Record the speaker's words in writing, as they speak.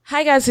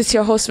Hi guys, it's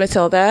your host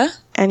Matilda.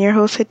 And your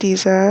host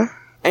Hadiza.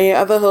 And your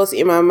other host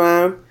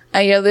Imama.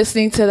 And you're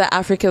listening to the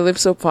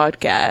Africalypso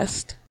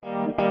podcast.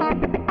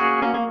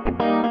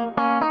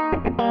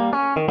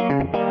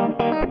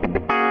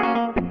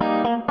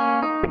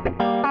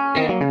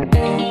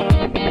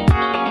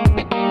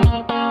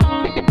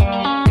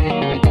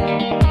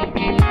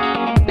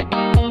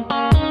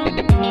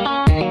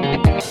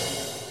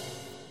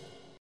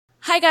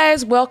 Hi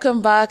guys,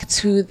 welcome back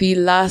to the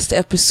last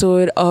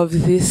episode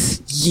of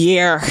this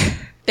year.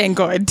 Thank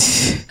God.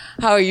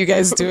 How are you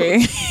guys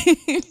doing?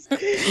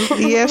 The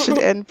year should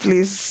end,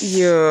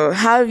 please.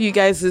 How have you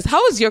guys?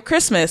 How was your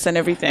Christmas and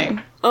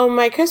everything? Oh,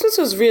 my Christmas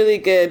was really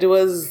good. It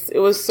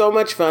was so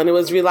much fun. It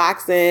was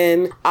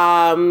relaxing.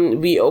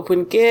 We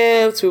opened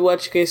gifts. We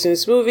watched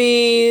Christmas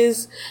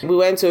movies. We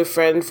went to a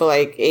friend for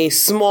like a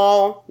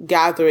small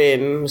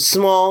gathering.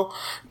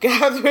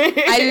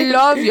 I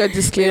love your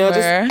disclaimer.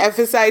 Just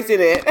emphasizing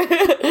it.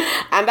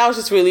 And that was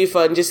just really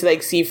fun. Just to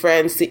like see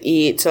friends, to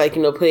eat, to like,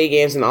 play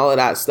games and all of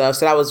that stuff.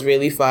 So that was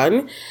really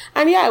fun.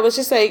 And yeah, it was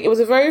just like, it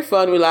was a very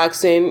fun,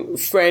 relaxing,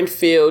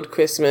 friend-filled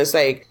Christmas.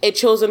 Like a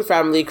chosen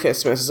family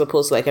Christmas as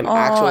opposed to like an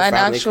actual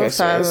Christmas.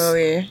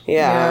 Family.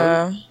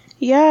 Yeah,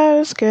 it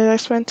was good. I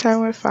spent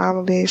time with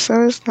family,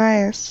 so it was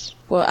nice.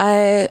 Well,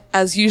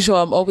 as usual,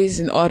 I'm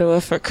always in Ottawa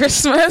for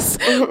Christmas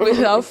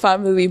with our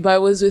family, but I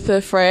was with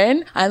a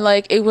friend and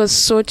like, it was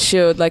so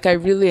chilled. Like I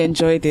really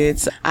enjoyed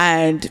it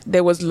and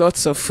there was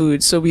lots of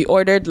food. So we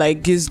ordered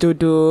like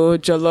gizdodo,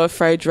 jollof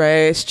fried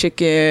rice,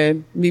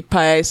 chicken, meat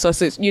pie,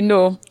 sausage,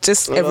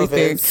 just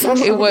everything.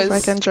 It was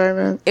like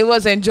enjoyment. It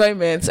was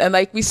enjoyment. And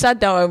like we sat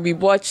down and we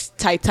watched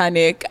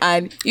Titanic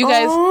and you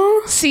guys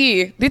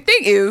see, the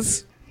thing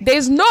is,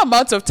 there's no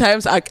amount of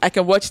times I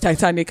can watch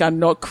Titanic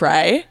and not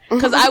cry.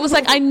 Because I was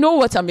like, I know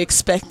what I'm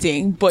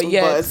expecting. But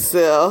but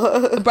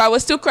still. But I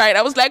was still crying.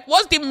 I was like,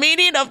 what's the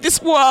meaning of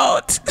this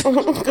world?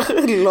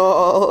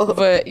 Lol.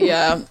 But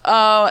yeah.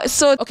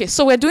 So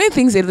we're doing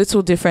things a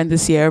little different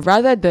this year.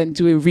 Rather than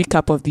do a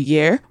recap of the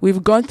year,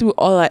 we've gone through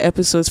all our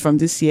episodes from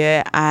this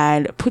year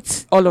and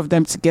put all of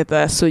them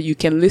together so you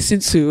can listen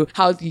to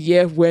how the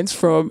year went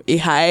from a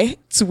high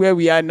to where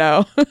we are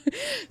now.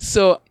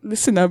 So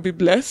listen and be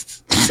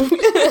blessed.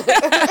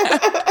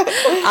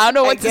 I don't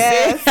know what to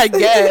say. I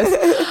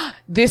guess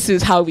this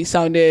is how we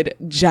sounded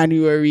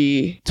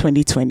January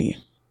 2020.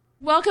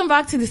 Welcome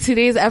back to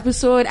today's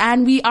episode,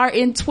 and we are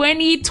in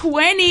 2020.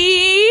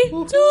 I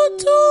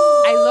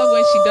love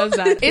when she does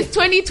that. It's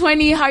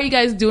 2020. How are you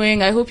guys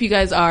doing? I hope you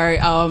guys are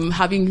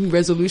having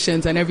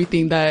resolutions and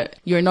everything that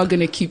you're not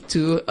gonna keep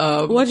to.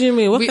 What do you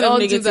mean? What kind of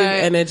negative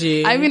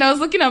energy? I mean, I was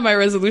looking at my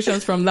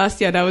resolutions from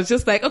last year, and I was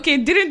just like, okay,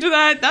 didn't do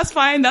that. That's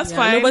fine. That's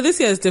fine. No, but this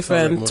year is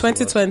different.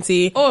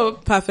 2020. Oh,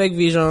 perfect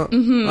vision.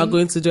 Mm-hmm. We're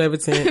going to do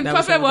everything.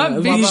 Perfect what?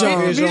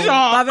 Vision.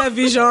 Perfect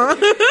vision.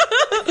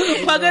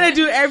 We're gonna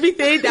do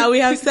everything that we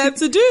have said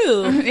to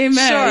do. Amen. Sure,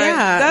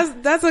 yeah.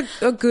 That's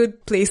a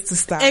good place to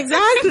start.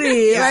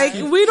 Exactly. Like,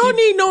 we don't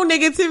need no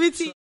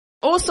negativity.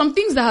 Oh, some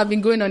things that have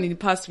been going on in the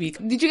past week.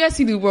 Did you guys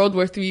see the World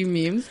War III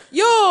memes?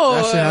 Yo!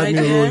 That shit had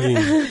me rolling.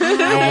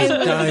 I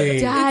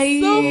was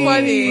dying. It's so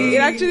funny. It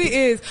actually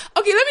is.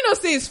 Okay, let me not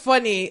say it's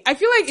funny. I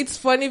feel like it's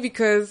funny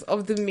because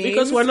of the memes.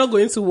 Because we're not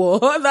going to war.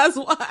 That's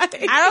why.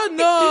 I don't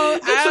know.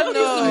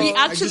 We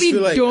actually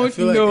don't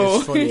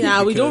know.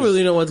 Yeah, we don't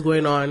really know what's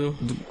going on.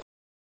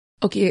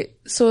 Okay,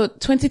 so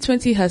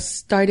 2020 has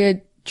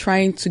started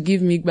trying to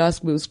give me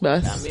boost.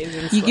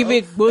 You give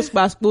it boost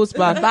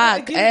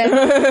back.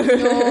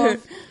 And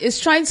it's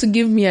trying to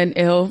give me an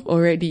L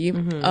already.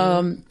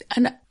 Mm-hmm.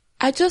 And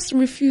I just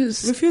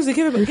refuse. Refuse it.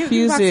 Give it back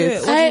to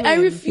it. I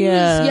refuse.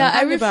 Yeah,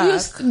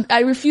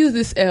 I refuse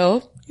this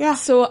L. Yeah.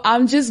 So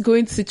I'm just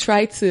going to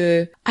try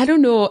to, I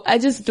don't know. I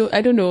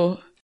don't know.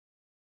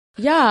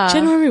 Yeah.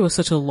 January was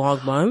such a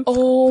long month.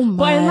 Oh my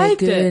But I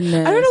liked goodness.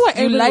 it. I don't know why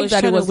everybody was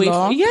trying to wait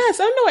long? Yes,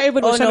 I don't know why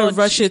everybody was trying to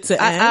rush it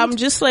to end. I'm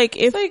just like,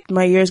 if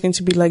my year is going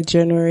to be like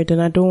January, then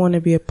I don't want to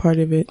be a part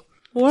of it.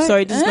 What?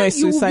 Sorry, this is not a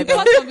suicide. You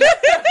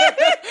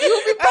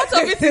will be part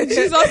of it in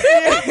Jesus'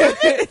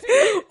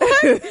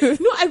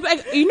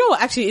 name. No,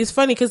 actually, it's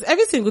funny because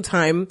every single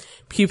time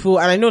people,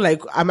 and I know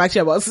like I'm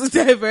actually about to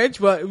diverge,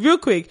 but real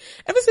quick,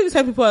 every single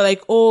time people are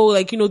like, oh,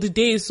 like, the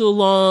day is so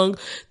long,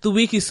 the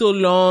week is so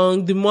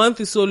long, the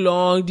month is so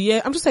long, the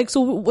year, I'm just like,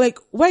 so like,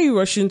 where are you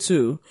rushing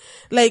to?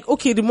 Like,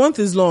 okay, the month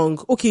is long,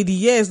 okay, the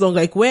year is long,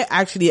 like, where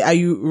actually are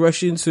you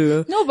rushing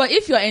to? No, but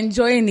if you're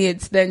enjoying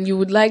it, then you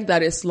would like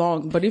that it's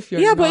long, but if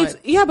you're not. But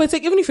it's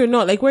like, even if you're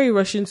not, like, where are you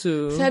rushing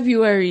to?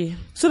 February.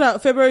 So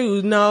that February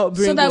will now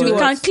bring so that we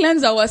can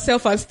cleanse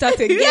ourselves and start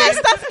again. Yeah,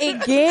 start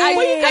again.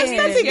 But you can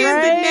start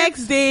again the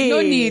next day.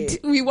 No need.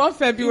 We want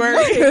February.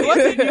 What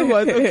did you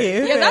want?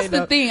 Okay. Yeah, that's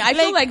the thing. I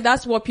feel like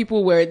that's what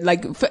people were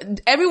like.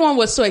 Everyone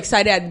was so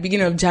excited at the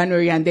beginning of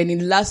January, and then in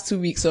the last 2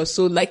 weeks or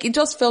so, like it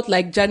just felt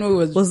like January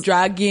was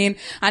dragging,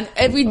 and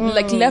every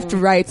like left,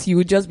 right, you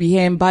would just be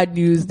hearing bad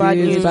news.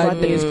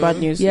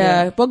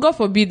 Yeah, but God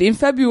forbid in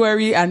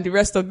February and the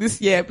rest of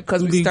this year,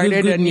 because we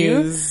started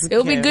anew,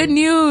 it'll be good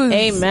news.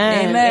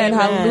 Amen.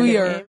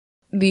 Hallelujah.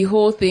 the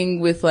whole thing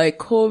with like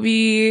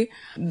Kobe,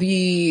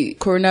 the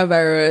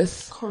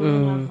coronavirus,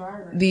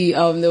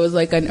 there was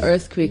like an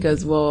earthquake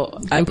as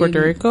well in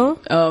Puerto Rico,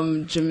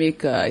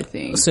 Jamaica, I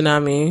think.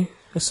 Tsunami.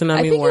 A tsunami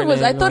I think warning. it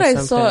was. I thought I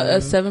saw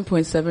a something.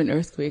 7.7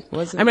 earthquake.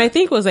 Was it? I mean, I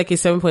think it was like a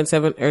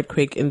 7.7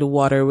 earthquake in the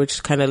water,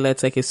 which kind of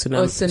led like a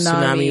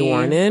tsunami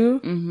warning.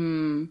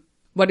 Mm-hmm.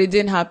 But it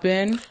didn't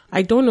happen.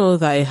 I don't know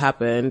that it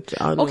happened.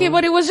 Okay,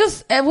 but it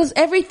was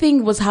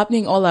everything was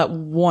happening all at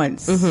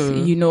once.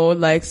 You know,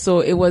 like,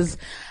 so it was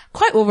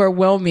quite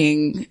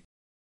overwhelming.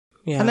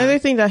 Yeah. Another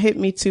thing that hit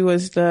me too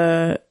was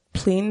the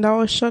plane that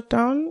was shut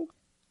down.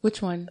 Which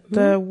one?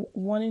 The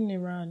one in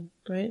Iran,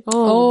 right?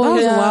 Oh, that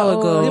was a while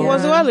ago. It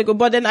was a while ago,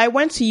 but then I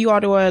went to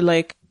Ottawa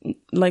like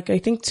I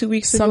think 2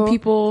 weeks ago. Some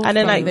people, and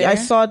then I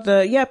saw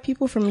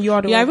people from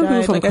Ottawa. Yeah, I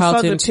remember people from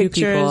Carleton, I saw the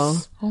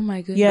pictures. Oh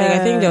my goodness. Yeah, like, I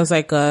think there was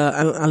like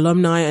an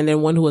alumni and then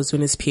one who was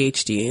doing his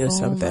PhD or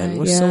something. It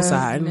was so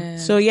sad. Man.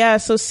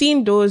 So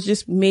seeing those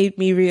just made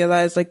me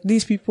realize like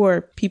these people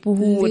are people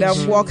who would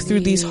have walked through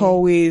these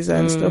hallways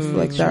and stuff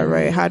like that,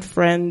 right? Had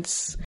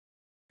friends.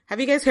 Have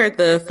you guys heard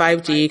the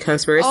 5G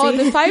conspiracy? Oh,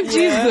 the 5G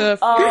is the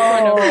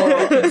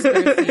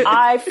conspiracy.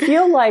 I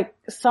feel like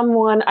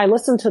I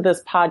listened to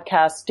this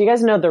podcast. Do you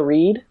guys know The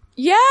Read?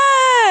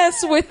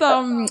 Yes, with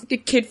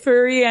Kid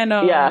Fury and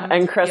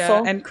and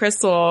Crystal. Yeah, and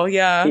Crystal,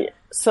 yeah.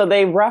 So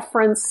they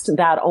referenced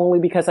that only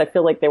because I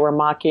feel like they were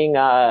mocking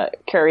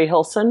Carrie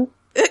Hilson.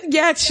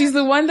 Yeah, she's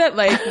the one that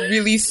like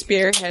really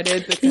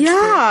spearheaded the conspiracy.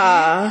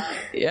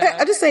 Yeah.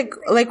 I just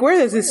like where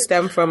does this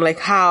stem from? Like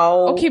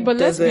how? Okay, but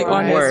let's be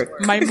honest.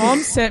 Work? My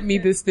mom sent me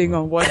this thing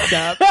on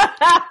WhatsApp.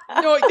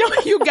 no,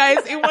 you guys,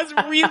 it was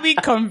really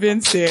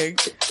convincing.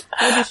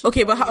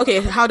 Okay, but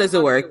how does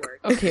it work?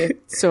 Okay,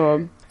 so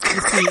you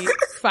see,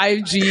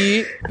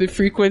 5G, the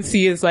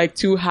frequency is like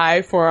too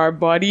high for our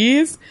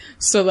bodies,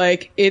 so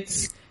like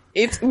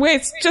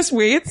just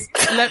wait.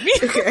 Let me.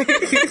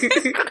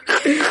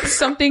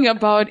 Something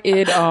about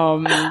it,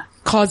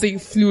 causing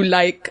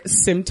flu-like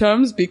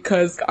symptoms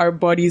because our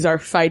bodies are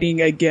fighting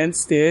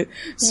against it.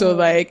 So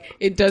like,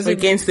 it doesn't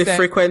against the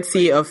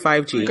frequency of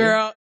 5G.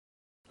 Girl.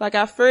 Like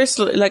at first,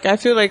 like I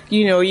feel like,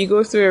 you know, you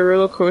go through a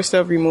roller coaster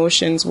of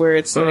emotions where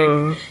it's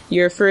like,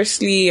 you're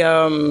firstly,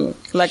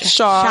 like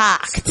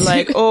shocked.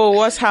 Like, oh,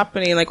 what's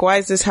happening? Like, why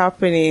is this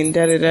happening?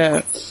 Da da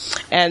da.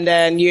 And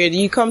then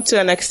you come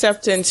to an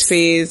acceptance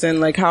phase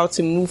and like how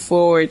to move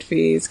forward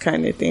phase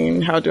kind of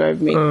thing. How do I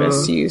make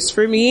best use?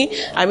 For me,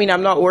 I mean,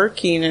 I'm not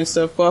working and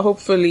stuff, but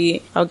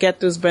hopefully I'll get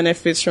those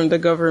benefits from the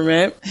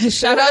government.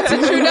 Shout out to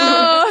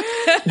Trudeau!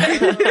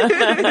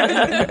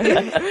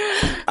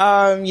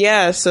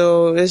 Yeah,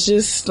 so it's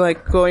just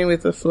like going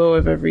with the flow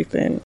of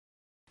everything.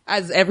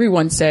 As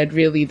everyone said,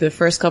 really, the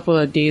first couple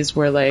of days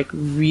were like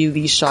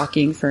really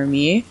shocking for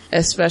me,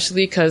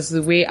 especially because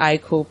the way I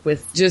cope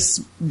with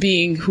just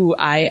being who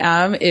I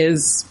am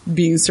is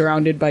being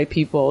surrounded by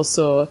people.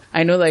 So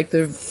I know like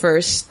the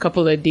first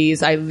couple of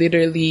days I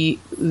literally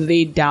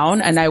laid down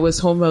and I was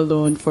home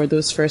alone for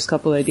those first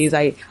couple of days.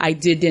 I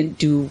didn't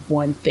do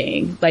one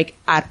thing, like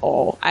at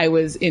all. I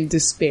was in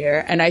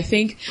despair. And I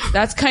think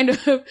that's kind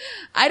of,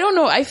 I don't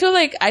know. I feel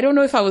like, I don't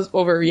know if I was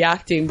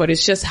overreacting, but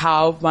it's just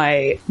how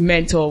my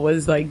mental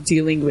was like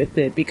dealing with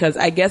it, because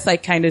I guess I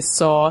kind of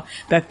saw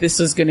that this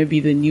was going to be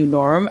the new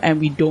norm and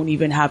we don't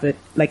even have it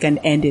like an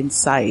end in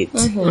sight.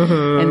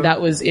 And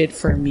that was it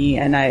for me.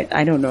 And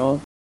I don't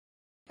know.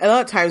 A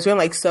lot of times when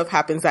like stuff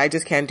happens that I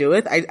just can't do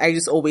it, I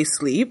just always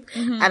sleep.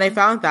 And I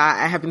found that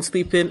I have been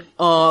sleeping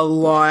a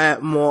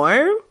lot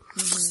more,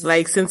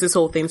 like since this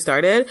whole thing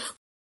started.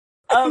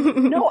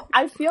 No,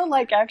 I feel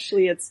like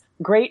actually it's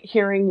great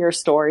hearing your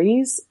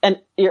stories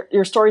and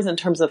your stories in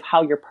terms of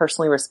how you're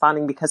personally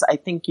responding, because I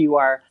think you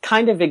are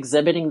kind of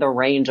exhibiting the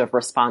range of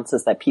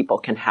responses that people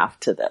can have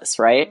to this,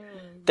 right?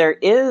 There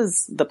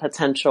is the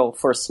potential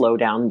for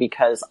slowdown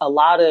because a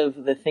lot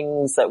of the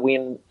things that we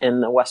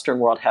in the Western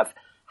world have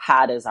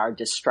had as our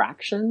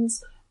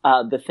distractions,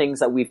 the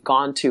things that we've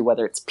gone to,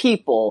 whether it's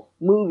people,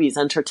 movies,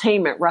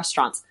 entertainment,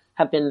 restaurants,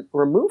 have been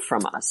removed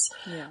from us.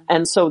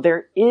 And so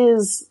there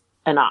is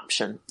an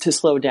option to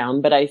slow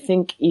down. But I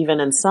think even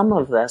in some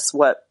of this,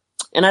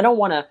 and I don't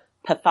want to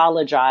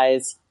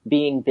pathologize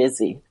being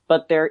busy,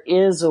 but there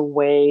is a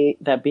way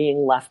that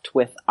being left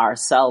with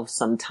ourselves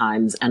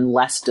sometimes and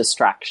less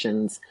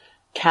distractions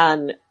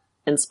can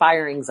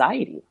inspire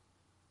anxiety,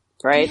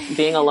 right?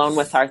 Being alone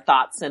with our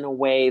thoughts in a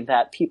way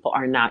that people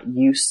are not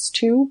used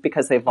to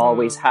because they've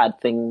always had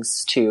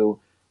things to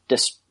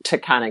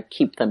kind of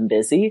keep them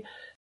busy.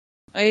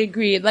 I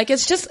agree. Like,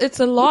 it's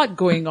a lot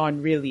going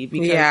on, really,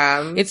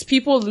 because it's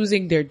people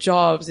losing their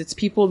jobs. It's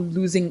people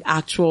losing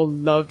actual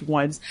loved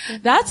ones.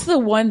 That's the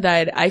one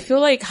that I feel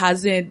like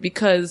hasn't,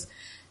 because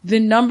the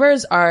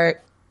numbers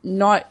are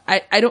not,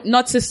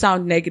 not to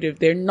sound negative,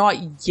 they're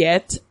not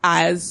yet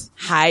as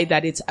high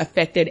that it's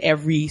affected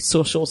every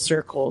social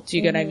circle. Do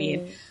you get what I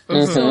mean?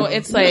 So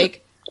it's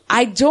like,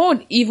 I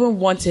don't even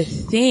want to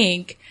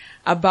think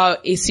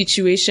about a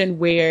situation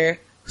where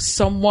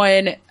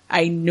someone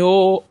I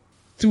know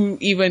through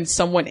even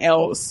someone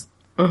else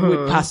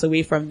would pass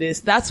away from this.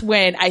 That's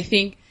when I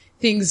think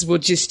things will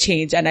just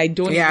change, and I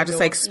don't. Yeah, even just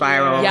know. like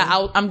spiral.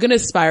 Yeah, I'm gonna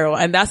spiral,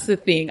 and that's the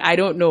thing. I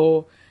don't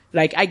know.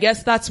 Like, I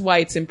guess that's why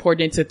it's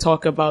important to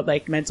talk about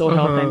like mental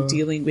health and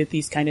dealing with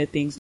these kind of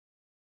things.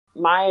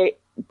 My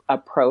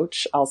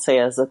approach, I'll say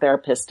as a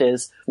therapist,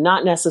 is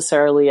not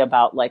necessarily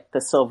about like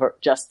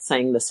just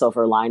saying the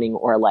silver lining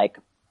or like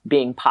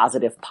being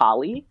positive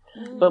Polly,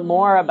 but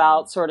more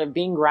about sort of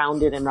being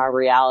grounded in our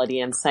reality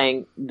and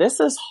saying,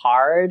 this is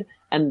hard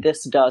and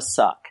this does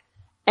suck.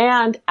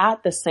 And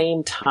at the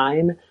same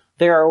time,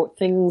 there are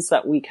things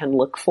that we can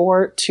look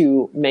for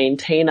to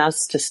maintain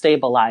us, to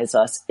stabilize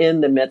us in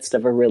the midst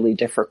of a really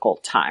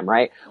difficult time,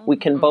 right? We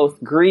can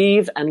both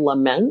grieve and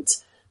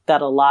lament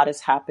that a lot is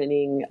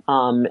happening,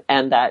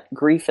 and that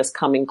grief is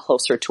coming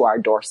closer to our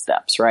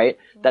doorsteps, right?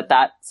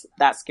 That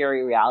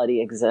scary reality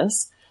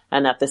exists.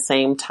 And at the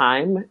same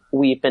time,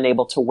 we've been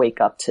able to wake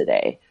up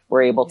today.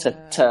 We're able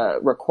to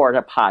record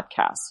a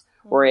podcast.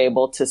 We're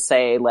able to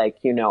say like,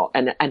 you know,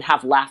 and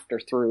have laughter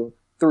through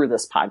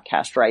this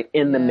podcast, right?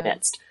 In the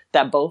midst.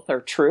 That both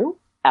are true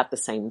at the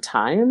same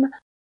time.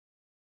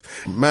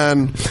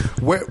 Man,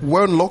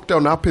 we're on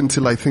lockdown up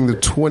until I think the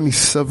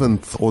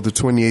 27th or the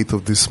 28th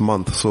of this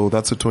month. So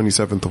that's the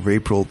 27th of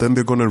April. Then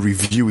they're going to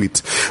review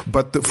it.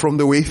 But from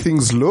the way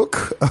things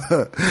look,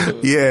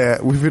 yeah,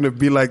 we're going to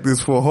be like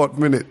this for a hot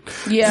minute.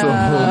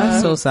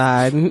 Yeah. So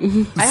sad. I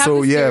have this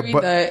theory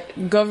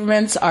that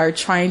governments are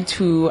trying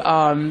to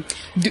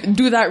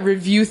do that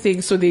review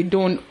thing so they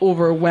don't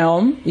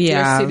overwhelm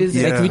their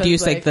citizens. Like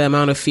reduce like the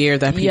amount of fear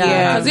that people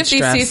have. Because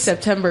if they say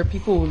September,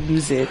 people will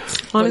lose it.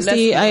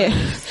 Honestly,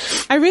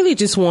 I really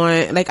just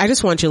want, like, I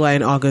just want July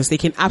and August. They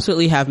can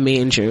absolutely have May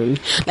and June.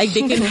 Like,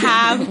 they can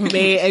have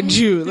May and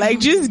June. Like,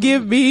 just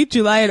give me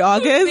July and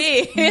August.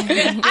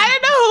 I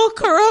don't know,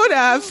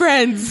 Corona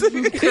friends.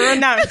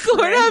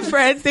 Corona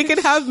friends. They can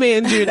have May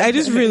and June. I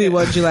just really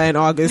want July and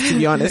August, to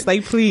be honest.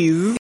 Like,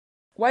 please.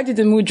 Why did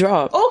the mood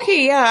drop?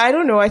 Okay, yeah, I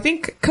don't know. I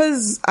think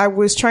because I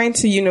was trying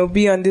to, you know,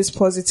 be on this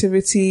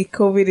positivity,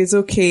 COVID is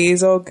okay,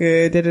 it's all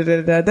good,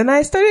 Then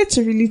I started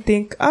to really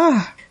think,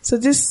 so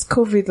this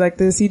COVID like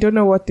this, you don't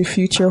know what the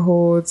future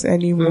holds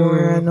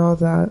anymore and all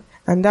that.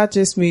 And that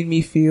just made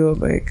me feel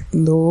like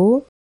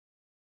low.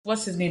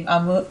 What's his name?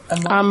 Ahmad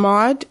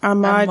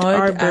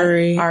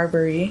Arbery.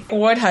 Arbery.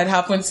 What had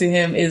happened to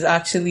him is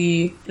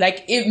actually,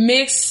 like, it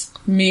makes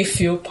me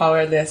feel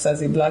powerless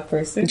as a black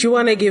person. Do you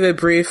want to give a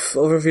brief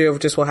overview of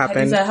just what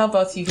happened? How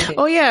about you?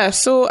 Oh yeah,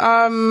 so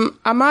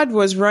Ahmad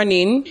was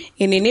running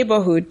in a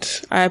neighborhood,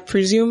 I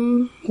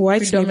presume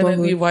white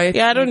neighborhood. White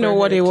yeah, I don't know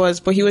what it was,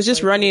 but he was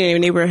just running in a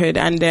neighborhood,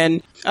 and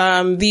then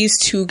these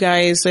two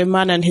guys, a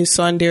man and his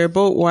son, they were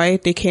both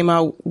white. They came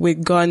out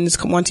with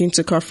guns wanting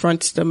to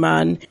confront the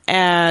man,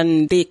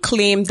 and they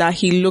claimed that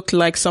he looked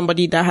like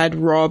somebody that had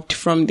robbed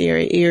from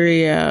their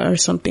area or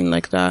something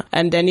like that.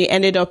 And then it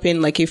ended up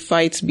in like a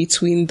fight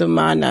between the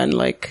man and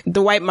like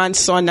the white man's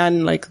son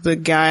and like the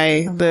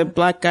guy, the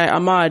black guy,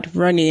 Ahmad,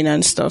 running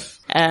and stuff.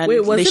 And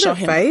wait, was it a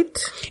fight?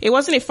 It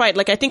wasn't a fight.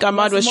 Like, I think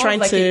Ahmad was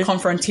trying to a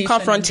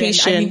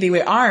confrontation. I mean, they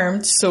were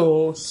armed,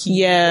 so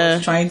he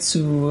was trying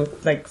to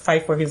like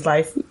fight for his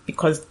life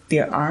because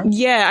they're armed.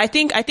 Yeah, I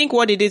think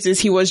what it is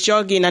he was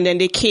jogging, and then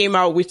they came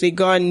out with a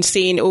gun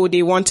saying, "Oh,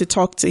 they want to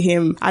talk to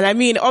him." And I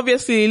mean,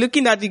 obviously,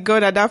 looking at the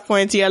gun at that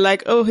point, you're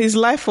like, "Oh, his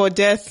life or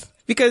death."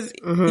 Because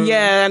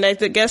and I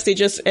guess they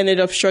just ended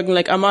up struggling.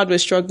 Like, Ahmad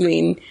was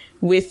struggling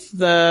with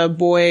the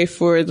boy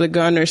for the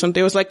gun or something.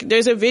 It was like,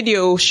 there's a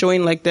video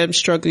showing like them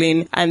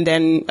struggling, and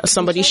then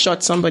somebody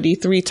shot somebody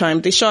 3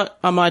 times. They shot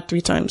Ahmad 3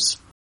 times.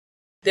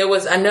 There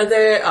was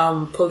another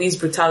police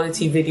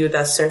brutality video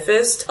that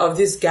surfaced of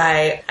this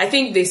guy. I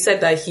think they said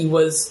that he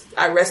was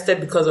arrested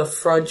because of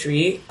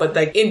fraudery, but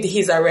like in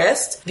his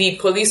arrest, the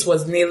police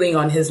was kneeling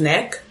on his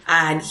neck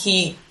and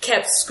he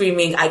kept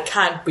screaming, "I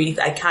can't breathe,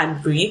 I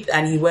can't breathe,"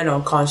 and he went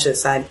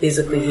unconscious and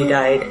basically he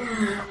died.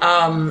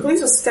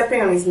 Police was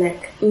stepping on his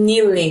neck.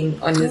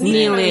 Kneeling on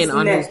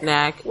his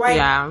neck. Why?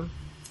 Yeah.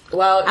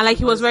 Well, and like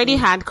he was already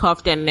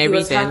handcuffed and everything. He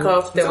was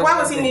handcuffed. So why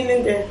was he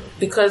kneeling there?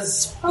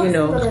 Because, you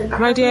know.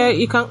 My dear,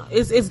 you can,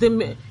 it's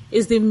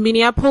the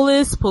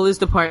Minneapolis Police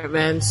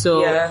Department.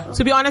 So,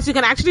 to be honest, you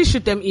can actually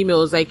shoot them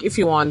emails, like, if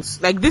you want.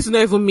 Like, this is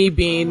not even me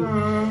being,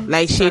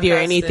 like, shady or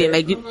anything.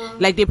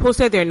 Like, they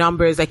posted their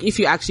numbers. Like, if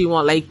you actually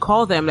want, like,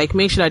 call them, like,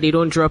 make sure that they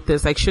don't drop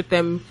this. Like, shoot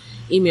them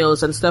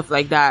emails and stuff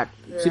like that.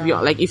 To be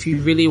like, if you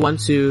really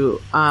want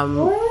to,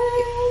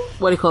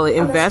 what do you call it?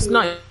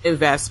 Not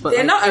invest, but they're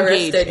like, not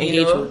arrested,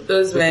 engage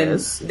those men.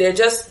 They're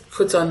just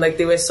put on, like,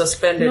 they were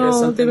suspended or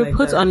something. They were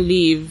put on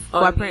leave,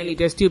 but apparently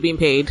they're still being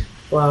paid.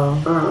 Wow.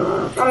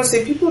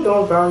 Honestly, people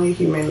don't value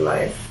human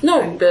life. No,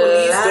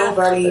 police don't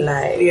value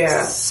life.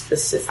 Yeah,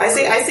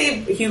 specifically. I say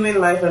human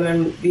life, and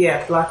then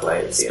black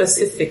lives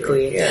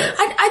specifically. Yeah.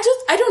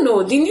 I don't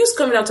know. The news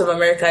coming out of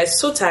America is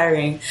so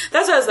tiring.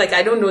 That's why I was like,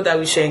 I don't know that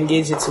we should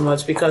engage it too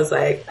much, because,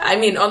 like, I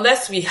mean,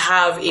 unless we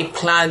have a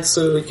plan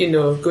to,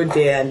 go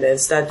there and then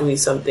start doing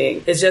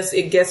something,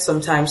 it gets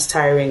sometimes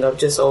tiring of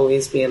just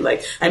always being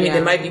like, I mean,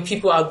 there might be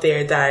people out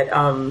there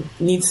that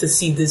need to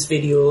see this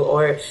video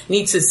or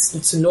need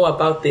to know about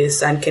about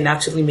this and can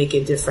actually make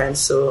a difference.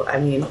 So, I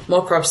mean,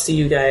 more props to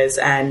you guys,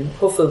 and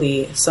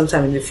hopefully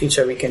sometime in the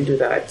future we can do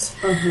that.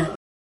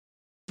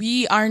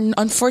 We are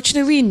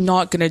unfortunately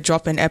not going to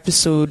drop an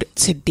episode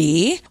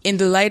today in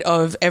the light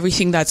of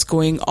everything that's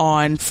going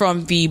on,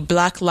 from the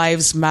Black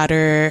Lives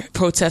Matter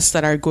protests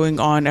that are going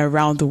on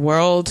around the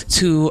world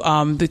to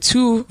the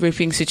 2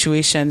 raping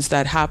situations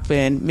that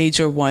happened,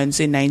 major ones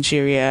in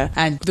Nigeria,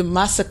 and the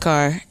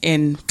massacre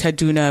in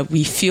Kaduna.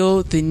 We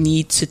feel the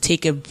need to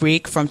take a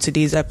break from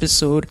today's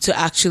episode to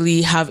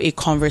actually have a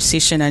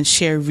conversation and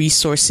share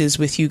resources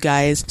with you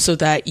guys so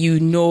that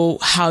you know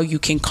how you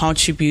can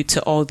contribute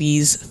to all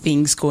these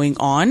things going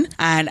on.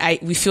 And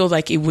we feel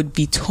like it would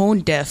be tone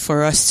deaf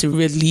for us to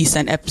release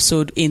an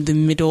episode in the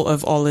middle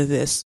of all of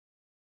this.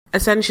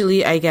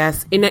 Essentially, I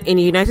guess, in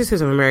the United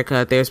States of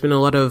America, there's been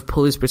a lot of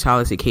police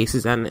brutality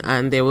cases,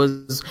 and there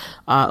was,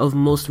 of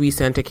most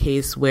recent, a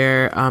case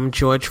where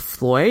George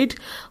Floyd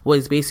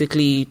was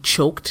basically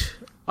choked.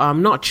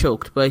 Not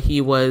choked, but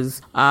he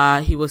was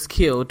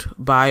killed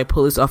by a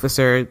police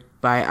officer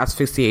by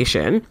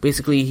asphyxiation.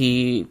 Basically,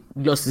 he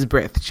lost his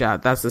breath.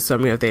 That's the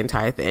summary of the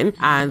entire thing.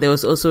 And there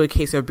was also a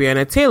case of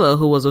Breonna Taylor,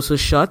 who was also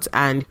shot.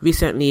 And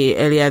recently,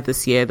 earlier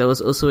this year, there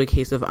was also a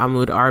case of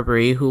Ahmaud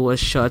Arbery, who was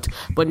shot,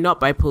 but not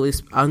by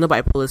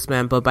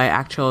policemen, but by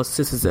actual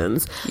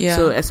citizens. Yeah.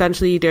 So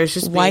essentially, there's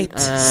just white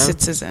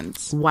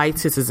citizens. White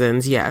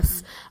citizens,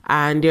 yes.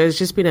 And there's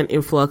just been an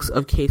influx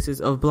of cases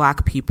of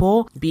Black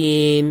people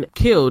being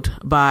killed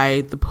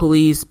by the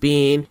police,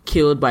 being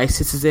killed by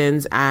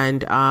citizens,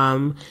 and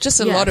just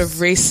a lot of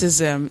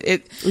racism.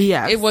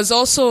 It was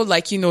also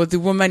like, the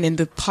woman in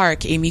the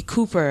park, Amy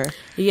Cooper.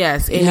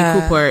 Yes, Amy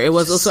Cooper. It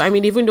was also, I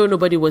mean, even though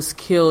nobody was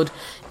killed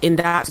in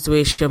that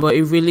situation, but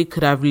it really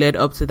could have led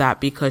up to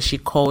that because she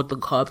called the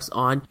cops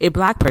on a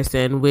Black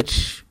person,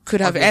 which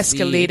could have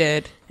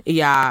escalated.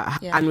 Yeah,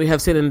 and we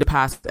have seen in the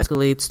past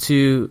escalates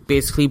to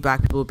basically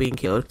Black people being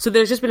killed. So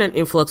there's just been an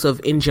influx of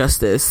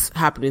injustice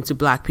happening to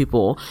Black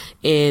people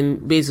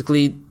in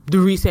basically the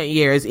recent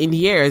years,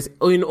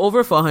 in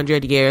over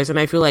 400 years. And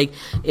I feel like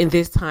in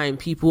this time,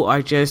 people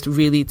are just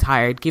really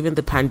tired, given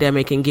the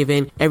pandemic and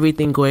given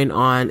everything going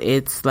on.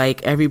 It's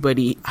like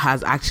everybody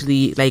has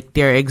actually, like,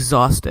 they're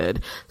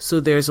exhausted.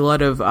 So there's a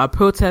lot of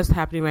protests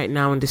happening right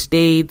now in the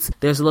States.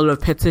 There's a lot of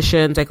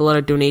petitions, like a lot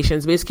of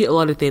donations, basically a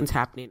lot of things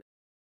happening.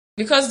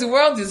 Because the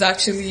world is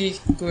actually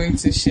going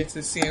to shit,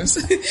 it seems.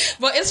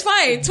 But it's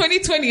fine.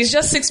 2020 is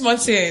just 6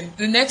 months in.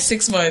 The next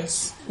 6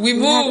 months, we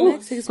move. The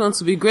next 6 months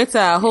will be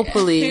greater,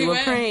 hopefully.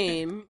 We're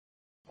praying.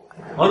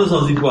 All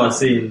those people are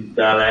saying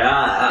that,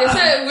 like, they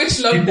said which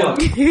lockdown?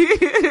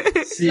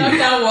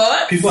 Lockdown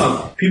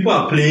what? People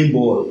are playing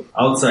ball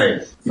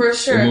outside. For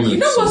sure. You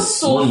know what's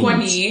so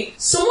funny?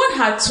 Someone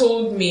had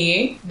told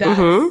me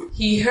that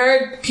he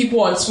heard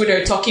people on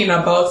Twitter talking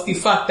about the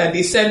fact that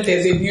they said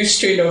there's a new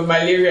strain of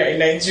malaria in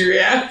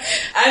Nigeria,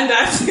 and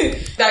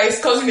that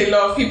is causing a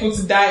lot of people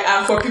to die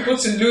and for people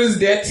to lose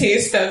their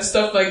taste and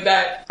stuff like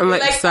that. I'm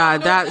like, sir,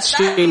 that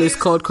strain is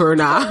called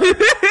Corona.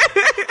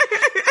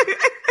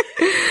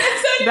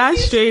 That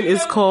strain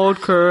is called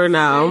Corona.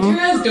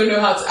 Nigerians don't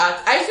know how to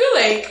act. I feel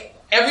like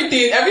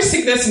every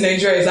sickness in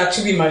Nigeria is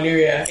actually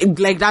malaria.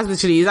 Like, that's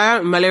literally, is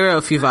that malaria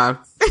or fever?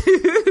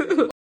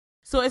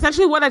 So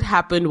essentially what had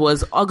happened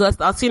was August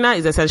Alsina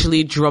is essentially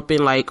he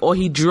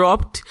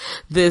dropped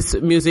this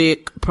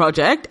music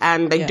project,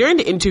 and during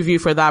the interview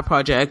for that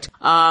project,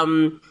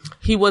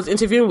 he was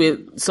interviewing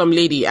with some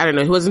lady. I don't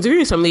know. He was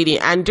interviewing some lady,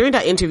 and during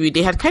that interview,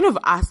 they had kind of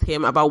asked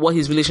him about what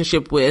his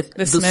relationship with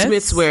the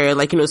Smiths were,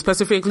 like,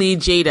 specifically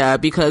Jada,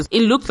 because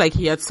it looked like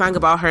he had sang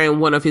about her in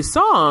one of his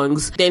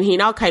songs. Then he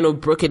now kind of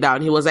broke it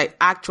down. He was like,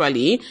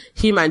 actually,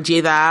 him and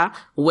Jada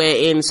were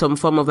in some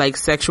form of like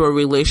sexual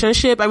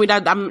relationship. I mean,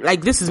 I'm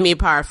like, this is me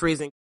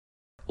paraphrasing.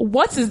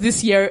 What is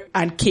this year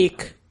and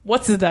cake?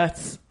 What is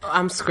that?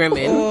 I'm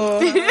screaming.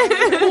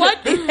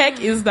 What the heck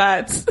is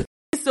that?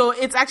 So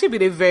it's actually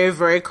been a very,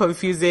 very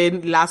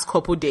confusing last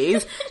couple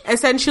days.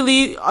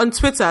 Essentially, on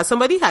Twitter,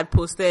 somebody had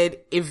posted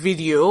a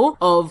video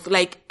of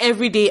like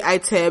everyday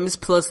items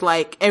plus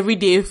like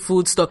everyday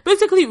food stuff.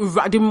 Basically,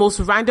 the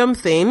most random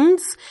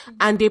things.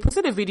 And they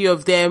posted a video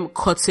of them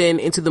cutting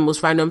into the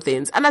most random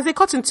things. And as they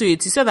cut into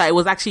it, you saw that it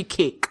was actually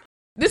cake.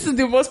 This is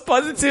the most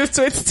positive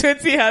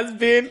 2020 has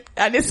been.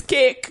 And it's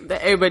cake.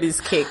 Everybody's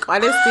cake.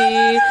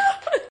 Honestly...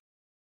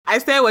 I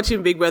started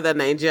watching Big Brother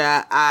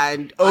Nigeria,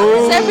 and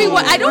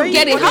everyone. I don't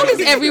get it. How is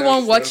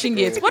everyone watching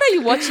it? What are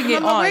you watching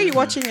it on? Where are you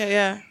watching it?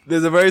 Yeah,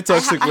 there's a very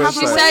toxic website.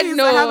 She said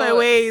no. I have my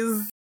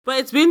ways. But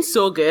it's been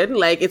so good.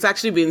 Like, it's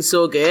actually been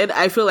so good.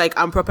 I feel like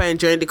I'm proper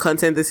enjoying the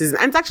content this season.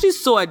 And it's actually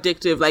so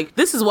addictive. Like,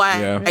 this is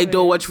why I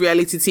don't watch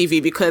reality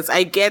TV, because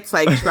I get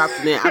like trapped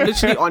in it. I'm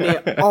literally on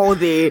it all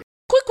day.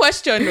 Quick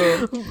question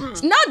though.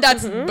 Now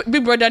that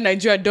Big Brother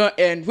Nigeria don't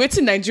end, what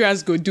do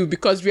Nigerians go do?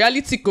 Because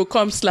reality go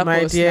come slap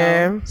us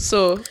now.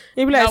 So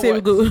maybe I say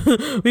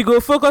we go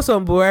focus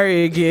on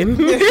Buhari again.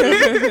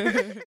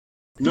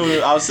 No,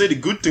 I'll say the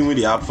good thing with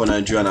the app for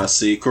Nigeria, and I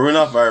say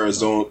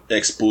coronavirus don't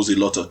expose a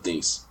lot of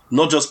things.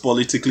 Not just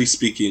politically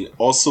speaking,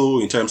 also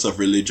in terms of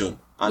religion.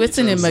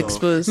 Waiting him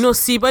expose. No,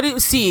 see, but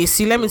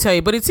let me tell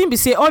you. But it seems to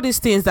say all these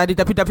things that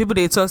people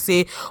they talk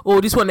say, oh,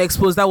 this one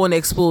exposed, that one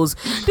exposed.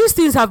 These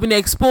things have been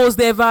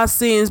exposed ever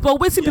since. But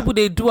waiting people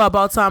they do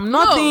about them,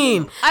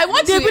 nothing. No, I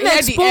want they've to been hear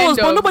exposed,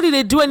 the but end nobody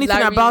they do anything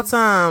Larry's about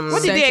them.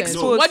 What did they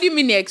expose? What do you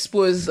mean they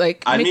expose?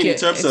 Like, I make mean, in it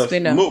terms of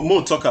explain that.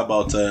 more talk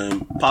about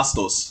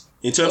pastors.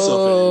 In terms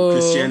of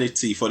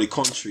Christianity for the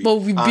country, but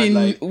we've been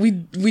like, we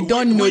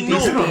don't know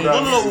these things.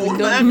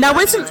 Now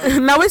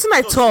waiting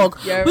I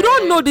talk. We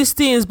don't know these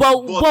things,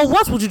 but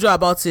what would you do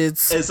about it?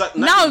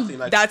 Exactly. Now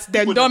that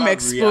they're dumb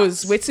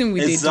exposed, waiting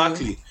with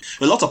exactly.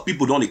 A lot of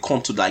people don't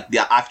come to like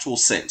their actual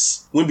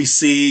sense when we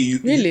say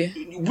really.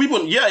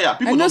 People, people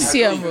I know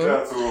see them.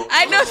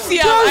 I know see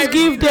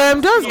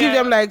them. Just give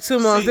them like 2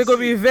 months. They go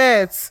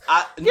revert.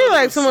 Give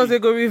like 2 months. They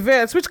go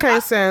revert. Which kind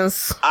of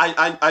sense?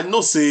 I know.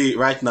 Say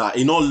right now,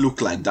 it don't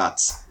look like that.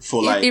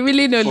 For like, it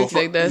really don't look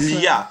like that.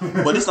 Yeah,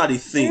 but it's not a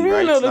thing,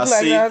 right? Look like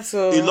that,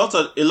 so. A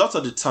lot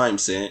of the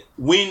times,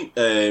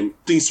 when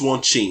things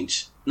won't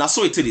change, now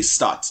so it till they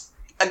start.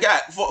 Again,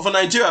 for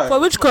Nigeria. For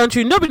which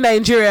country? Not in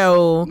Nigeria.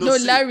 Oh. No,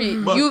 Larry,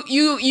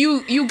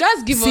 you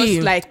guys give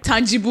us like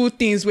tangible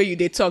things where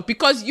they talk,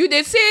 because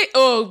they say,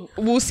 oh,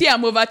 we'll see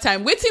them over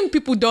time. Waiting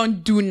people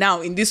don't do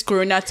now in these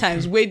corona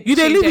times. Where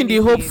they live in the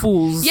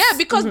hopefuls. Yeah,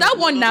 because that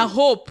one now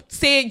hope.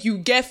 Say you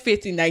get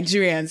faith in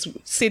Nigerians.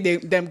 Say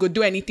them go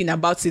do anything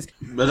about it.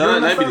 But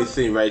that be the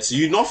thing, right? So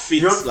you not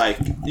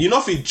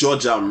fit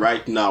judge them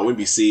right now when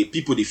we say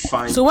people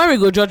define. So when we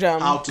go judge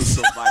them, how to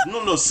survive?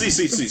 No.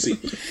 See.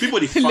 People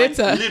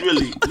define.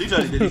 Literally,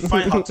 they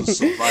define how to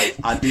survive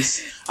at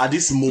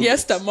this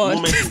moment,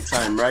 moment in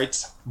time,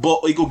 right?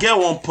 But it go get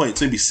one point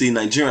when we say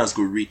Nigerians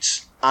go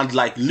rich, and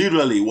like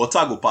literally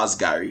water go past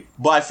Gary.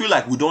 But I feel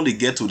like we don't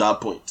get to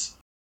that point.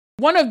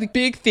 One of the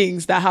big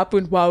things that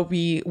happened while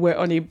we were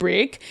on a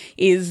break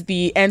is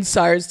the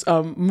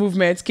EndSARS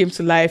movement came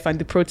to life and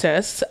the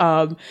protests.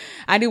 And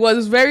it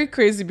was very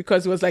crazy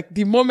because it was like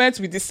the moment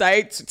we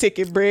decide to take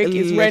a break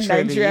is when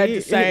Nigeria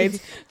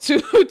decides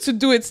to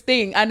do its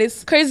thing. And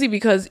it's crazy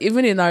because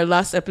even in our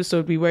last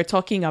episode, we were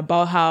talking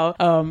about how,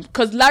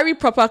 because Larry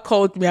proper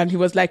called me and he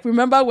was like,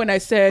 remember when I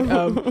said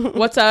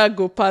water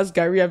go past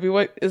Gary? I mean,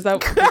 what is that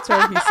the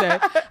term he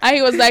said? And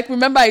he was like,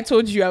 remember I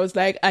told you? I was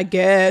like, I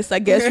guess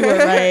you were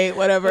right.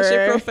 Whatever.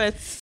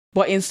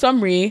 But in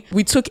summary,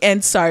 we took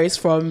EndSARS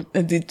from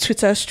the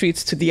Twitter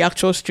streets to the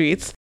actual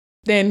streets.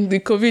 Then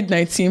the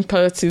COVID-19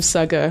 palliative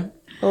saga.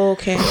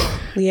 Okay.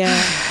 Yeah.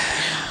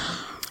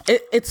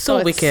 It's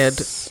so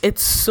wicked.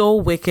 It's so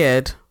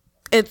wicked.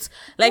 It's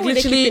like what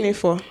literally. They keeping it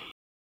for?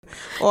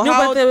 Or no,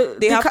 how but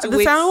they have to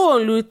wait. The Sanwo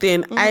Olu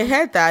thing, I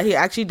heard that he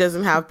actually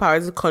doesn't have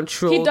powers to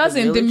control. He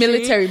doesn't, the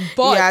military,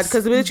 but yeah,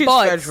 because the military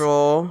is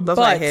federal. That's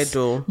what I heard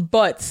though.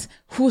 But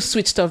who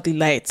switched off the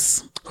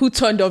lights? Who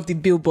turned off the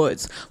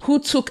billboards? Who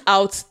took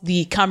out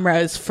the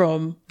cameras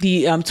from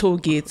the toll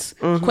gates?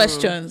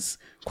 Questions.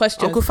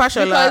 Uncle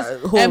Fashola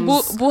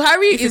Holmes.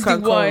 Buhari is the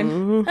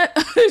one.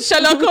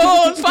 Sherlock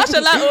Holmes,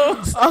 Fashola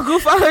Holmes. Uncle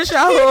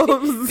Fashola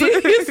Holmes.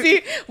 You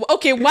see,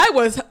 okay, why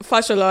was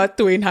Fashola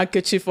throwing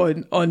handkerchief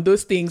on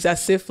those things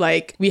as if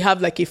like we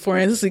have like a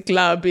forensic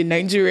lab in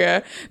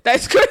Nigeria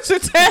that's going to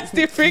test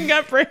the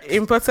fingerprint?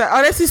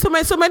 Honestly,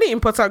 so many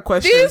important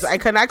questions. This I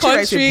can actually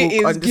write a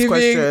book on these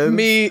questions. Country is giving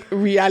me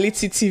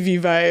reality TV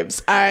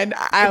vibes, and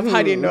I've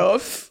had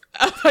enough.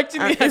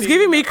 It's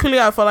giving me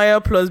Clear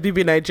Afalaya plus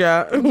BB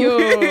Niger.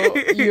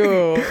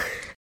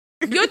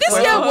 Yo, this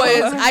year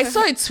was, I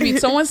saw a tweet.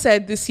 Someone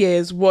said this year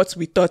is what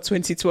we thought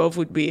 2012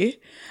 would be.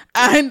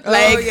 And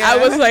I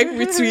was like,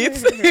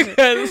 retweet,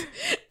 because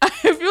I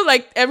feel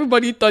like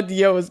everybody thought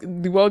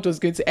the world was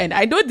going to end.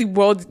 I know the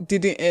world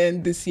didn't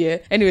end this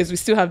year. Anyways, we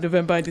still have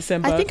November and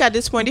December. I think at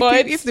this point,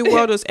 if the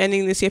world was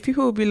ending this year,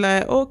 people would be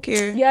like,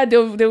 okay. Yeah, they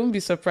won't be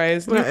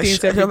surprised.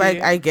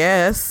 I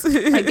guess.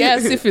 I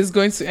guess if it's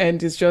going to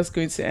end, it's just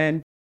going to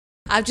end.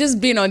 I've just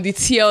been on the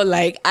TL,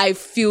 like, I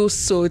feel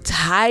so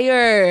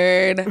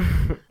tired.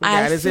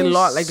 Yeah, there's a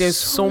lot. Like, there's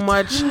so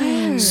much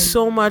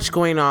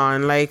going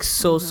on. Like,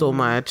 so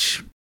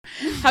much.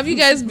 Have you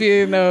guys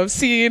been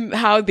seeing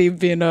how they've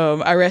been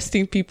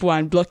arresting people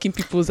and blocking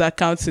people's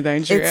accounts in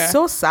Nigeria? It's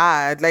so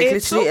sad. Like,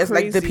 it's literally, it's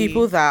like the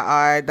people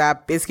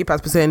that basically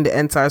participated in the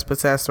EndSARS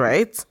protest,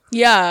 right?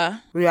 Yeah.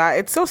 Yeah,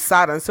 it's so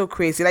sad and so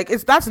crazy. Like,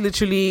 it's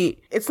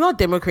not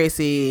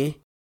democracy.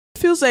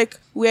 Feels like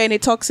we're in a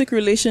toxic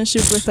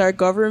relationship with our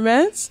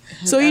government.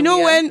 So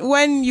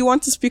when you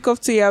want to speak up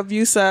to your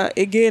abuser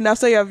again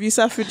after your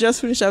abuser just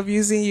finished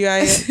abusing you,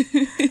 I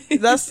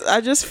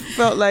just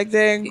felt like,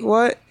 dang,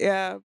 what?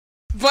 Yeah.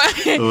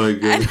 But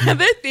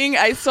another thing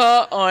I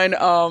saw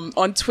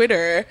on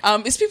Twitter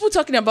is people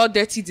talking about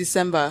Dirty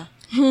December.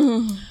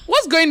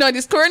 What's going on?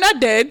 Is Corona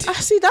dead?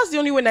 See, that's the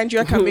only way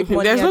Nigeria can make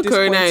money. There's no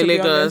Corona in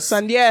Lagos.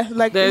 And yeah,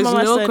 like there's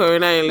no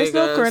Corona in Lagos.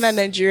 There's no Corona in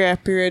Nigeria,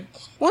 period.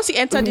 Once you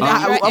enter the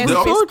Nigeria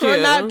airspace,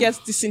 Corona gets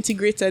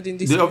disintegrated in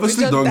this. They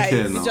obviously don't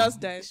care now. It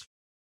just dies.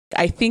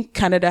 I think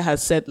Canada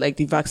has said like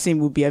the vaccine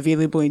will be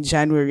available in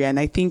January, and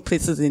I think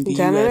places in the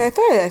January. US. I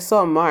thought I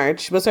saw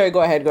March, but sorry,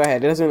 go ahead. It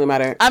doesn't really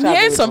matter. I'm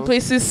hearing some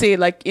places say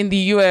like in the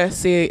US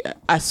say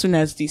as soon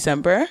as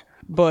December,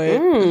 but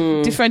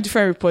different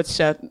reports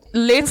chat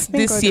late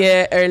this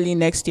year, early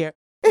next year.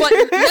 But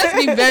let's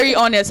be very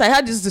honest. I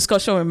had this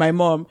discussion with my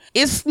mom.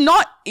 It's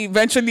not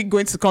eventually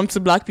going to come to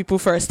Black people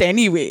first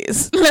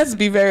anyways. Let's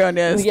be very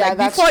honest. Yeah, like,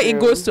 that's before true. it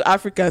goes to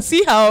Africa,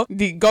 see how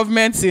the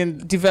governments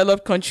in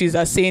developed countries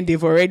are saying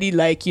they've already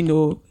like,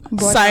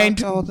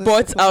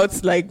 bought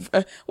out like,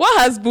 what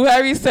has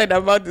Buhari said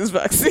about this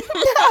vaccine?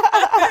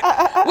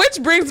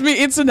 Which brings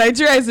me into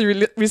Nigeria is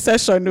a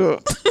recession. No.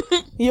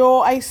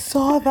 Yo, I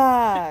saw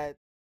that.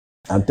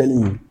 I'm telling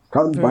you,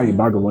 can't buy a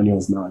bag of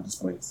onions now at this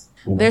point.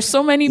 There's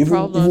so many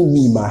problems. Even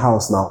me in my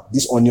house now,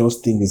 this onions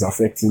thing is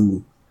affecting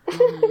me.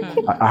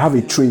 I have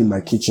a tray in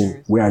my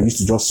kitchen where I used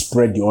to just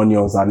spread the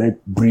onions and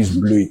let breeze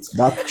blow it.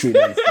 That tray is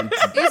empty.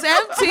 It's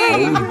empty. I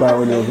only buy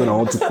onions when I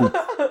want to cook.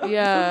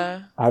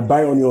 Yeah. I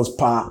buy onions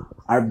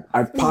I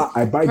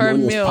buy the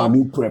onions per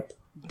meal prep.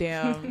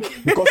 Damn.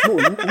 Because no,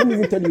 let me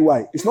even tell you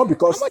why. It's not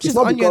because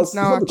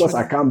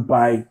I can't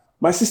buy.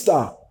 My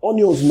sister,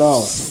 onions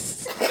now.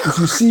 If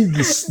you see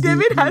this,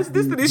 David has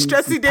this to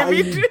distress you,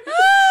 David.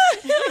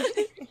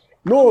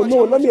 No,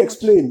 let me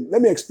explain.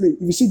 If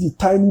you see the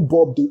tiny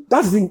bulb,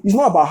 that's the thing. It's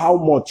not about how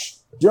much.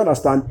 Do you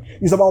understand?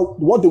 It's about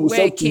what they will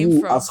sell to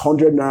you as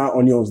 100 naira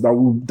onions that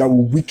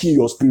will weaken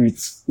your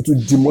spirits. It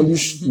will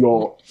demolish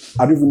your.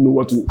 I don't even know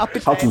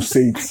how to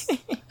say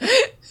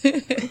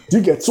it. Do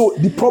you get? So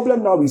the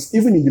problem now is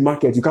even in the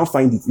market you can't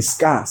find it. It's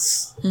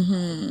scarce.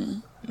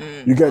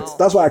 You get?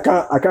 That's why I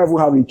can't even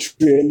have a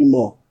tray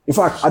anymore. In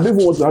fact, I don't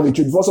even want to have a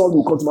tree. Before someone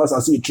will come to my house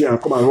and see a tree and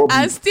come and rob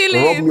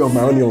me of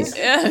my onions.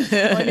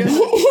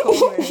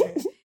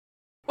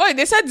 Wait,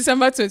 they said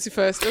December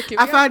 21st. Okay,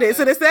 I found it.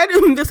 So they said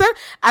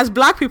as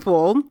Black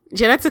people,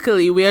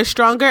 genetically, we are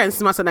stronger and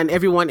smarter than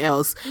everyone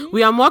else.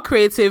 We are more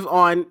creative.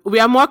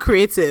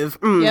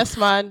 Yes,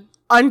 man.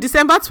 On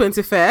December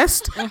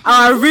 21st,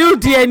 our real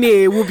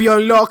DNA will be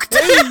unlocked.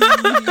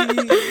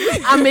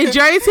 A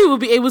majority will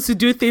be able to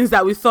do things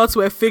that we thought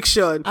were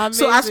fiction. Amazing.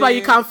 So that's why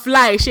you can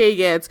fly,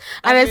 yet.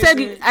 And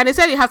they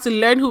said you have to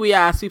learn who we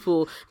are as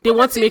people. They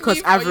want to make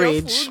us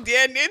average.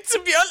 DNA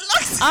to be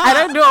unlocked. I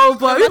don't know,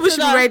 but we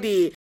should be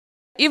ready.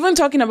 Even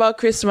talking about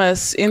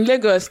Christmas, in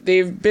Lagos,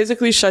 they've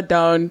basically shut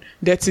down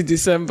Dirty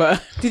December.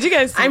 Did you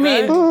guys see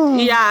that?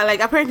 Yeah, like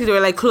apparently they were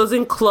like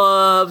closing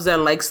clubs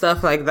and like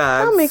stuff like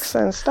that. That makes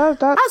sense.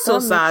 That's so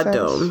sad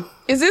though.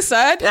 Is it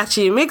sad?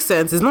 Actually, it makes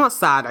sense. It's not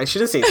sad. I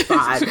shouldn't say it's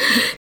sad.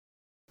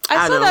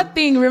 I saw that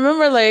thing.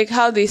 Remember like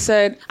how they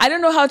said, I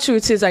don't know how true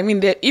it is. I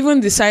mean, even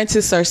the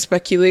scientists are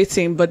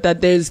speculating, but that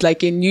there's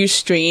like a new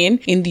strain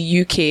in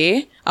the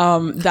UK.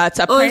 That's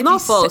apparently it's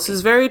not false.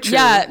 It's very true.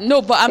 Yeah,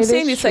 no, but I'm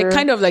saying it's true. Like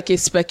kind of like a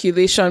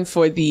speculation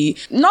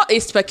not a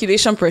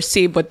speculation per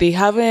se, but they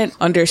haven't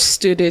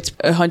understood it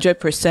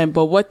 100%.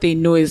 But what they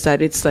know is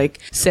that it's like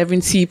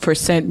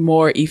 70%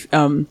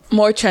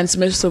 more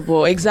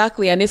transmissible.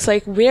 Exactly, and it's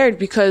like weird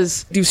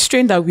because the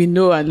strain that we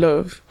know and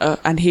love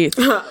and hate,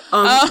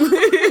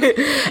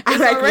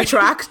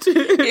 retract.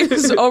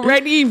 It's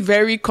already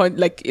very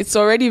it's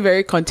already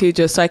very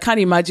contagious. So I can't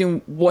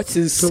imagine what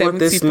is 70%. What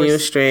this new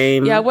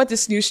strain? Yeah, what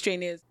this new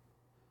strain is.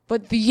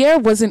 But the year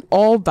wasn't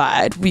all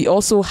bad. We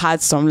also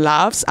had some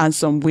laughs and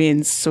some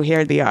wins. So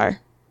here they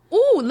are.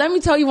 Ooh, let me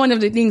tell you one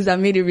of the things that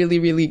made it really,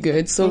 really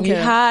good. So we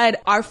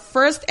had our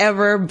first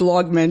ever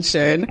blog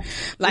mention.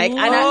 Like,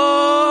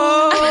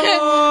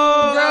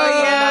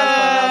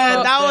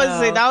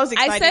 that was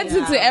exciting. I sent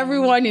it to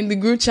everyone in the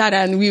group chat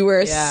and we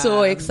were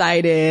so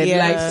excited.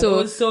 Yeah, it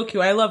was so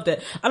cute. I loved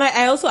it. And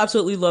I also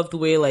absolutely loved the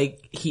way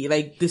like he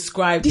like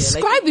described the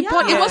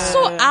point. It was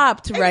so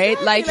apt, right?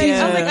 Exactly.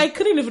 I was like, I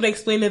couldn't even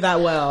explain it that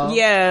well.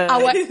 Yeah.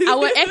 Our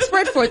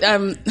expert for I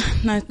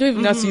don't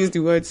even know how to use the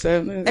word.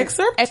 So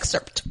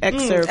excerpt.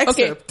 Okay.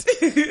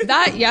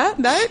 That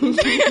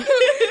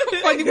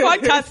for the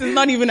podcast is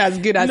not even as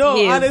good as his.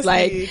 Honestly,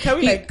 like, can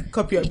we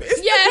copy and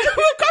paste? Yeah,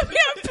 we'll copy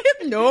and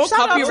paste. No,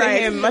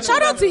 copyright.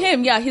 Shout out to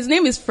him. Yeah, his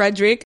name is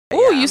Frederick.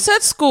 Oh, you said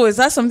school. Is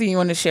that something you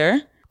want to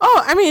share?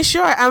 Oh, I mean,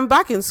 sure. I'm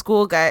back in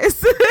school,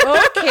 guys.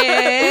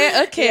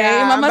 Okay.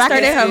 Yeah, Mama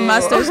started her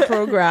master's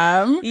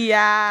program.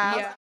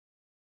 Yeah.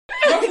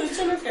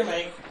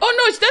 Oh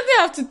no, she doesn't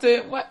have to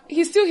do what?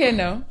 He's still here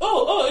now.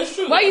 Oh, it's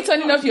true. Why are you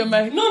turning off your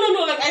mic? No,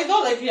 like I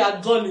thought like he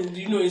had gone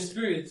in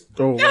spirit.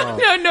 Oh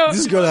wow. No.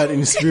 This girl had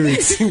in spirit.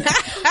 I'm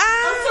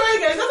sorry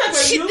guys,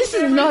 this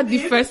is not the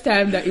first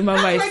time that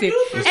Imama is saying.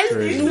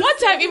 One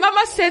time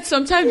Imama said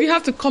sometimes you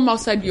have to come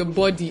outside your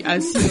body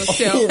and see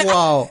yourself.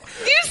 Wow.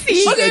 Do you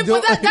see? Okay,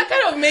 but that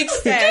kind of makes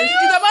sense.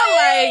 It's about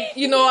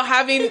like,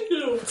 having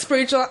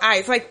spiritual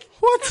eyes. Like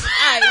what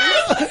eyes?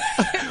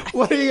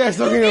 What are you guys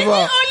talking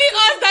about? It's only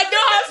us that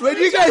don't have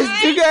spiritual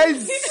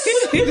eyes.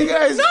 You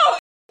guys. No.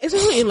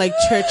 Especially in like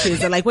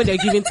churches and like when they're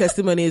giving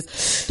testimonies,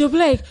 they'll be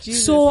like,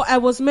 so I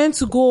was meant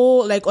to go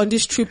like on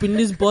this trip in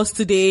this bus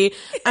today,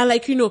 and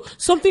like, you know,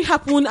 something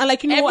happened, and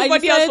like, you know,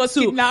 everybody I else was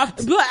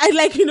kidnapped. But I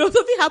like, you know,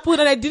 something happened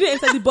and I didn't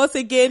enter the bus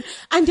again,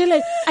 and they're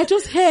like, I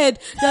just heard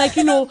that, like,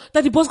 you know,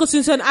 that the bus got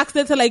into an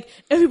accident and like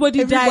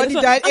everybody died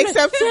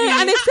except me.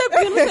 And except me.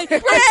 I'm like,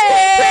 praise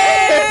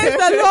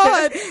the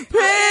Lord,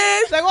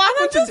 praise. Like, what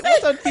happened to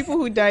what's on people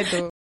who died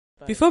though?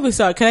 Before we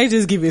start, can I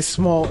just give a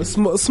small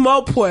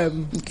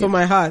poem from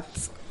my heart?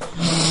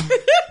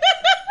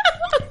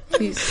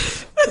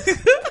 Please.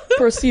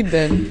 Proceed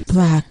then.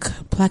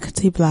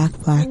 Blackety black,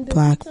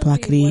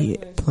 blackety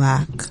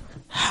black.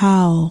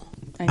 How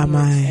am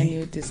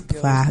I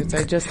black?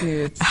 I just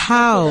knew it.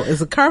 How is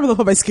the caramel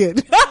on my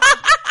skin?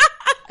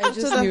 I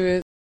just knew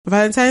it.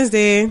 Valentine's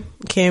Day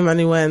came and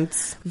it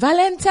went.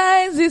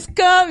 Valentine's is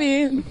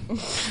coming.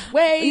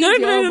 Wait,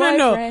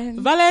 no.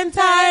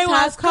 Valentine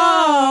has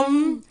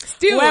come.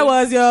 Still. Where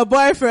was your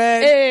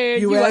boyfriend? Hey,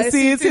 you were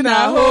sitting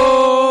at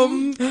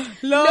home.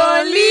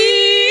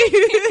 Lonely.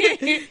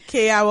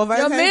 Okay, our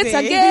Valentine's Your mates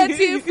are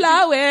getting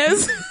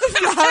flowers.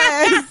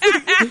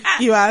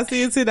 You are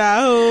sitting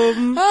at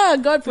home. Ah,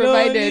 God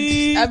provided.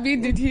 Lonely. I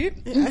mean, did he?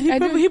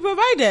 He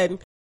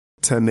provided.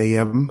 10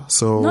 a.m.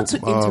 So not to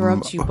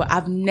interrupt you, but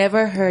I've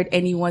never heard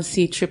anyone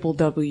say triple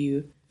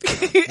W.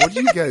 What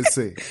do you guys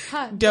say?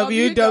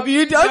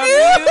 www.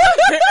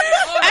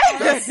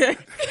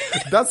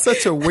 That's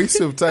such a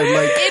waste of time.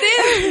 Like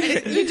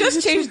it is. You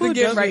just changed the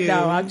game right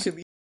now.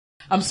 Actually,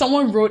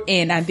 someone wrote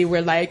in and they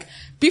were like,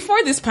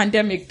 before this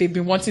pandemic, they've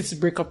been wanting to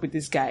break up with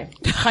this guy.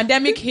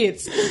 Pandemic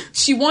hits.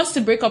 She wants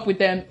to break up with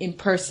them in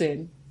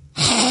person,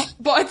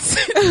 but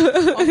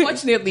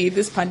unfortunately,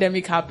 this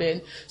pandemic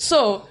happened.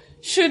 So.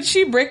 Should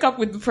she break up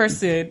with the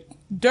person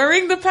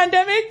during the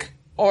pandemic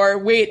or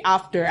wait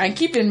after? And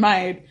keep in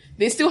mind,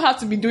 they still have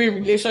to be doing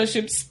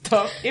relationship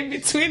stuff in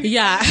between.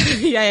 Yeah.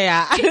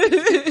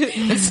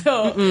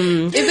 So,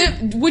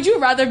 would you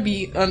rather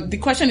be, the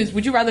question is,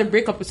 would you rather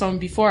break up with someone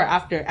before or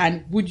after?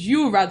 And would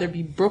you rather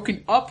be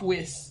broken up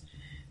with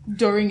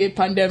during a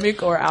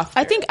pandemic or after?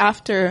 I think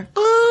after.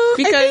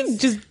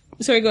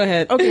 Sorry, go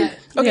ahead. Okay,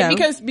 yeah.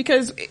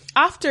 because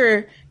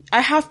after, I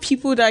have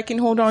people that I can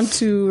hold on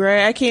to,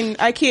 right? I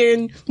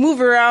can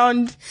move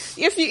around.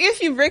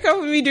 If you break up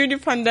with me during the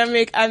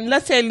pandemic and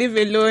let's say I live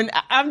alone,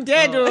 I'm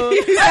dead.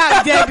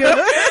 I'm dead.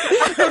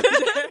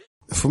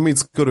 For me,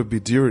 it's gotta be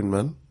during,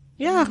 man.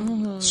 Yeah.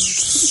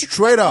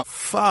 Straight up,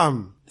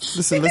 fam.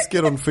 Listen, let's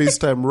get on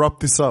FaceTime, wrap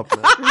this up,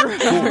 man.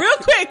 Real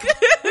quick.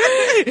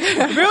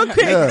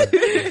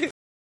 Yeah.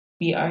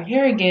 We are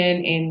here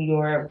again in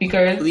your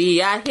speakers.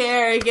 We are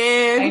here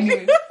again. I knew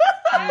it.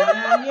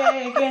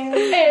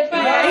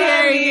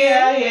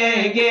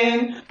 Here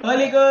again.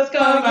 Holy Ghost,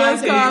 come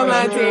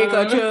and take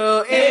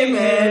control.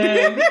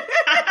 Amen.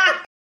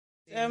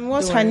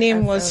 What's her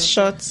name was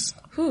shot?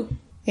 Who?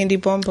 In the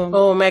Bum Bum.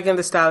 Oh, Megan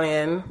Thee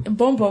Stallion.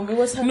 Bum Bum. It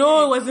was her.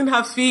 No, it wasn't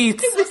her feet.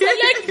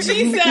 Like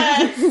Jesus.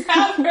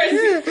 Have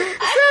mercy.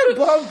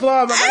 Bum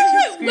Bum.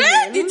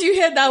 Where did you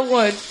hear that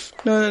word?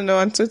 No.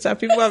 On Twitter,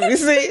 people have been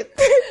saying.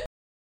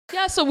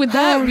 Yeah, so with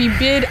that, we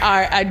bid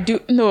our adieu.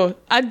 No,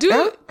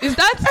 adieu? Is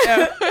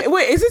that?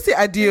 Wait, is it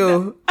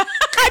adieu? I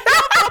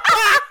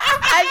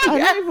don't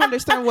even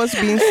understand what's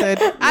being said.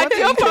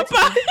 Adieu,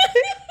 Papa.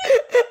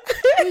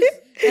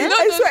 Is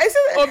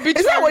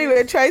that what you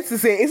were trying to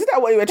say? Isn't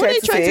that what you were trying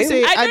to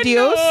say? I don't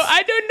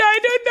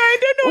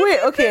know. Wait,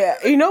 okay.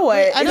 You know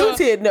what? I don't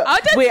say it. No.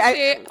 I thought you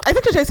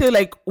were trying to say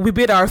like we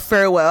bid our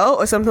farewell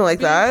or something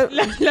like that.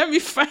 Let me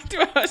find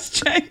what I was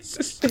trying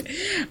to say.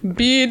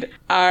 Bid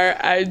our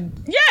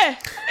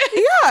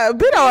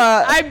bid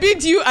our. I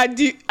bid you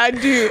adieu. No,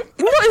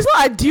 it's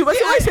not adieu. But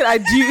I said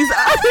adieu.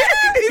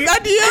 It's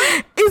adieu.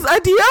 It's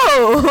adieu.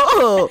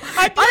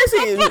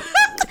 Honestly.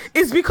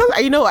 It's because,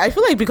 I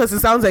feel like because it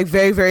sounds like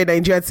very, very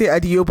Nigerian, say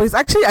adieu, but it's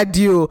actually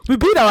adieu. We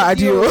bid our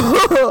adieu.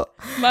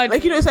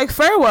 Like, it's like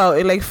farewell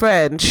in like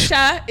French.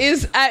 Sha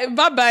is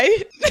bye-bye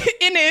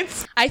in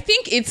it. I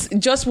think it's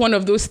just one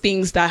of those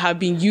things that have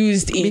been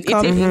used in, it's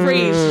a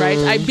phrase, right?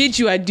 I bid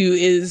you adieu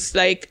is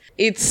like,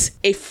 it's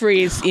a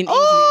phrase in English.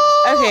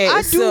 Okay,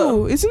 adieu.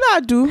 So, Isn't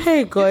that adieu?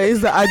 Hey guys,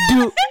 the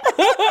adieu.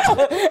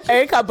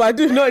 Erika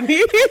Badu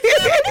Noni.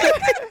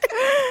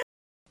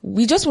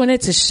 We just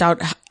wanted to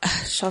shout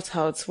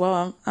out.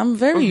 Well, I'm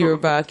very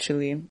Yoruba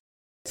actually.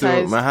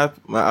 So my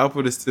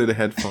output is still the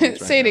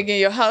headphones. Say it again.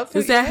 Your output.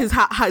 Is that his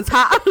hat?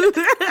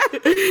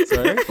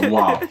 Sorry.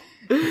 Wow.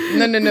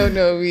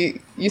 No.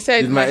 You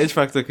said. Did my H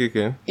factor kick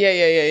in?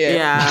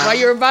 Yeah. While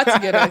you're about to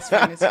get out,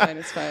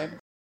 it's fine.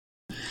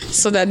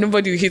 So that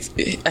nobody will hit.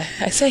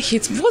 I said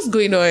hit. What's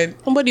going on?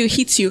 Somebody will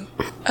hit you.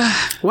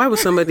 Why would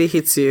somebody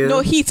hit you? No,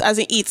 hit as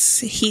in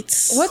eats.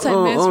 Hits. What I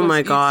meant was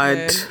my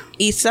God.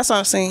 Eats. That's what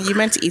I'm saying. You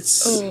meant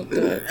eats. Oh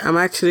God. I'm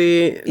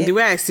actually the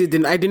way I see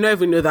it. I did not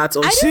even know that.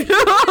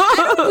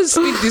 I don't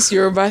speak this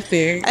Yoruba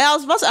thing. I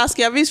was about to ask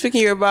you. Have you been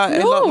speaking Yoruba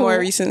a lot more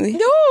recently?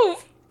 No.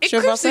 It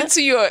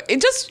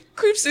just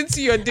creeps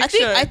into your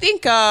diction. I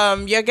think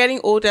you're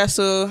getting older,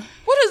 so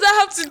What does that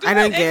have to do? I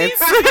don't get.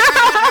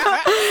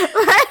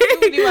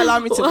 You allow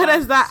me to what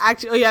does that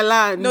actually? Oh, yeah,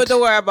 land. No,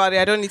 don't worry about it.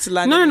 I don't need to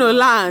land. No,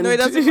 land. No, it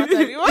doesn't matter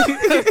anymore.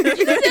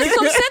 There's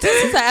some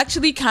sentences I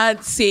actually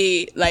can't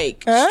say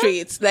like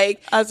straight.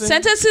 Like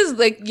sentences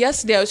like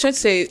yesterday I was trying to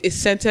say a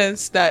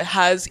sentence that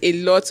has a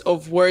lot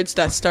of words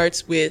that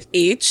starts with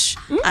H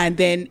and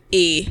then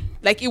A.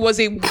 Like it was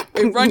a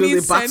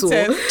running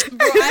sentence.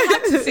 But I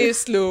had to say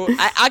slow.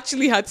 I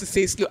actually had to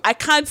say slow. I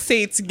can't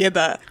say it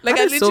together. Like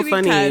that I literally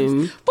so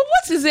can't. But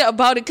what is it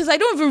about it? Because I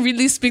don't even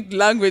really speak the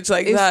language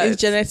like that.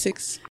 It's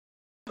genetics.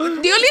 The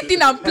only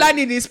thing I'm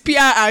planning is PR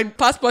and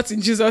passport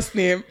in Jesus'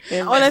 name.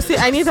 Honestly,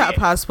 I need that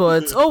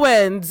passport.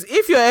 Owens,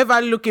 if you're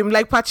ever looking,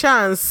 like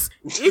perchance,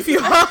 if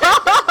you when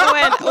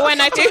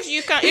I told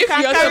you can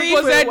carry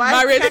supposed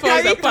married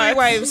for the three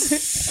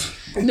wives.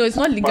 No, it's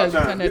not legal in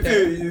Canada.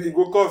 It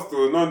will cost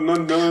to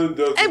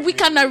no. And we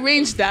can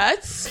arrange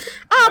that.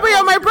 But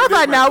you're my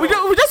brother now. We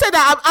just said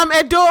that I'm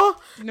Edo.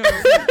 No.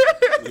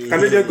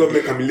 Canadian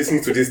government can be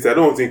listening to this. I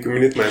don't want to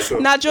incriminate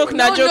myself. Nah, joke.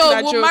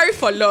 We'll marry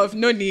for love.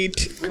 No need.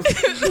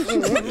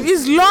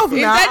 It's love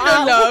now. Is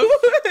there no love?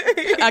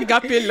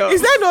 Agape love.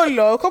 Is there no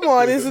love? Come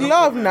on, it's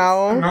love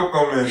now. No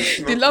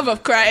comment. The love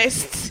of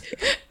Christ.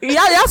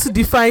 Yeah, you have to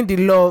define the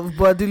love,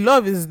 but the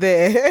love is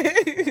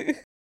there.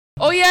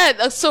 Oh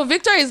yeah, so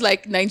Victor is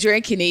like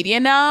Nigerian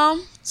Canadian now.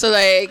 So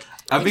like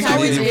I've been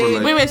Canadian for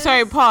like... Wait,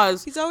 sorry,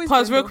 pause.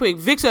 Pause real been quick.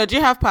 Victor, do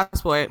you have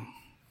passport?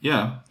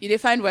 Yeah. You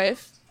did find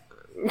wife?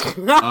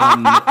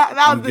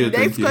 That was the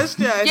next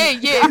question. Yeah.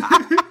 You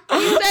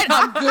said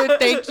I'm good,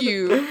 thank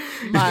you.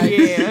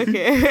 Yeah,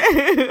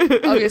 okay.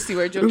 Obviously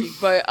we're joking,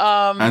 but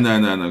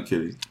No,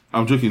 kidding.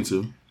 I'm joking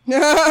too. Before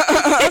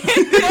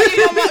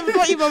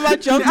you mama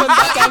jumped on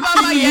that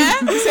campaign,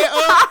 you say,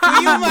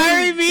 will you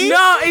marry me?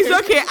 No, it's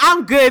okay.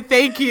 I'm good,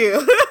 thank you.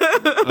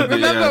 Okay,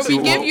 remember, we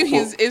gave you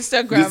his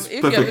Instagram.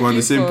 If perfect, we're on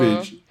the same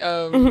page.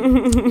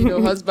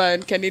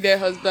 Husband, Canadian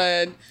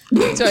husband.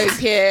 Victor is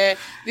here.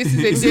 This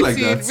is a like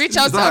reach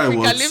out to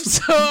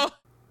Africalypso.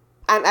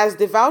 And as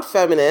devout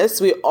feminists,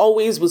 we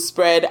always will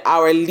spread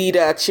our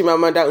leader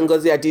Chimamanda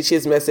Ngozi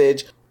Adichie's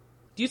message.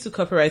 Due to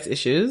copyright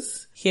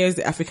issues, here's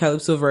the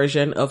Africalypso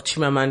version of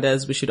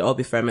Chimamanda's We Should All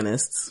Be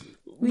Feminists.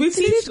 We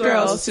teach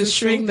girls to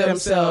shrink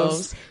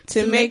themselves,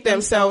 to make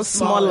themselves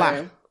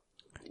smaller.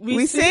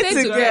 We say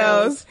to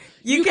girls,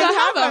 you can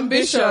have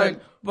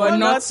ambition, but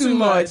not too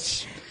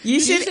much.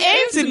 You should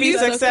aim to be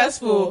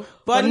successful,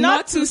 but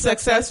not too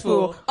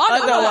successful.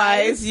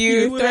 Otherwise,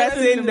 you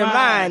threaten the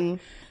man.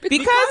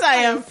 Because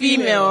I am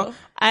female,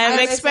 I am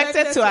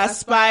expected to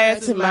aspire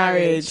to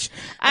marriage.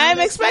 I am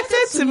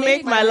expected to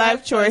make my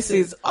life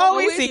choices,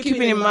 always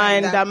keeping in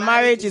mind that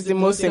marriage is the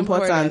most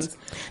important.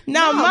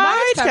 Now,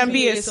 marriage can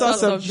be a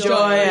source of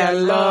joy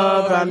and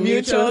love and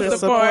mutual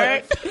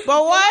support.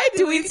 But why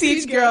do we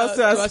teach girls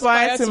to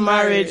aspire to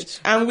marriage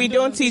and we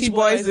don't teach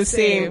boys the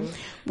same?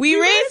 We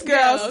raise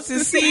girls to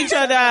see each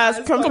other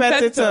as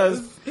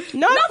competitors,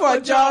 not for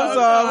jobs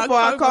or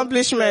for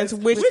accomplishments,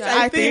 which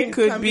I think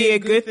could be a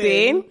good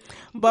thing,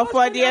 but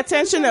for the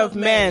attention of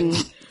men.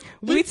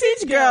 We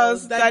teach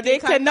girls that they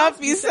cannot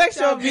be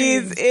sexual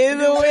beings in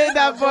the way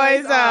that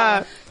boys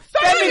are.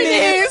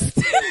 Feminists,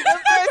 the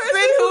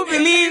person who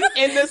believes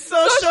in the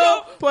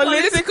social,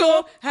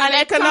 political, and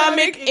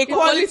economic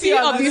equality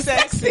of the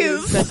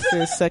sexes.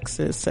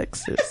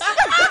 Sexist.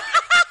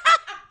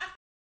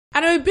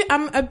 And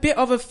I'm a bit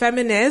of a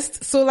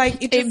feminist, so like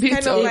it just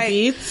kind of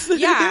like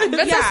yeah.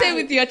 Better say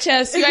with your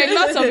chest. You are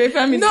not of a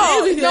feminist.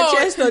 No, with your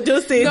chest, or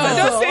don't say no.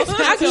 Don't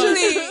say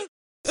actually.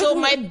 So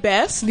my the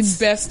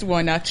best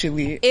one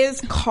actually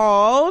is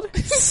called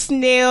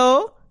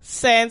Snail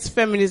Sense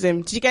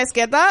Feminism. Did you guys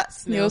get that?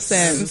 Snail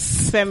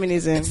Sense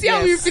Feminism. See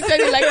how we repeated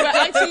it like we're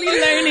actually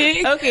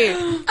learning. Okay.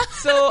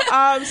 So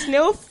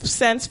Snail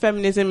Sense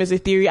Feminism is a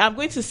theory. I'm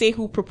going to say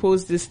who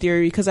proposed this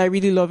theory because I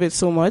really love it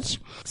so much.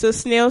 So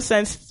Snail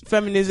Sense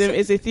Feminism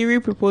is a theory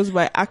proposed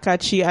by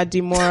Akachi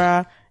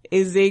Adimora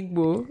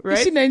Ezegbo, right?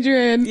 Is she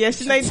Nigerian? Yes,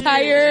 she's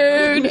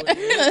Nigerian.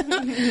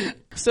 Tired.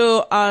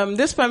 So,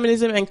 this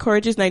feminism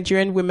encourages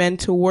Nigerian women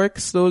to work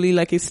slowly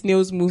like a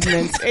snail's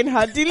movement in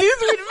her dealings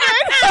with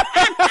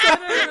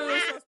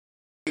men.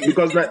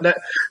 Because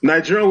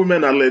Nigerian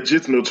women are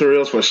legit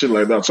notorious for shit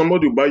like that.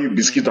 Somebody will buy you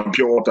biscuit and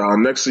pure water,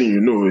 and next thing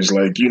you know is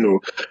like,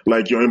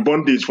 like you're in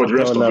bondage for the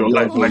rest of your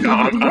life. Like,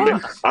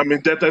 I'm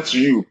indebted to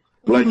you.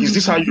 Like, is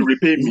this how you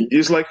repay me?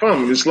 It's like,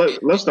 fam, it's like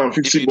less than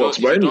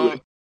 $50. But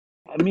anyway.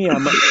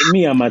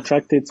 I'm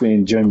attracted to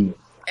enjoyment.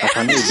 I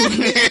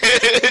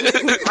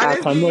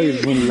cannot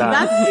even lie.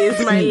 That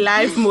is my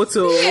life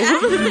motto.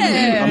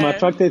 Yeah. I'm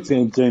attracted to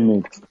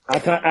enjoyment. I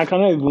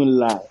cannot even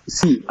lie.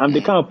 See, I'm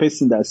the kind of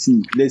person that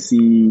let's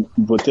see,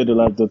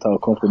 $40 daughter will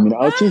come for me.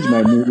 I'll change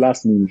my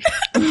last name.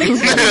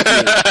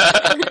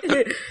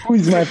 Who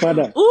is my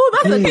father? Oh,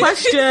 that's a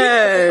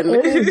question.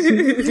 No.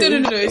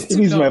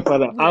 Who is my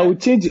father? I will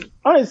change it.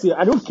 Honestly,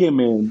 I don't care,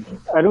 man.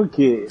 I don't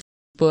care.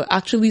 But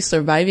actually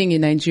surviving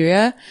in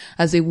Nigeria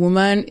as a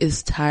woman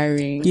is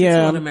tiring. Yeah. It's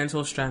a lot of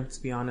mental strength,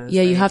 to be honest.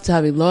 Yeah, you have to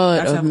have a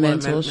lot of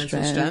mental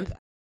strength.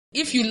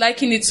 If you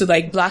liken it to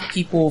like black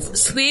people,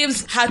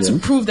 slaves had to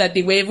prove that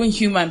they were even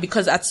human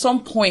because at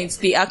some point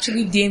they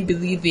actually didn't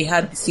believe they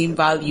had the same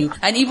value.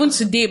 And even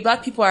today,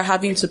 black people are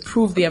having to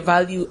prove their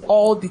value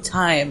all the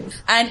time.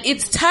 And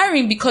it's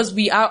tiring because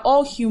we are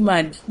all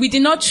human. We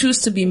did not choose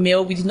to be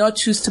male. We did not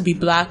choose to be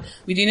black.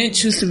 We didn't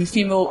choose to be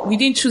female. We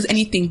didn't choose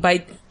anything.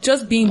 By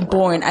just being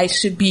born, I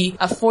should be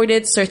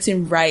afforded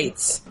certain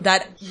rights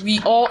that we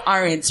all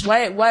aren't.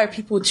 Why are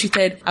people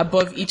treated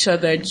above each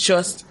other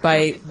just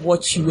by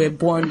what you were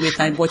born with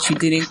and what you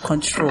didn't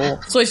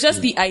control? So it's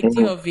just the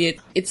idea of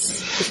it.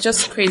 It's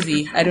just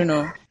crazy. I don't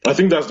know. I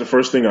think that's the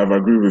first thing I've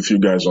agreed with you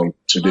guys on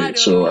today.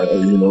 So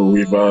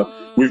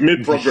we've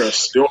made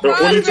progress. It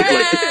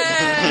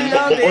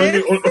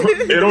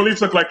only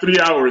took like 3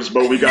 hours,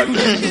 but we got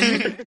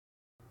there.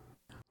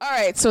 All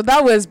right, so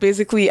that was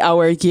basically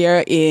our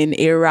year in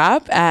a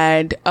wrap,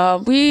 and now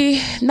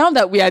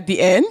that we're at the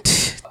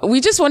end,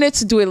 we just wanted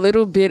to do a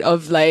little bit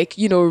of like,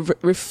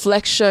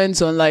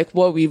 reflections on like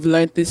what we've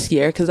learned this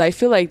year, because I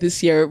feel like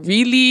this year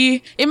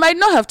really, it might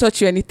not have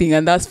taught you anything,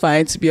 and that's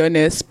fine, to be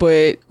honest,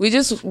 but we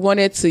just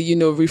wanted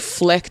to,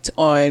 reflect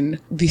on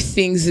the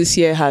things this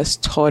year has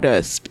taught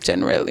us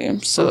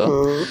generally.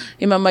 So,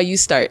 Imama, you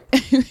start.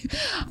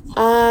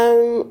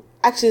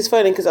 Actually, it's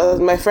funny because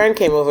my friend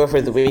came over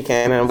for the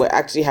weekend and we're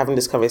actually having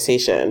this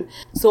conversation.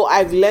 So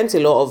I've learned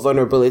a lot of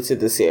vulnerability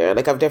this year.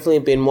 Like, I've definitely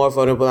been more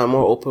vulnerable and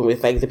more open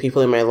with like the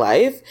people in my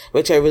life,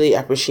 which I really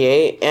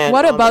appreciate. And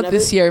what about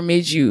this year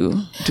made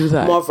you do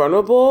that? More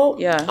vulnerable?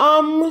 Yeah.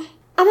 I'm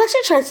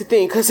actually trying to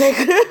think because like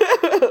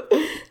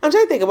I'm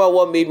trying to think about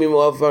what made me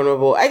more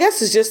vulnerable. I guess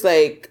it's just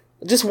like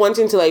just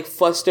wanting to like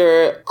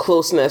foster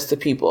closeness to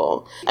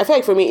people. I feel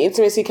like for me,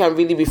 intimacy can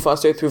really be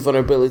fostered through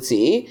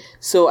vulnerability.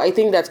 So I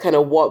think that's kind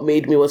of what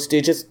made me want to do.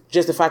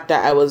 Just the fact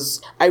that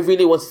I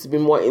really wanted to be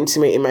more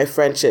intimate in my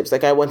friendships.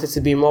 Like I wanted to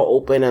be more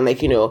open and like,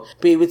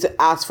 be able to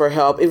ask for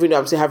help, even though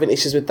I'm still having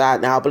issues with that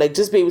now, but like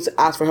just be able to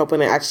ask for help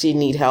when I actually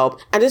need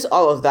help. And just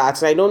all of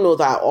that. And I don't know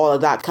that all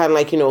of that kind of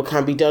like,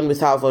 can be done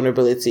without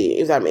vulnerability,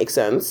 if that makes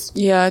sense.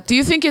 Yeah. Do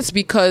you think it's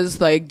because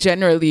like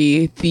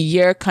generally the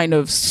year kind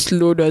of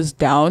slowed us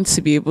down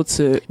to be able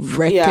to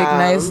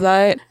recognize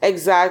that?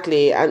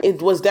 Exactly. And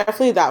it was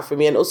definitely that for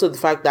me. And also the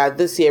fact that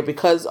this year,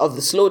 because of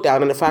the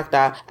slowdown and the fact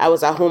that I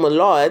was at home a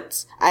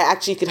lot, I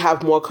actually could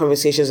have more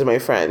conversations with my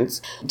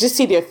friends. Just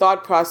see their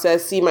thought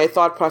process, see my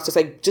thought process,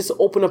 like just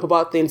open up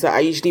about things that I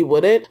usually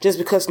wouldn't, just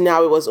because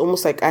now it was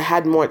almost like I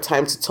had more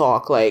time to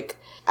talk. Like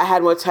I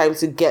had more time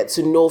to get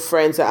to know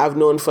friends that I've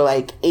known for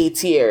like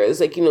 8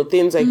 years, like,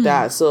 things like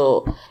that.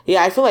 So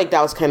yeah, I feel like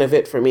that was kind of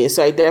it for me.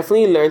 So I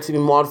definitely learned to be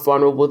more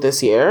vulnerable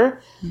this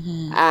year.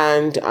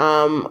 And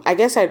I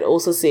guess I'd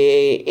also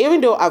say, even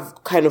though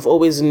I've kind of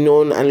always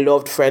known and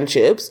loved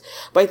friendships,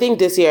 but I think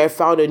this year I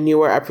found a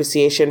newer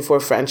appreciation for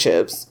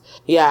friendships.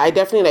 Yeah, I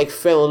definitely like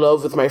fell in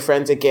love with my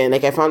friends again.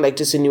 Like I found like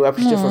just a new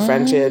appreciation for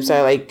friendships.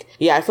 I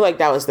feel like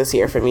that was this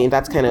year for me.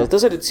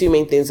 Those are the two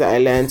main things that I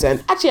learned.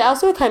 And actually I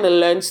also kind of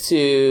learned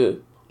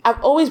to, I've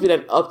always been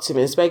an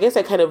optimist, but I guess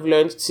I kind of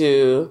learned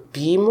to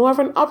be more of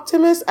an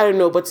optimist. I don't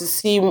know, but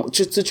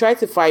to try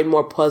to find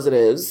more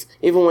positives,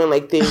 even when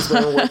like things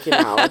weren't working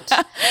out.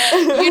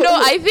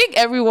 I think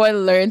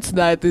everyone learned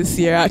that this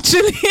year,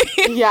 actually.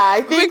 Yeah,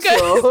 I think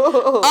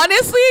so.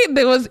 Honestly,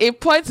 there was a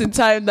point in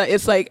time that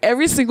it's like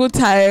every single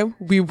time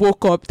we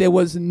woke up, there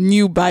was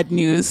new bad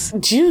news.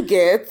 Do you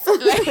get?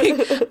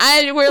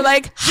 And we're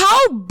like,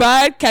 how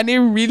bad can it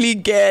really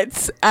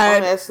get?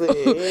 And honestly,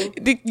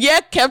 the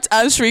year kept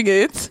answering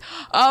it.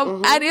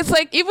 And it's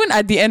like, even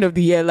at the end of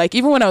the year, like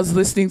even when I was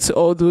listening to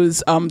all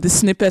those the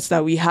snippets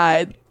that we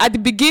had at the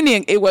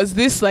beginning, it was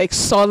this like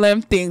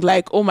solemn thing,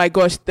 like, oh my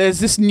gosh, there's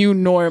this new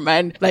norm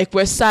and like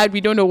we're sad,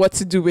 we don't know what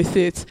to do with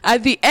it.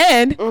 At the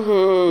end,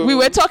 we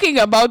were talking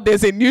about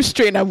there's a new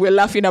strain and we're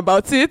laughing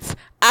about it.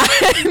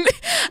 And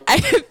I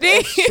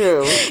think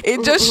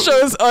it just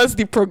shows us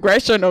the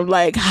progression of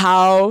like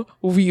how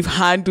we've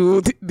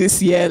handled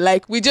this year.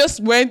 Like we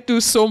just went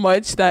through so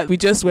much that we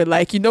just were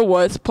like,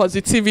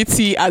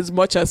 positivity as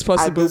much as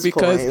possible,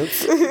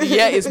 because the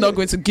year is not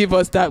going to give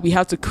us that. We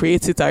have to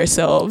create it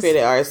ourselves.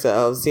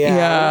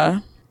 Yeah.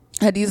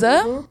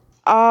 Hadiza?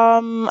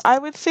 I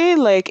would say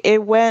like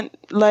it went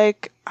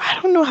like, I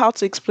don't know how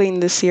to explain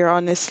this year,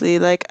 honestly.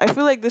 Like, I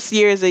feel like this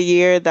year is a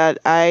year that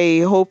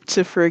I hope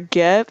to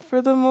forget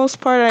for the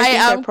most part. I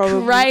am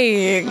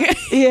crying.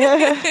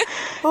 Yeah.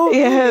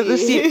 Yeah.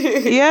 This year,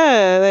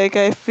 yeah. Like,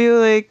 I feel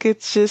like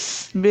it's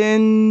just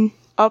been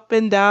up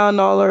and down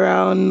all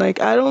around.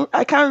 Like,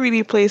 I can't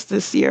really place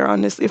this year,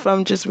 honestly, if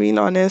I'm just being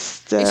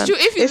honest. It's true.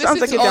 If you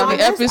listen to all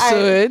the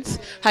episodes,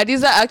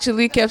 Hadiza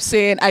actually kept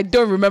saying, I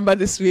don't remember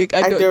this week.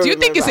 Do you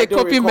think it's a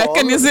coping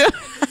mechanism?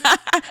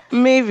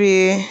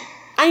 Maybe.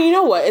 And you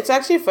know what? It's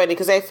actually funny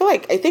because I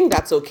think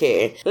that's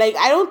okay. Like,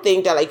 I don't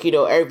think that, like, you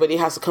know, everybody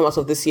has to come out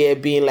of this year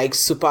being like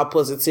super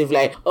positive,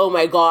 like, oh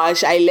my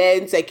gosh, I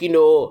learned, like, you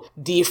know,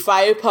 the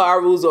 5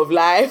 power rules of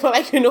life,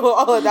 like, you know,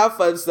 all of that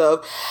fun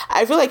stuff.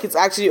 I feel like it's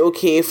actually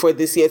okay for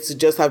this year to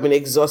just have been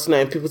exhausting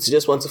and people to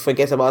just want to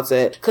forget about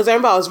it. Because I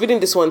remember I was reading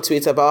this one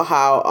tweet about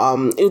how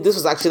this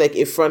was actually like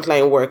a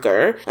frontline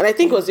worker, and I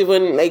think it was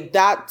even like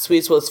that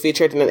tweet was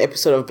featured in an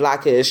episode of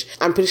Blackish.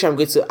 I'm pretty sure I'm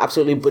going to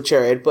absolutely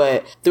butcher it,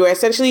 but they were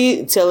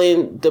essentially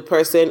telling the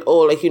person, oh,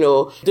 like, you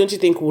know, don't you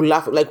think we'll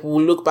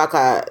look back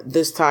at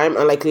this time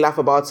and like laugh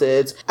about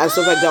it and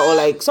stuff like that, or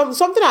like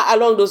something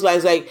along those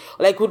lines, like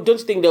don't you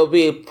think there'll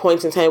be a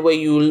point in time where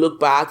you look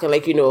back and,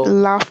 like, you know,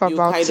 laugh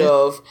about kind it,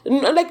 of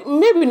like,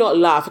 maybe not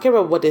laugh, I can't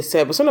remember what they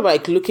said, but something about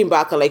like looking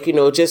back and, like, you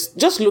know,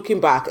 just looking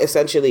back,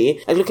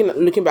 essentially, like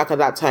looking back at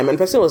that time. And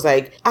the person was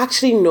like,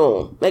 actually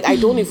no, like, I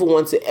don't even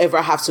want to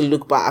ever have to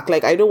look back.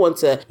 Like, I don't want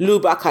to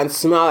look back and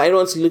smile, I don't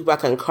want to look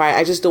back and cry,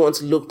 I just don't want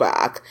to look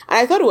back. And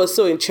I thought it was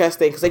so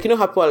interesting because, like, you know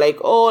how people are like,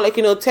 oh, like,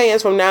 you know, 10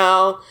 years from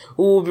now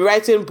we'll be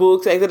writing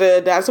books, like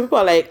that. Some people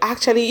are like,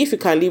 actually, if you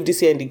can leave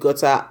this year in the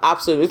gutter,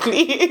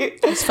 absolutely,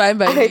 it's fine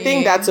by me. I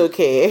think that's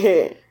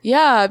okay.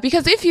 Yeah,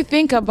 because if you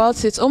think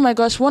about it, oh my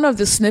gosh, one of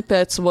the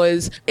snippets it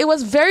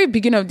was very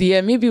beginning of the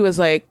year, maybe it was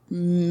like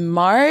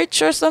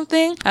March or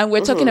something, and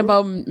we're talking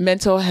about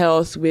mental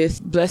health with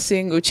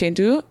Blessing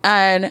Uchendu,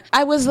 and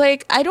I was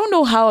like, I don't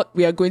know how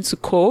we are going to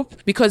cope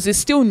because it's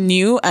still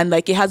new and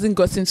like it hasn't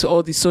gotten to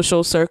all the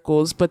social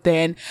circles, but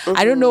then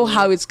I don't know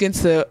how it's going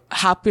to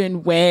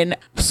happen when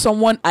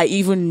someone I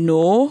even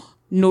know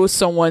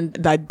someone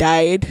that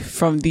died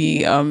from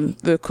the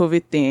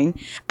COVID thing.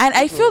 And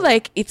I feel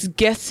like it's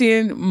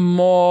getting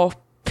more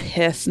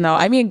personal.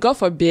 I mean, God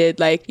forbid,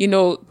 like, you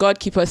know,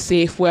 God keep us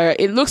safe, where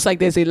it looks like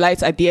there's a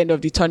light at the end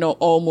of the tunnel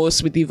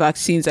almost with the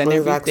vaccines and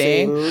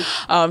everything.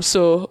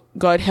 So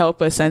God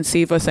help us and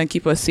save us and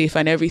keep us safe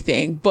and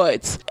everything.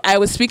 But I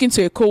was speaking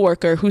to a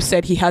coworker who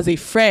said he has a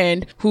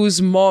friend whose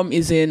mom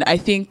is in, I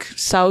think,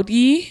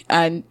 Saudi,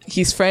 and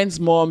his friend's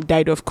mom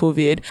died of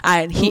COVID,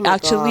 and he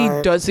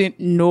actually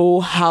doesn't know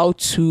how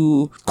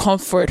to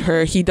comfort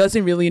her. He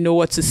doesn't really know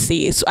what to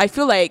say. So I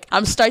feel like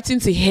I'm starting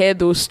to hear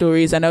those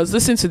stories, and I was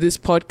listening to this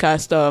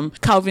podcast,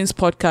 Calvin's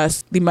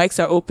podcast, The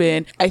Mics Are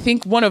Open. I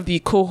think one of the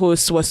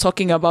co-hosts was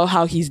talking about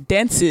how his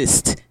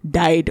dentist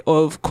died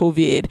of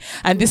COVID,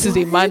 and this is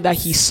a man that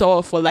he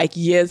saw for like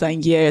years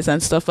and years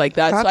and stuff like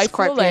that. That's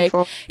so I feel like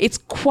it's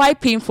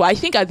quite painful. I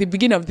think at the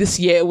beginning of this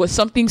year, it was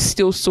something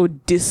still so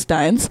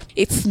distant.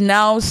 It's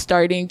now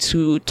starting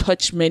to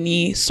touch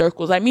many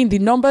circles. I mean, the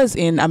numbers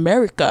in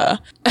America,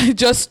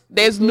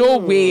 there's no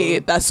way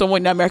that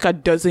someone in America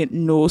doesn't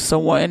know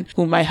someone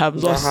who might have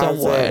lost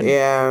someone.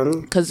 Yeah.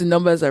 Because the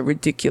numbers are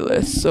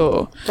ridiculous.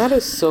 So that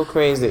is so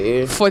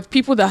crazy. For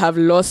people that have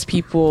lost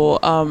people,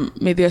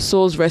 may their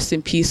souls rest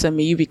in peace and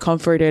may you be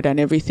comforted and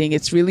everything.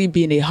 It's really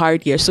been a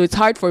hard year. So it's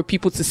hard for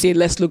people to say,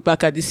 let's look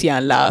back at this year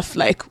and laugh.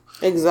 Like,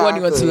 exactly. What do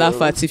you want to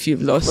laugh at if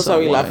you've lost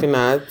someone? What are we laughing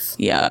at?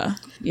 Yeah.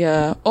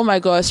 Yeah. Oh my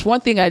gosh.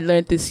 One thing I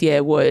learned this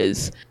year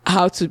was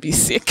how to be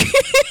sick.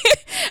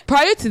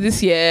 Prior to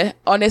this year,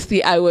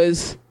 honestly, I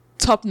was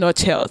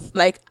top-notch health.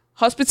 Like,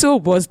 hospital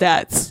was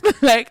that.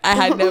 Like, I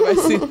had never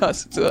seen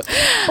hospital.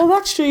 Oh,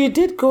 that's true. You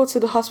did go to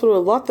the hospital a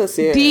lot this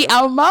year. The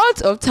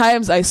amount of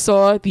times I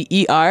saw the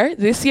ER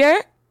this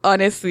year,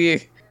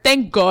 honestly,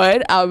 thank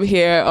God I'm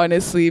here,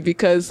 honestly,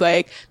 because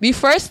like the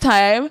first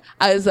time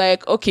I was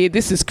like, okay,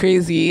 this is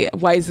crazy.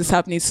 Why is this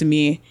happening to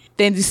me?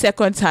 Then the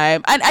second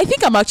time, and I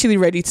think I'm actually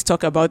ready to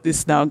talk about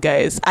this now,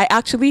 guys. I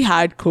actually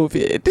had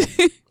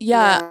COVID.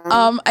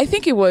 I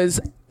think it was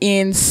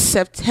in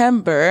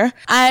September.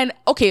 And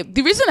okay,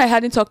 the reason I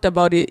hadn't talked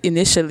about it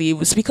initially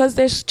was because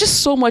there's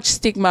just so much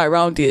stigma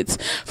around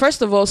it.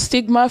 First of all,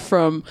 stigma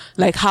from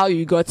like how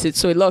you got it.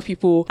 So a lot of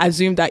people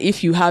assume that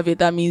if you have it,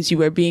 that means you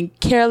were being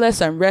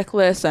careless and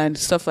reckless and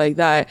stuff like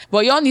that.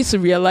 But y'all need to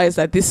realize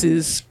that this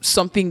is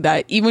something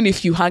that even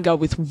if you hang out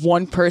with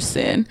one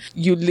person,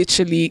 you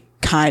literally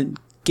can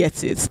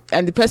get it.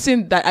 And the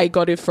person that I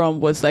got it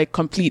from was like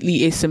completely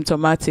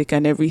asymptomatic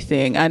and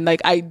everything. And like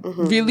I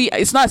really,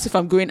 it's not as if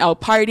I'm going out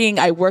partying.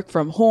 I work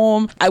from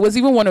home. I was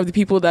even one of the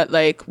people that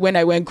like when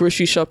I went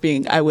grocery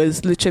shopping, I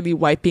was literally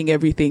wiping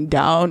everything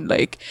down,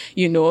 like,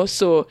 you know.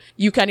 So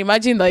you can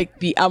imagine like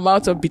the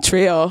amount of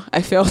betrayal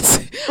I felt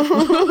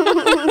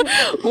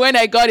when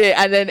I got it.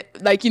 And then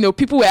like, you know,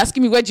 people were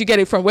asking me, where'd you get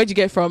it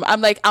from?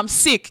 I'm like, I'm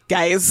sick,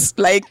 guys.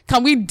 Like,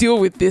 can we deal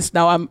with this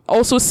now? I'm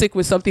also sick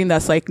with something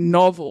that's like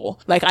novel.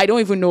 Like, I don't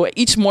even know.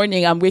 Each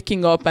morning I'm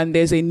waking up and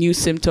there's a new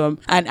symptom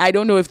and I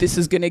don't know if this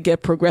is going to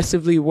get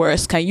progressively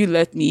worse. Can you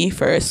let me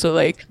first? So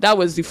like, that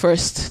was the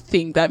first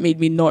thing that made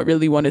me not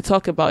really want to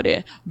talk about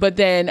it. But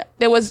then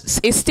there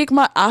was a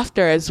stigma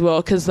after as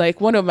well. Cause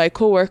like one of my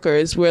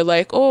coworkers were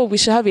like, oh, we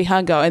should have a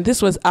hangout. And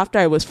this was after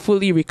I was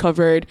fully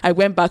recovered. I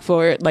went back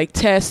for like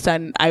tests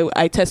and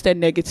I tested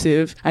tested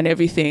negative and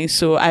everything.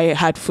 So I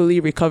had fully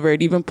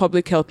recovered. Even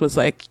public health was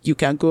like, you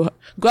can go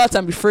out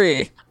and be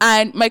free.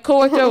 And my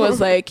coworker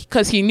was like,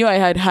 cause he knew I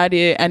had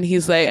it, and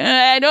he's like,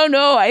 I don't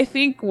know. I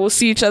think we'll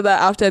see each other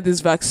after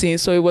this vaccine.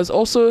 So it was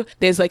also,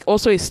 there's like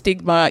also a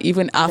stigma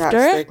even after.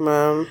 That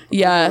stigma.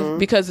 Yeah.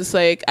 Because it's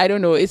like, I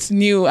don't know, it's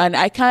new, and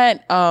I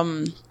can't,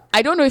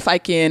 I don't know if I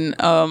can,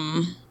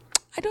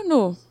 I don't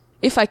know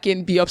if I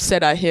can be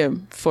upset at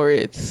him for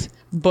it,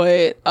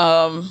 but,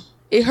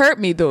 it hurt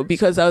me though,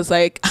 because I was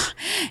like,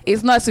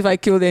 it's not as if I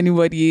killed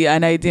anybody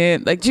and I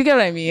didn't. Like, do you get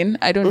what I mean?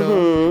 I don't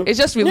know. It's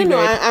just really weird.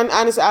 I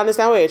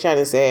understand what you're trying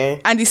to say.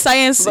 And the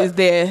science is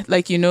there,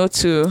 like,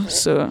 too.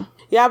 So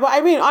yeah, but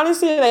I mean,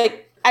 honestly,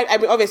 like, I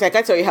mean, obviously, I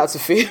can't tell you how to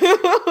feel.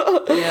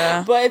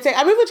 Yeah. But it's like,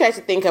 I'm even trying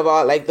to think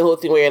about, like, the whole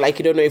thing where you're like,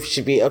 you don't know if you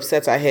should be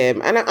upset at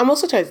him. And I'm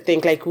also trying to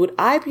think, like, would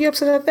I be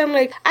upset at them?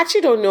 Like, I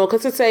actually don't know,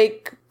 because it's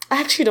like, I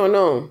actually don't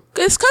know.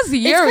 It's because the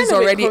year is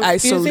already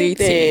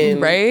isolating,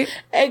 right?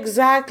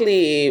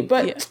 Exactly.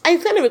 But it's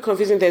kind of a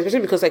confusing thing,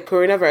 especially because like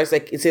coronavirus,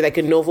 like it's like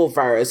a novel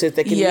virus. It's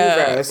like a new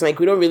virus. Like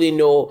we don't really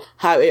know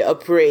how it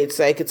operates.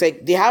 Like it's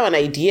like they have an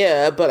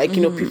idea, but like,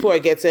 people are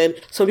getting,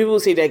 some people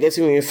say they're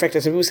getting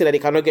reinfected. Some people say that they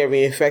cannot get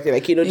reinfected.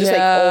 Like, just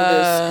like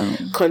all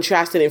this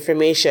contrasting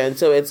information.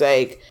 So it's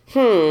like,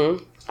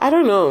 I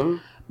don't know.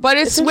 But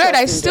it's weird.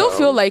 I still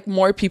feel like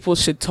more people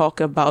should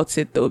talk about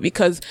it though,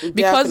 because of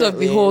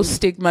the whole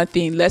stigma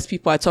thing, less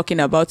people are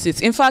talking about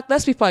it. In fact,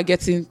 less people are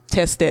getting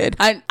tested.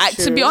 And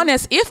to be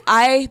honest, if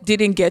I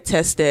didn't get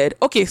tested,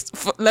 okay,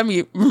 let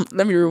me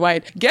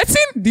rewind.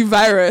 Getting the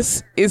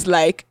virus is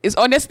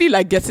honestly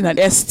like getting an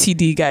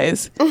STD,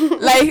 guys.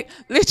 Like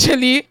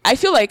literally, I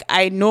feel like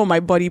I know my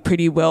body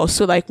pretty well.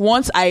 So like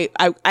once I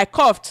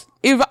coughed.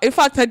 In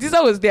fact,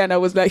 Hadiza was there and I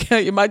was like,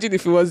 imagine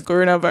if it was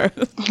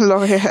coronavirus.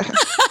 Lord, yeah.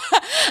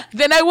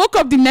 Then I woke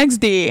up the next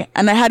day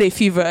and I had a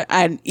fever,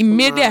 and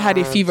immediately I had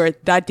a fever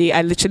that day.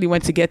 I literally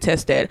went to get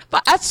tested.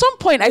 But at some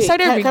point I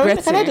started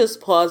regretting. Can I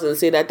just pause and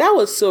say that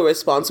was so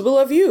responsible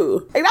of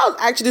you? Like that was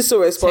actually so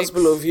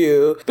responsible of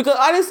you. Because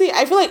honestly,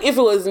 I feel like if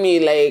it was me,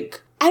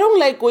 like, I don't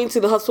like going to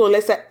the hospital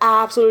unless I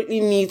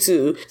absolutely need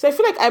to. So I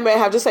feel like I might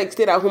have just like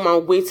stayed at home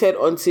and waited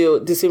until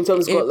the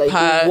symptoms got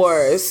like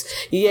worse.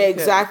 Yeah,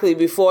 exactly.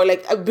 Before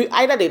like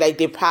either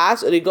they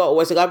passed or they got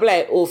worse. Like I'll be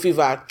like, oh,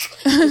 fever,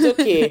 it's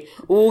okay.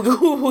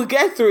 We'll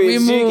get through it.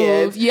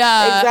 Remove.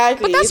 Yeah,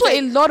 exactly. But that's what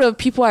a lot of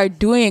people are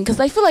doing, because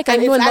I feel like I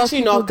know a lot of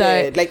people not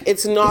good. Like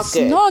it's not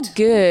good. It's not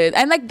good,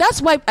 and like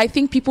that's why I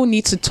think people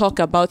need to talk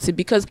about it,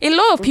 because a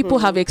lot of people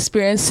have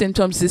experienced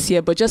symptoms this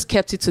year but just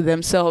kept it to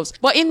themselves.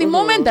 But in the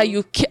moment that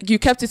you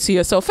kept it to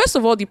yourself, first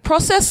of all, the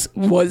process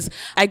was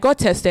I got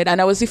tested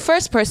and I was the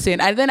first person,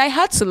 and then I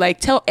had to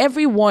like tell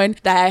everyone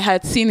that I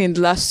had seen in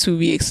the last 2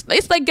 weeks.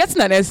 It's like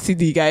getting an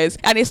STD, guys,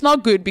 and it's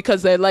not good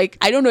because they're like,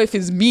 I don't know if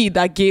it's me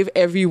that gave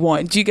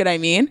everyone. Do you get what I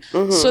mean?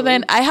 So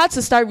then I had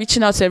to start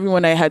reaching out to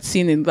everyone I had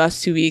seen in the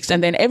last 2 weeks,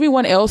 and then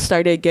everyone else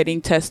started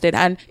getting tested,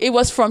 and it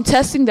was from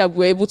testing that we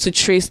were able to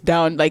trace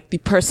down like the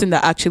person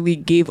that actually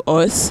gave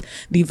us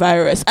the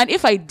virus. And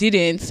if I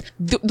didn't,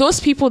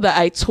 those people that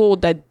I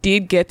told that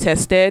did get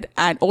tested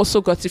and also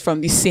got it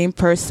from the same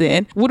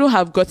person wouldn't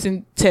have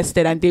gotten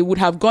tested, and they would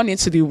have gone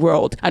into the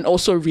world and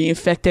also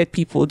reinfected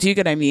people. Do you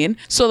get what I mean?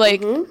 So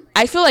like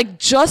I feel like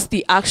just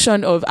the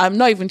action of, I'm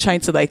not even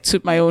trying to like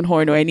toot my own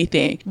horn or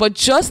anything, but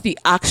just the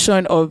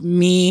action of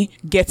me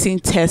getting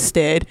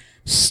tested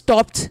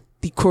stopped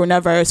the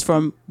coronavirus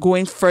from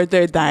going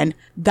further than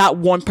that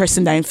one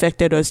person that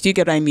infected us. Do you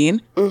get what I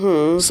mean?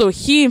 So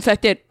he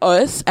infected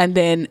us and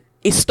then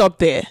it stopped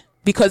there.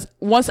 Because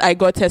once I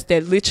got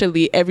tested,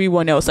 literally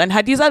everyone else, and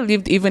Hadiza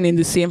lived even in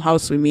the same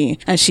house with me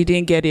and she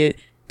didn't get it.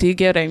 Do you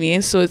get what I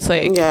mean? So it's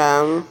like,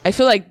 I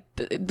feel like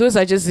those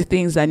are just the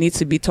things that need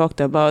to be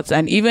talked about.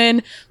 And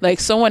even like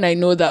someone I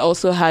know that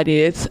also had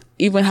it,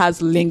 even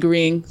has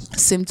lingering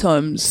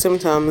symptoms, So,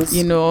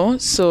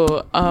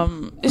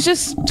 it's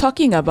just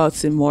talking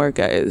about it more,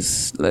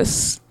 guys.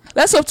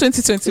 Let's hope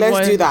 2021.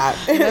 Let's do that.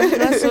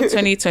 Let's hope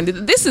 2020.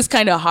 This is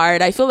kind of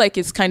hard. I feel like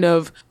it's kind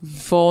of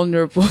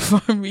vulnerable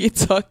for me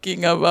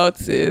talking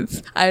about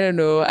it. I don't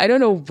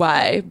know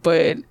why,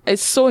 but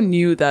it's so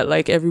new that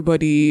like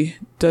everybody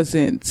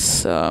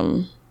doesn't.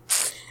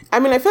 I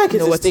mean, I feel like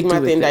it's a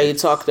stigma thing that you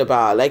talked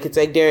about. Like, it's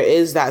like there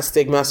is that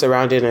stigma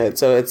surrounding it.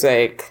 So it's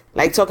like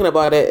talking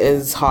about it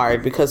is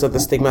hard because of the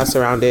stigma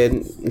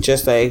surrounding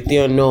just like the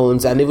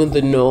unknowns and even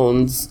the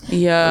knowns.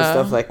 And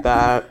stuff like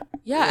that.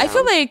 Yeah, I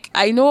feel like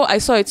I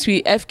saw a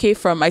tweet, FK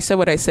from I Said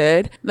What I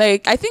Said.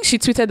 Like, I think she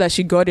tweeted that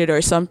she got it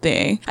or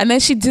something. And then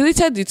she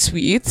deleted the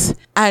tweet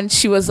and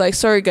she was like,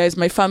 sorry guys,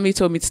 my family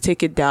told me to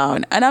take it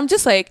down. And I'm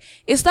just like,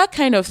 it's that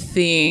kind of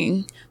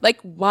thing.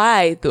 Like,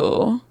 why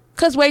though?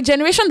 Because we're a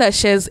generation that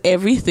shares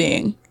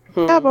everything.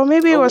 Yeah, but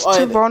maybe it was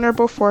too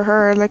vulnerable for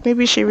her. Like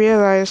maybe she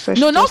realized that.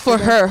 No, not for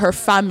her. Her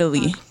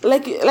family.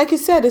 Like you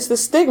said, it's the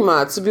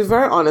stigma. To be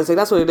very honest, like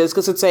that's what it is.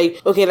 Because it's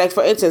like, okay, like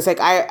for instance, like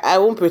I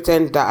won't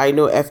pretend that I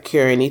know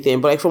FQ or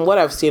anything, but like from what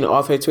I've seen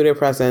of her Twitter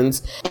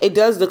presence, it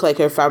does look like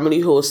her family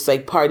hosts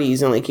like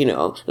parties and like, you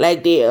know,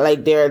 like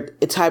they're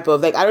a type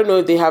of like, I don't know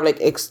if they have like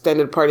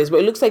extended parties, but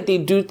it looks like they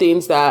do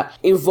things that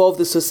involve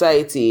the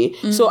society.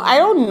 Mm-hmm. So I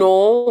don't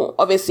know.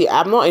 Obviously,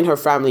 I'm not in her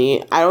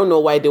family. I don't know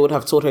why they would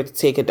have told her to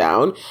take it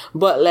down.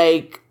 But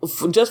like,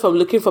 just from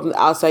looking from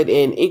the outside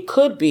in, it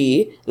could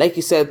be, like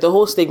you said, the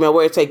whole stigma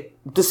where it's like,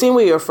 the same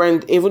way your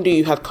friend, even though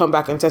you had come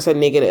back and tested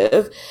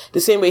negative,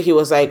 the same way he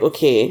was like,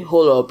 okay,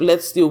 hold up,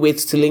 let's still wait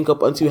to link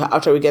up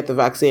after we get the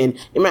vaccine.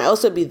 It might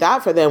also be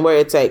that for them where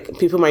it's like,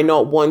 people might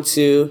not want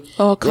to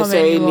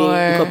necessarily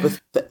link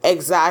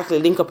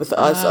up with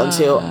us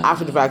until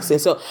after the vaccine.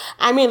 So,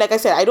 I mean, like I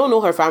said, I don't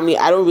know her family.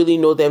 I don't really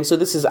know them. So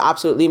this is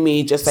absolutely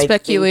me just like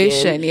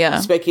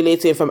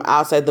speculating from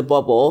outside the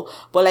bubble.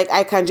 But like,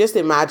 I can just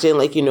imagine,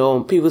 like, you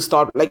know, people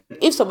start, like,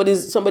 if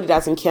somebody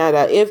that's in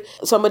Canada,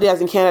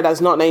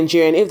 that's not Nigerian,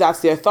 if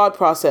that's their thought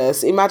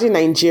process, imagine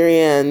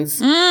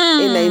Nigerians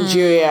in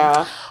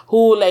Nigeria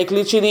who like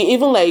literally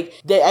even like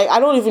I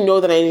don't even know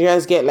that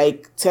Nigerians get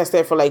like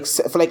tested for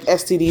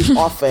STDs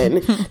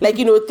often. Like,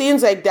 you know,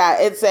 things like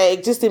that. It's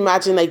like, just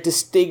imagine like the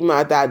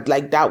stigma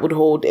that would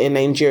hold in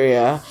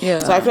Nigeria. Yeah.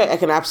 So I feel like I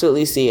can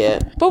absolutely see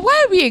it. But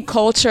why are we a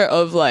culture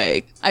of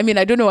like, I mean,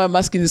 I don't know why I'm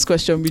asking this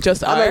question. We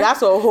just are. I mean,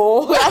 that's a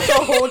whole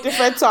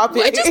different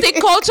topic. It's just a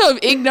culture of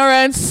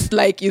ignorance,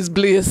 like, is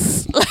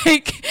bliss.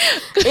 Like,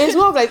 it's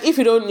more of like, if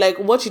you don't like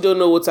what you don't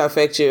know would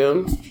affect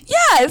you.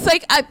 Yeah, it's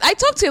like I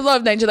talk to a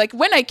lot of Nigerians. Like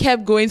when I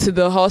kept going to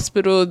the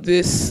hospital,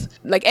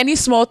 like any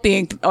small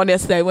thing,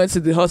 honestly, I went to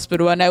the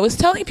hospital and I was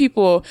telling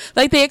people,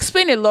 like, they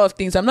explain a lot of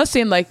things. I'm not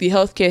saying like the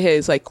healthcare here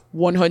is like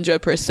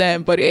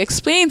 100%, but it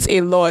explains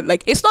a lot.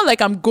 Like, it's not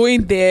like I'm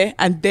going there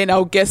and then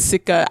I'll get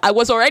sicker. I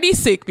was already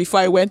sick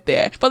before I went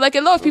there. But like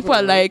a lot of people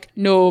are like,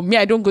 no, me,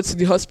 I don't go to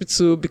the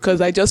hospital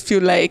because I just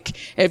feel like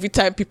every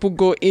time people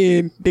go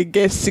in, they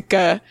get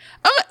sicker.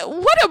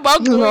 What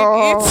about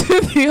going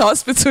into the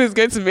hospital is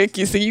going to make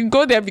you sick? You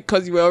go there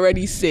because you were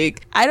already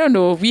sick. I don't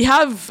know.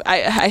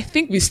 I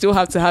think we still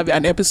have to have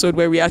an episode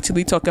where we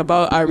actually talk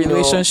about our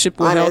relationship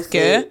with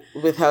healthcare.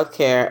 With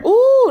healthcare.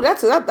 Ooh,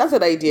 that's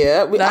an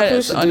idea.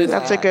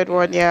 That's a good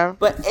one, yeah.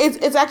 But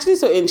it's actually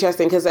so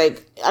interesting because,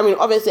 like, I mean,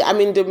 obviously, I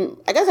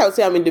guess I would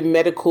say I'm in the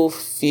medical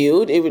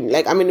field, even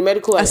like I'm in the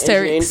medical and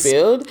engineering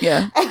field.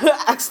 Yeah.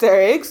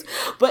 Asterix.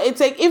 But it's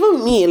like,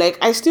 even me, like,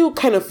 I still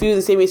kind of feel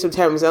the same way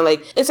sometimes. And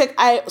like, it's like,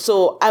 I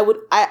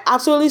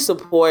absolutely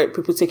support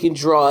people taking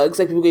drugs,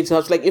 like people going to the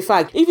hospital. Like, in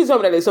fact, if you tell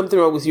me that there's something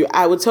wrong with you,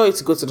 I would tell you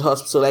to go to the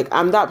hospital. Like,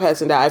 I'm that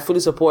person that I fully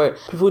support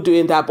people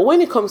doing that. But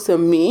when it comes to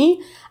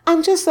me,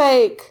 I'm just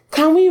like,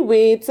 can we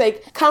wait?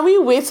 Like, can we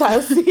wait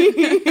and see?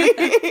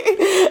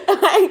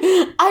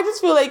 I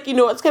just feel like, you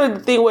know, it's kind of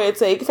the thing where it's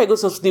like, if I go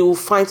to hospital, they will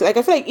find it. Like,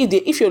 I feel like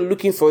if you're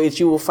looking for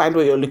it, you will find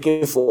what you're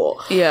looking for.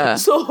 Yeah.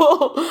 So,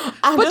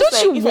 but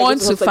don't you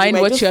want to find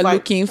what you're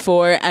looking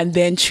for and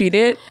then treat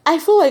it? I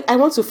feel like I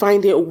want to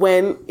find it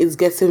when it's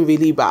getting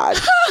really bad,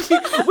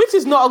 which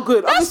is not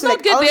good. That's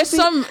not good. There's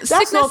some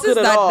sicknesses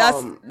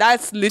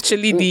that's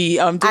literally the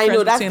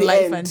difference between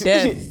life and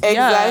death.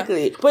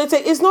 Exactly. Yeah. But it's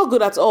like, it's not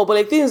good at all. But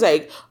like, things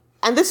like,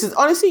 and this is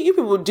honestly, you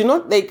people do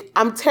not like.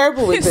 I'm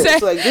terrible with this.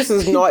 So, like, this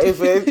is not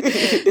even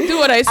do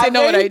what I say,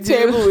 not what I do. I'm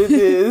terrible with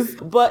this,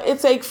 but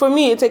it's like, for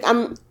me, it's like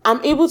I'm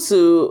able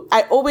to.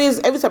 I always,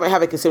 every time I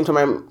have like a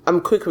symptom,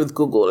 I'm quick with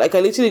Google. Like, I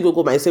literally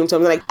Google my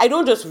symptoms. Like, I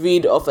don't just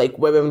read off like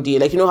WebMD.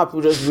 Like, you know how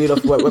people just read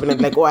off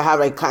WebMD, like, oh, I have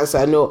like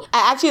cancer. No,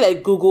 I actually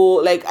like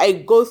Google. Like, I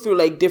go through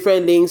like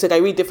different links. Like, I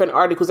read different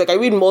articles. Like, I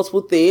read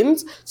multiple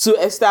things to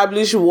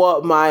establish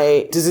what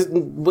my disease,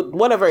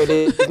 whatever it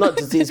is, not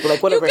disease, but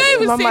like whatever it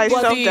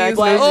is.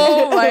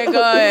 Oh my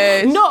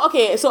god. No,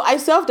 okay, so I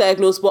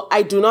self-diagnose, but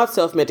I do not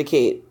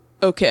self-medicate.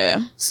 Okay.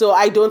 So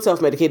I don't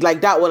self-medicate.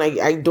 Like, that one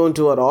I don't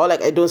do at all.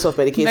 Like, I don't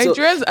self-medicate.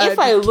 Nigerians so if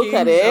I look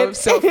at it,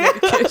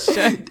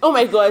 self-medication. Oh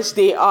my gosh,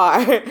 they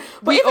are. But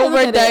we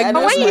overdiagnose.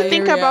 But when you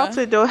think about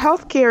it though,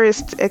 healthcare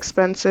is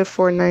expensive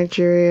for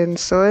Nigerians,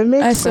 so it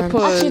makes sense. I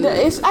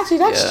suppose. Actually,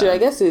 that's true. I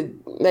guess it,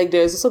 like,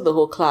 there's also the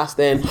whole class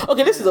then.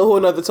 Okay, this is a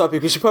whole other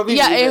topic. We should probably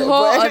a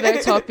whole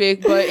other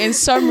topic. But in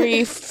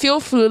summary,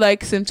 feel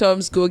flu-like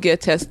symptoms, go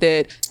get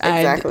tested,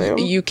 and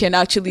you can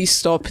actually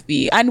stop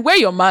and wear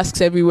your masks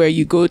everywhere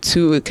you go to.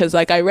 Because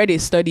like, I read a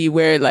study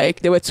where like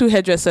there were two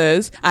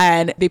hairdressers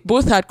and they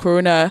both had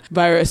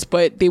coronavirus,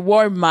 but they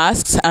wore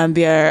masks and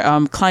their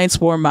clients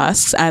wore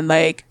masks, and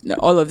like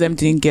all of them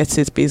didn't get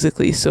it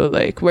basically. So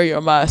like, wear your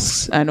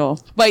masks and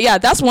all. But yeah,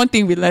 that's one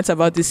thing we learned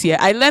about this year.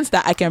 I learned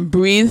that I can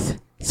breathe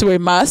through a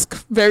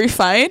mask very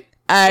fine.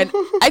 And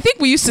I think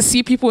we used to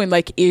see people in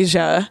like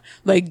Asia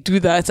like do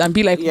that and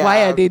be like,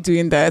 why are they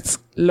doing that?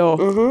 Low.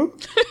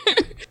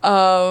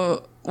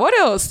 Mm-hmm. What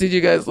else did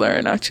you guys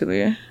learn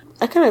actually?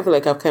 I kind of feel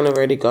like I've kind of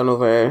already gone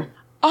over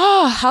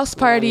Oh, House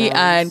Party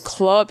and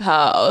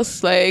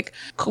Clubhouse. Like,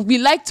 we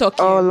like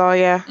talking. Oh, Lord,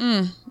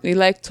 yeah. We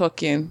like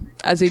talking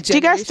as a generation. Do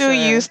you guys still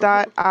use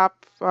that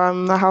app,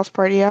 the House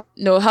Party app?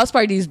 No, House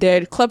Party is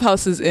dead.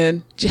 Clubhouse is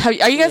in. Are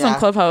you guys on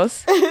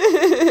Clubhouse?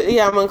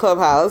 Yeah, I'm on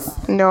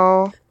Clubhouse.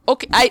 No.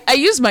 Okay, I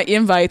used my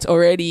invite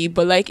already,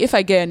 but like if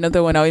I get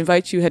another one, I'll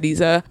invite you,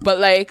 Hadiza. But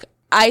like,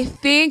 I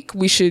think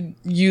we should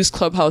use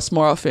Clubhouse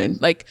more often,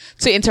 like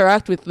to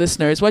interact with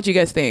listeners. What do you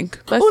guys think?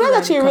 Oh, that's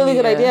actually a really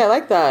good idea. I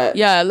like that.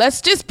 Yeah,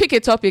 let's just pick a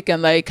topic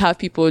and like have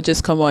people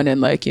just come on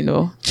and like, you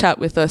know, chat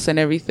with us and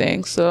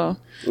everything. So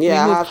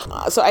yeah,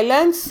 so I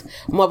learned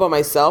more about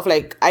myself.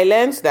 Like I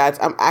learned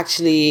that I'm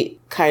actually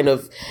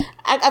I've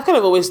kind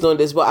of always known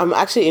this, but I'm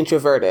actually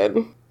introverted.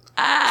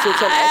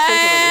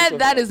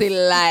 That is a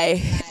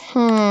lie.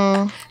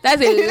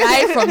 That's a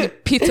lie from the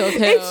pit of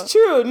hell. It's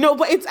true. No,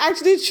 but it's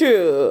actually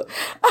true.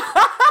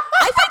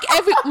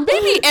 I think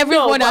maybe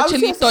everyone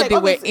actually thought they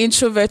were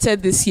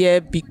introverted this year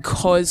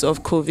because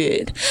of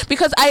COVID.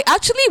 Because I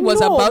actually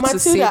was about to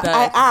say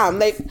that. I am.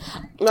 Like,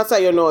 that's how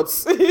you're not.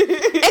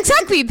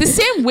 Exactly. The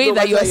same way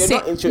that you're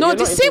saying.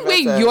 The same way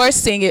you're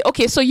saying it.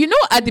 Okay, so you know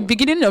at the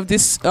beginning of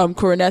this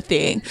Corona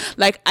thing,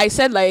 like I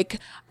said, like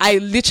I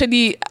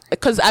literally,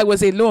 because I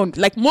was alone,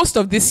 like most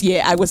of this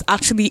year I was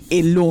actually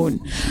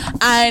alone.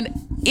 And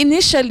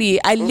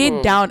initially I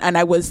laid down and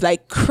I was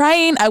like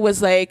crying. I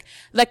was like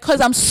because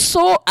I'm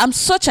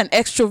such an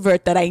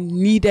extrovert that I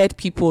needed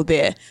people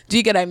there. Do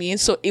you get what I mean?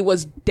 So it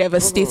was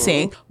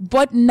devastating.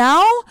 But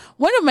now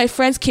one of my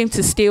friends came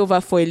to stay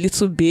over for a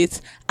little bit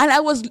and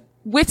I was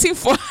waiting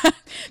for her.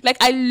 Like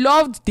I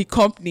loved the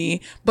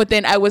company, but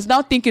then I was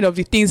now thinking of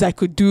the things I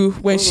could do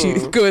when she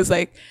goes,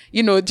 like,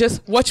 you know,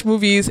 just watch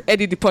movies,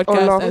 edit the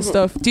podcast and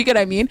stuff. Do you get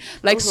what I mean?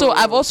 Like so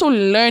I've also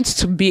learned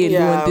to be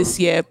alone this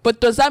year.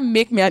 But does that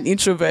make me an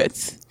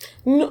introvert?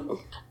 No,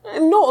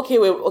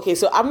 okay,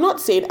 so I'm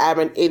not saying I'm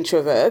an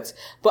introvert,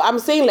 but I'm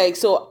saying like,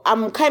 so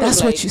I'm kind of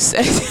like what you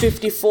said.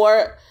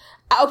 54.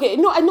 Okay,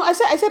 no, I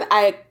said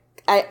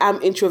I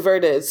am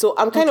introverted, so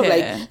I'm kind of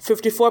like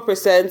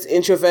 54%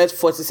 introvert,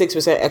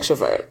 46%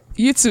 extrovert.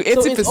 You too, 80%.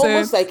 So it's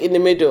almost like in the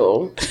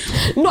middle.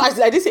 No,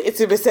 I didn't say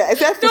 80%. I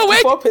said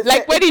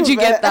 54%. Where did you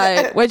get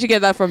that? Where'd you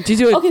get that from? Did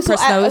you do a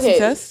personality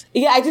test?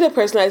 Yeah, I did a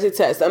personality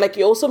test, and like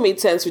it also made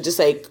sense with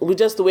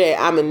just the way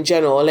I am in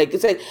general. Like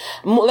it's like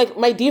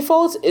my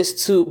default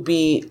is to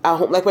be at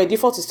home. Like my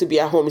default is to be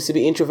at home, is to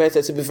be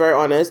introverted, to be very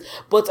honest.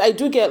 But I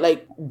do get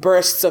like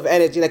bursts of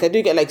energy. Like I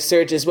do get like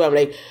surges where I'm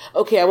like,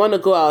 okay, I want to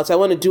go out. I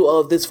want to do all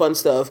of this fun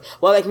stuff.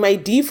 Well, like my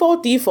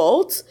default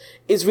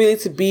is really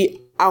to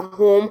be at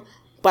home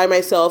by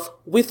myself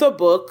with a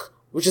book,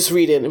 which is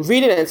reading and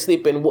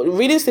sleeping,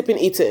 sleeping,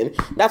 eating.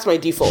 That's my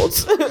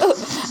default.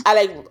 I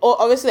like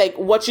obviously like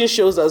watching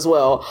shows as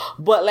well,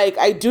 but like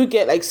I do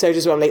get like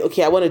surges where I'm like,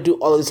 okay, I want to do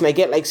all of this, and I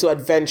get like so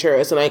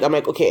adventurous, and like I'm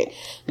like, okay,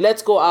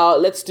 let's go out,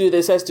 let's do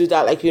this, let's do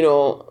that, like, you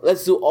know,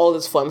 let's do all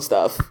this fun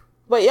stuff.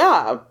 But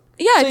yeah.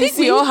 Yeah, I think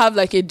we all have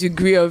like a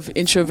degree of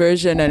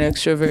introversion and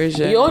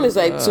extroversion. Your own is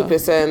like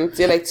 2%.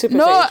 You're like 2%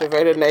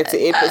 introverted,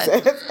 98%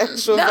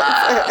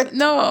 extroverted.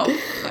 No.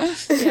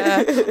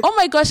 Yeah. Oh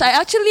my gosh, I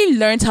actually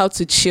learned how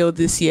to chill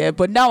this year,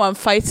 but now I'm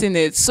fighting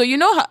it. So you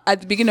know how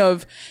at the beginning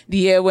of the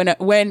year when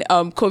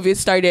COVID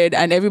started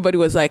and everybody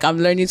was like, I'm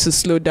learning to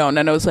slow down,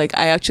 and I was like,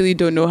 I actually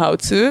don't know how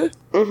to.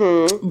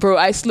 Bro,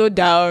 I slowed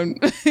down.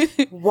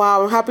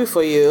 Wow, I'm happy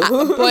for you.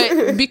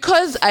 But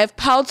because I've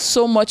piled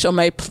so much on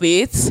my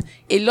plate,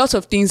 a lot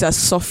of things are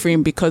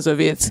suffering because of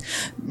it.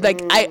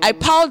 Like I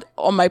piled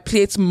on my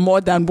plate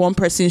more than one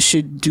person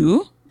should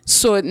do.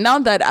 So now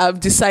that I've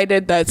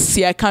decided that,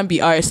 I can't be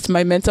arsed,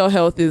 my mental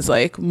health is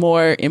like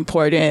more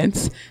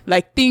important.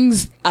 Like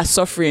things are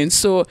suffering.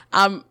 So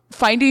I'm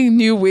finding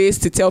new ways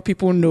to tell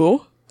people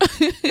no.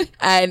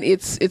 And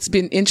it's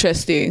been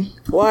interesting.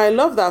 Well, I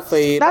love that for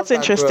you. That's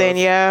interesting.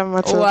 Yeah,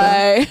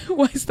 Matilda.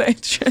 Why is that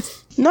interesting?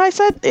 No, I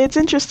said it's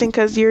interesting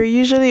because you're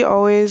usually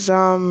always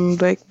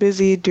like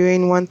busy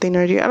doing one thing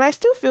or the other, and I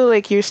still feel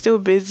like you're still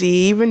busy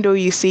even though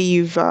you say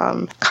you've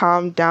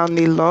calmed down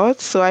a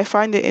lot. So I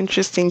find it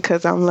interesting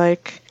because I'm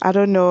like, I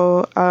don't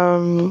know,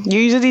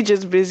 you're usually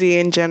just busy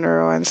in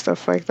general and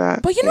stuff like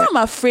that. But you know, I'm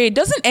afraid,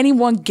 doesn't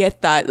anyone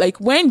get that? Like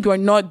when you're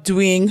not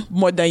doing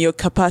more than your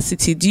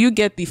capacity, do you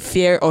get the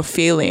fear of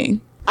failing?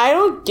 I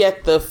don't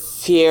get the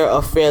fear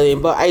of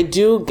failing, but I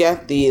do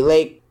get the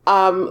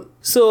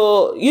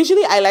so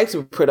usually I like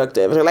to be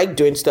productive and I like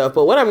doing stuff,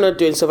 but when I'm not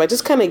doing stuff, I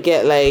just kind of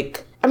get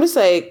like, I'm just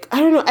like, I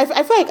don't know,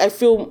 I feel like I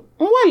feel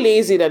more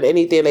lazy than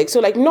anything. Like, so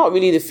like not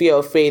really the fear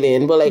of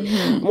failing, but like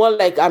more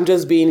like I'm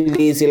just being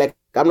lazy. Like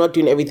I'm not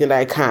doing everything that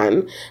I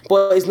can,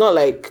 but it's not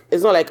like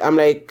I'm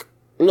like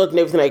not doing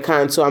everything I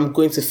can, so I'm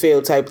going to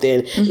fail type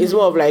thing. It's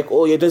more of like,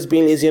 oh, you're just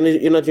being lazy,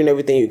 you're not doing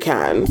everything you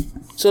can.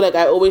 So like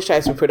I always try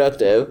to be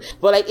productive.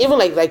 But like even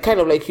like kind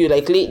of like you,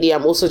 like lately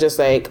I'm also just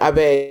like, I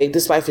beg,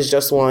 this life is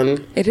just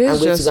one. It is.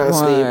 I'm going to go and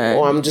sleep,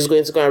 or I'm just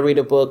going to go and read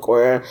a book,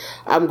 or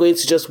I'm going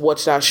to just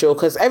watch that show.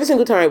 Because every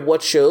single time I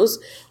watch shows,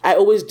 I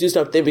always do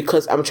something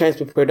because I'm trying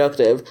to be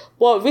productive.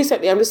 Well,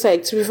 recently I'm just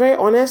like, to be very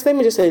honest, let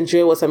me just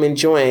enjoy what I'm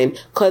enjoying,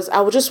 because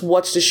I will just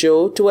watch the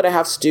show, do what I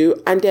have to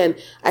do, and then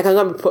I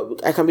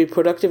can be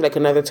productive like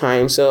another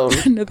time. So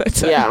another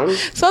time. Yeah,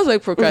 sounds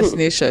like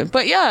procrastination.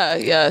 But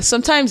yeah,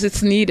 sometimes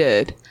it's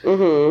needed.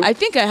 I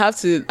think I have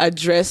to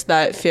address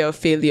that fear of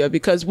failure,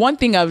 because one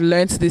thing I've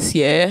learned this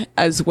year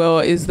as well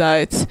is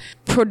that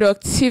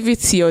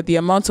productivity, or the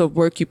amount of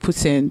work you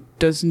put in,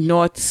 does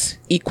not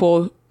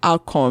equal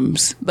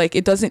outcomes. Like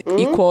it doesn't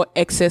equal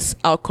excess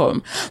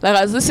outcome. Like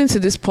I was listening to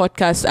this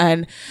podcast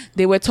and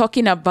they were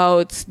talking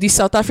about the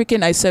South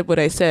African I Said What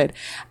I Said,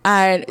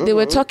 and they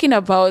were talking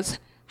about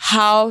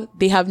how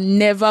they have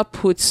never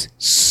put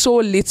so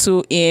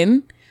little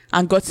in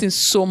and gotten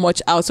so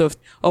much out of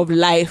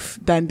life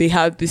than they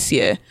have this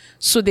year.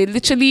 So they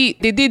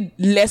did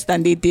less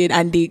than they did,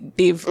 and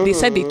they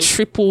said they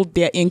tripled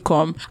their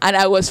income. And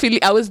I was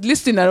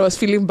listening and I was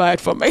feeling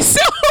bad for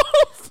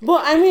myself.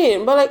 But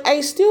like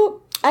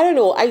I don't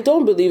know. I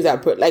don't believe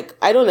that. Like,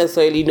 I don't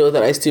necessarily know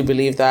that I still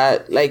believe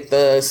that. Like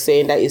the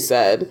saying that you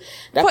said,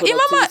 that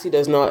productivity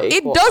does not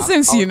equal. It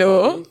doesn't, you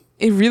know.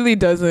 It really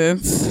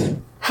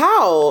doesn't.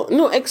 How?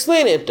 No,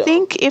 explain it though. I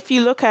think if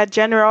you look at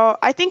general,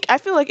 I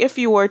feel like if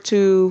you were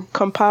to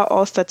compile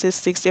all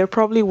statistics, there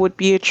probably would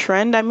be a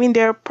trend. I mean,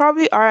 there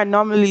probably are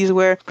anomalies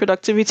where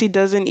productivity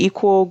doesn't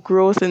equal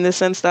growth, in the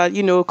sense that,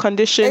 you know,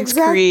 conditions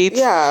create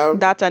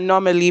that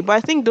anomaly. But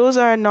I think those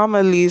are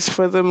anomalies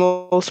for the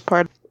most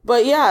part.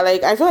 But yeah,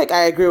 like, I feel like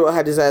I agree with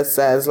what Hadiza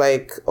says,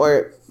 like,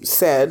 or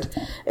said.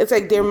 It's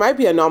like there might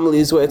be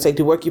anomalies where it's like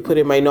the work you put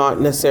in might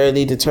not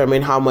necessarily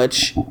determine how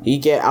much you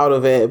get out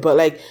of it. But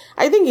like,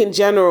 I think in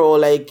general,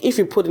 like, if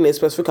you put in a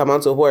specific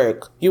amount of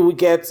work, you will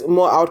get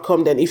more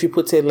outcome than if you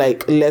put in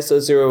like less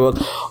or zero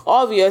work.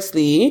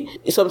 Obviously,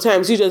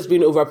 sometimes you just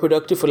being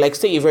overproductive for, like,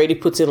 say you've already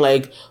put in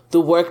like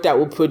the work that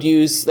will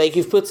produce, like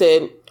you've put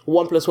in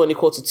 1 +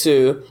 1 =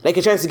 2. Like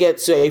you're trying to get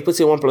 2, you put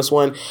in 1 +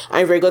 1, and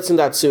you've already gotten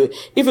that 2.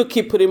 If you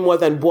keep putting more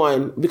than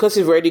 1, because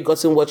you've already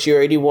gotten what you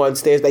already want,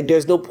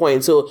 there's no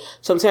point. So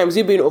sometimes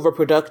you being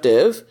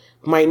overproductive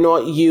might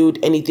not yield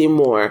anything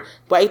more.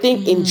 But I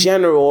think in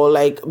general,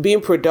 like being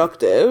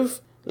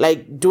productive,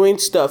 like doing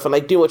stuff and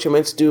like doing what you're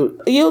meant to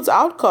do, yields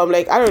outcome.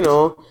 Like I don't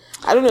know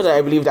that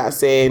I believe that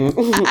saying.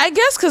 I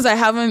guess because I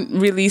haven't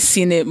really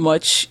seen it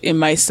much in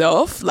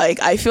myself.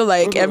 Like, I feel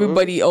like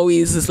everybody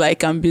always is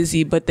like, I'm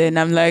busy, but then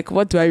I'm like,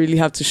 what do I really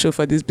have to show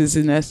for this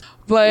busyness?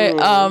 But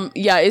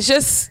yeah, it's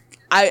just,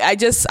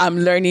 I'm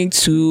learning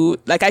to,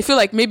 like, I feel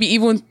like maybe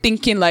even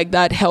thinking like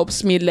that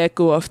helps me let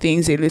go of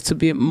things a little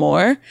bit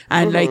more.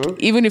 And like,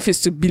 even if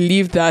it's to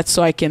believe that,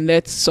 so I can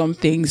let some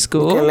things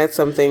go. You can let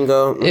something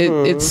go.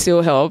 It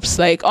still helps.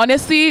 Like,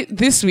 honestly,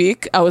 this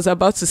week, I was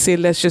about to say,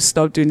 let's just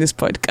stop doing this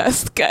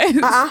podcast, guys.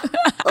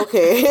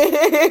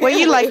 Okay. Were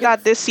you like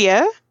that this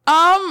year?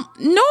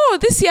 No,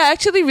 this year I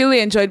actually really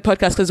enjoyed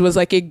podcasts, because it was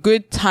like a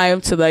good time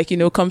to, like, you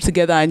know, come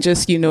together and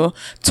just, you know,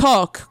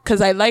 talk,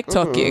 because I like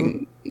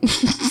talking.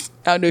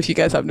 I don't know if you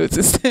guys have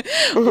noticed.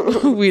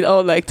 We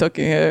all like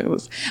talking here.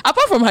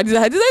 Apart from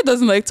Hadiza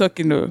doesn't like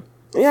talking though.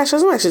 Yeah, she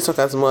doesn't actually talk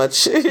as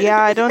much.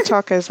 Yeah, I don't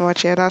talk as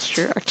much. Yeah, that's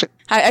true, actually.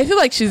 I feel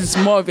like she's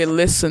more of a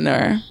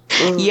listener.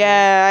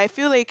 Yeah, I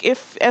feel like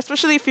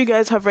especially if you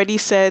guys have already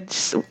said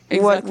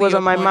what was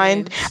on my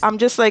mind, I'm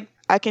just like,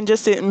 I can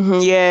just say,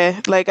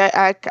 yeah. Like,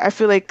 I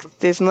feel like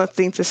there's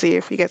nothing to say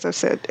if you guys have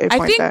said a point.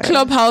 I think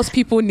Clubhouse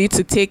people need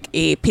to take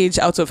a page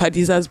out of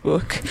Hadiza's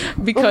book,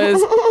 because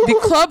the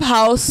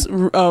Clubhouse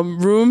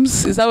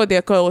rooms, is that what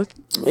they're called?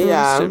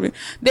 Yeah.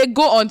 They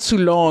go on too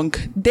long.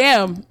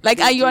 Damn. Like,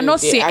 you are not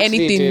saying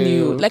anything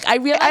new. Like, I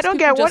realize I don't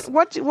get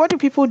what do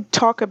people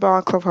talk about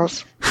on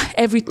Clubhouse?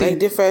 Everything. Like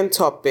different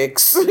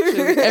topics.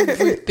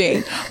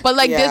 Everything. But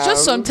like, there's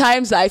just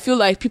sometimes that I feel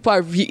like people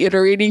are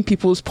reiterating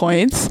people's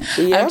points.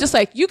 Yep. I'm just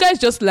like, you guys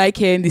just like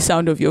hearing the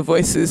sound of your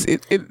voices.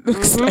 It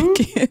looks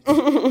like it.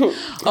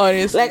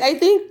 Honestly. Like, I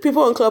think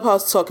people on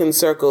Clubhouse talk in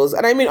circles.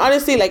 And I mean,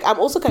 honestly, like, I'm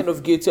also kind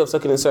of guilty of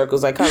talking in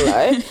circles. I can't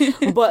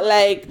lie. But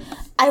like,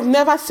 I've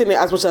never seen it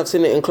as much as I've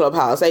seen it in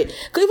Clubhouse. Like,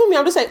 cause even me,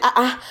 I'm just like,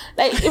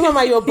 like, even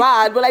though you're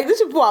bad, but like,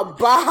 these people are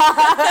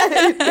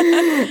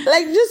bad.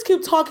 Like, just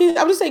keep talking.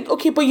 I'm just like,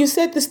 okay, but you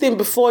said this thing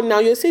before, now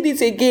you're saying it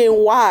again.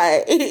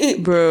 Why?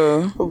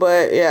 Bro.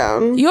 But yeah.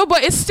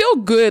 But it's still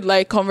good,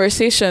 like,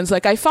 conversations.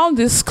 Like, I found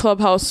this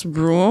Clubhouse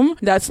room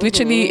that's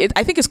literally,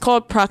 I think it's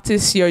called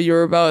Practice Your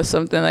Yoruba or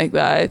something like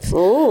that.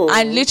 Oh.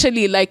 And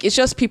literally, like, it's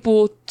just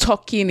people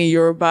talking in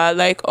Yoruba,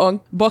 like on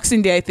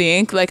Boxing Day, I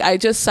think. Like, I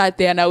just sat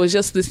there and I was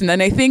just listening,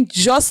 and I think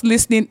just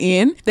listening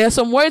in, there are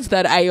some words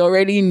that I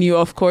already knew,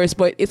 of course,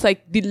 but it's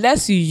like the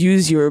less you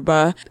use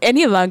Yoruba,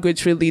 any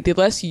language really, the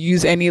less you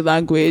use any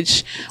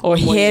language or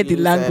hear the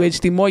language,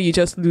 the more you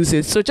just lose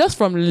it. So just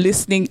from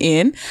listening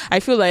in, I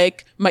feel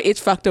like my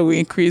H factor will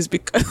increase,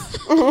 because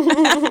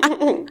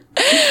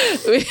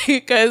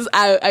because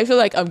I feel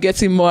like I'm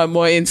getting more and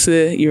more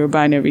into Yoruba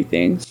and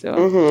everything.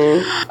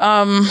 So,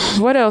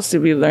 what else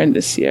did we learn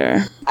this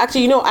year?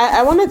 Actually,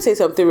 I want to say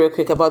something real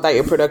quick about that,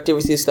 your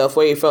productivity stuff,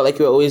 where you felt like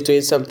you were always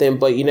doing something,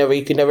 but you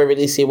could never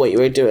really see what you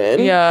were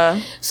doing.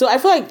 Yeah. So I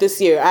feel like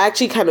this year, I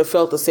actually kind of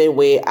felt the same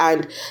way.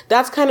 And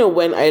that's kind of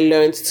when I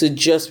learned to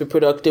just be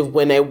productive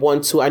when I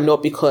want to and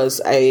not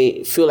because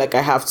I feel like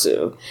I have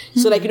to.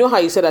 So like, how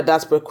you said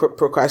that's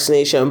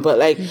procrastination, but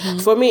like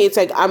for me, it's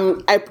like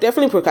I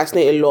definitely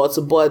procrastinate a lot,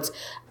 but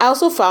I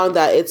also found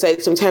that it's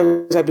like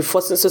sometimes I'd be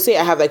forcing, so say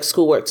I have like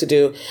schoolwork to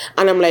do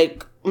and I'm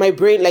like, my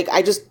brain, like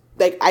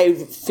I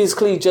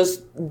physically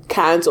just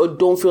can't or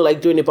don't feel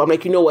like doing it, but I'm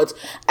like, you know what,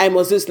 I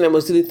must do this and I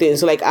must do the thing.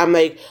 So like I'm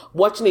like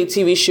watching a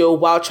TV show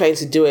while trying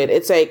to do it.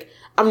 It's like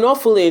I'm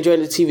not fully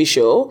enjoying the TV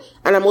show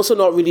and I'm also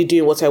not really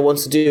doing what I want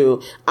to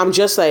do. I'm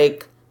just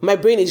like, my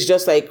brain is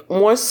just like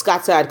more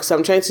scattered because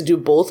I'm trying to do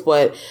both,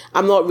 but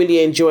I'm not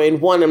really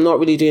enjoying one. I'm not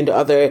really doing the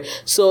other.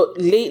 So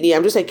lately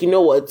I'm just like, you know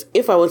what,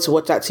 if I want to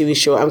watch that TV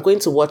show, I'm going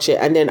to watch it.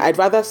 And then I'd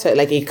rather set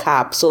like a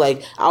cap. So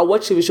like I'll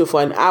watch TV show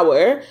for an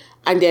hour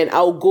and then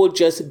I'll go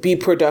just be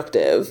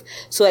productive.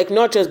 So like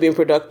not just being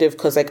productive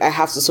because like I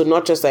have to. So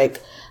not just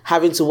like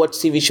having to watch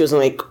TV shows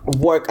and like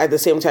work at the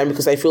same time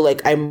because I feel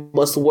like I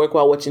must work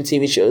while watching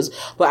TV shows,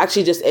 but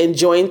actually just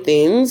enjoying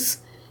things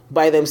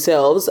by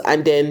themselves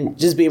and then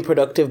just being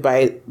productive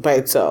by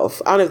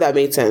itself. I don't know if that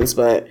made sense,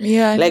 but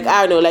yeah, like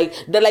I don't know, like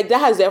that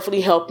has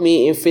definitely helped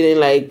me in feeling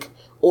like,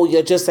 oh,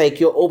 you're just like,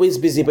 you're always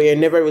busy but you're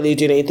never really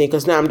doing anything,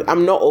 because now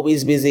I'm not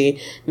always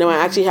busy. Now I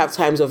actually have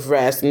times of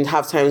rest and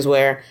have times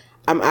where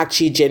I'm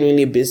actually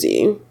genuinely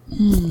busy.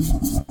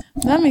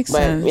 That makes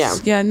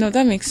sense. Yeah, no,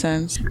 that makes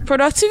sense.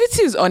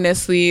 Productivity is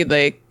honestly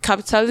like,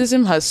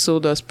 capitalism has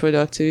sold us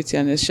productivity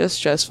and it's just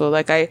stressful.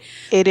 Like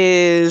it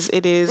is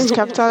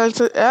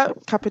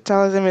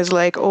capitalism is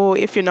like, oh,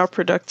 if you're not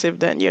productive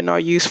then you're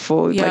not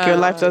useful. Like your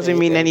life doesn't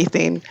mean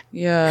anything.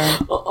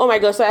 Oh my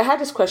god, so I had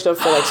this question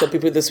for like some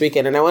people this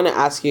weekend and I want to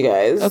ask you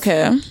guys.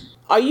 Okay,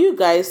 are you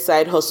guys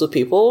side hustle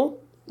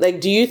people? Like,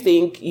 do you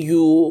think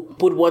you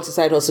would want a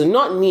side hustle?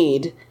 Not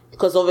need,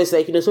 because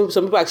obviously, like, some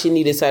people actually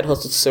need a side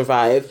hustle to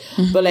survive.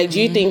 But like,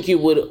 do you think you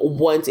would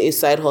want a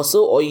side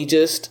hustle, or you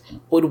just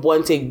would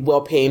want a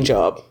well-paying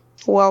job?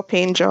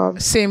 Well-paying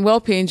job. Same,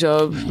 well-paying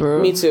job,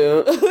 bro. Me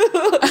too.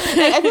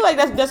 I feel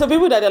like there's some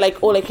people that are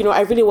like, oh, like,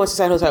 I really want a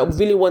side hustle. I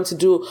really want to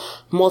do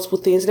multiple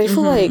things. And I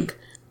feel like,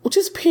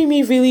 just pay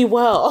me really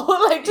well.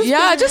 Like,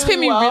 just pay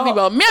me really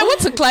well. Me, I want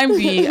to climb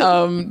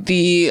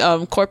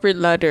the corporate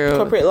ladder.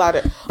 But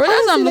that's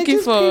what I'm looking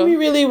for. Pay me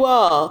really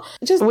well.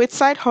 Just with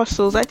side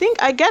hustles, I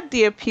think I get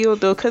the appeal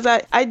though, because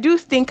I do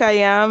think I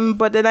am.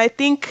 But then I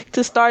think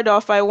to start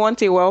off, I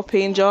want a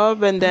well-paying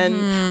job, and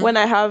then when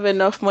I have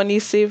enough money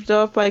saved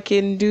up, I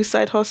can do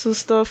side hustle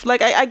stuff.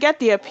 Like I get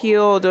the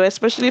appeal though,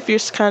 especially if you're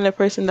the kind of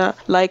person that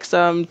likes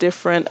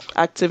different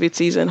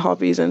activities and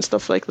hobbies and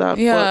stuff like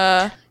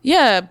that.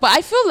 Yeah, but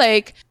I feel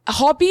like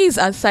hobbies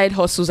and side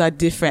hustles are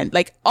different.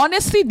 Like,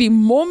 honestly,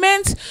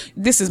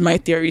 this is my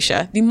theory,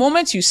 Sha, the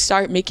moment you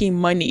start making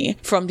money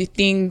from the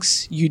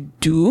things you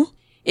do,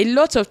 a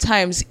lot of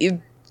times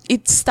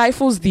it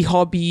stifles the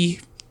hobby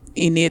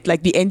in it,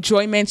 like the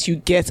enjoyment you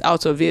get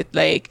out of it.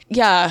 Like,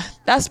 yeah,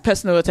 that's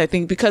personal what I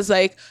think, because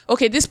like,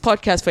 okay, this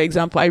podcast, for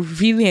example, I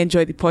really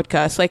enjoy the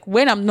podcast. Like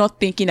when I'm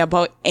not thinking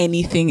about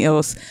anything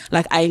else,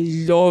 like I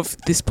love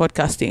this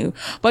podcasting.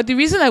 But the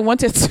reason I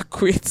wanted to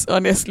quit,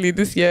 honestly,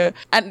 this year,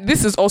 and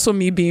this is also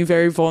me being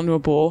very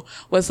vulnerable,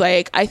 was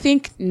like, I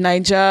think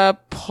Niger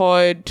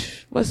Pod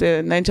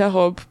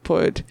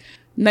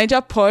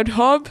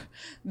Hub,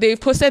 they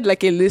posted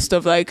like a list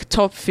of like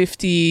top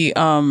 50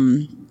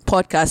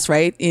 podcasts,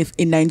 right,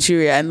 in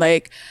Nigeria, and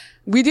like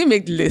we didn't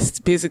make the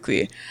list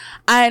basically.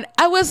 And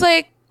I was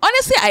like,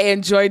 honestly, I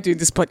enjoy doing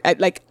this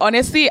like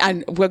honestly,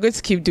 and we're going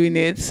to keep doing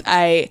it.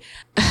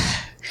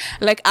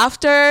 Like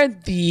after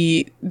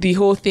the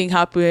whole thing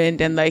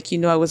happened, and like,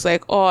 I was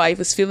like, oh, I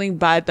was feeling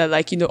bad that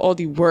like, all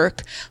the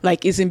work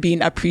like isn't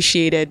being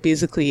appreciated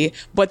basically.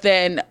 But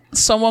then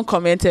someone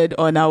commented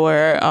on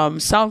our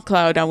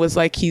SoundCloud and was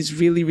like, he's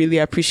really, really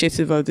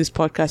appreciative of this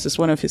podcast. It's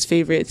one of his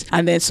favorites.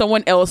 And then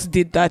someone else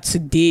did that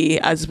today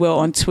as well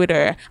on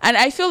Twitter. And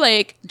I feel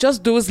like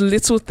just those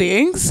little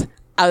things,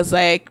 I was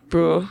like,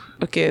 bro,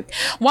 okay.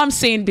 What I'm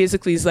saying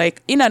basically is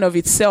like, in and of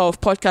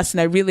itself, podcasting,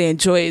 I really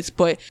enjoy it.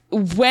 But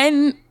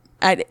when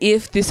and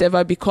if this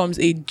ever becomes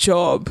a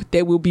job,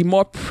 there will be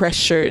more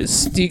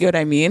pressures. Do you get what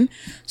I mean?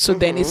 So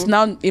then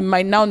it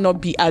might now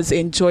not be as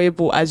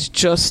enjoyable as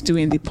just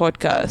doing the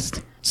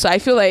podcast. So I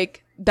feel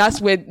like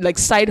that's where like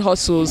side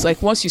hustles,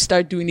 like once you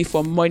start doing it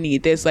for money,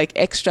 there's like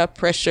extra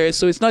pressure.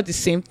 So it's not the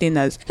same thing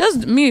as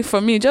just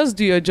just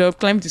do your job,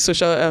 climb the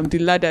social the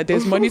ladder.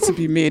 There's money to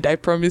be made, I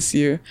promise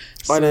you.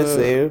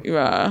 Honestly.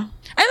 Yeah.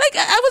 And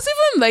like I was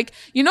even like,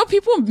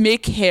 people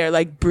make hair,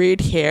 like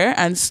braid hair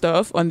and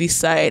stuff on the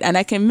side, and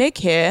I can make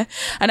hair,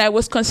 and I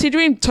was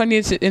considering turning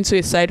it into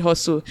a side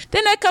hustle.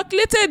 Then I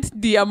calculated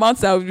the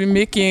amounts I would be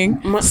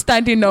making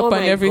standing up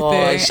and everything.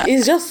 Gosh.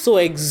 It's just so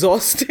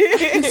exhausting.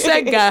 It's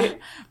like,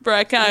 bro,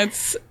 I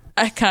can't.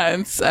 I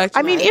can't. Actually.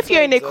 I mean, if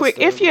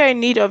you're in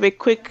need of a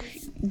quick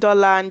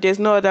dollar and there's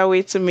no other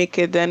way to make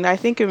it, then I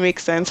think it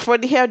makes sense for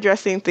the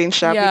hairdressing thing,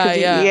 Sha.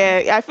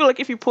 I feel like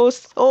if you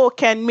post,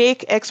 can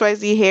make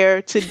XYZ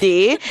hair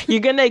today, you're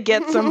gonna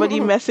get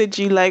somebody message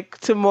you like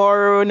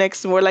tomorrow,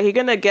 next tomorrow, like you're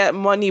gonna get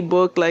money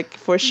booked, like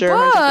for sure.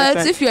 But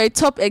 100%. if you're a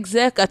top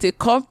exec at a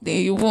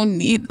company, you won't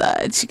need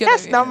that.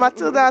 Yes, now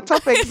Matilda,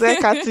 top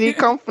exec at the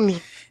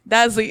company.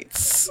 That's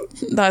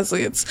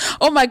it.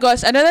 Oh my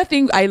gosh, another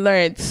thing I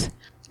learned.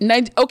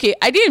 I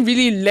didn't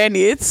really learn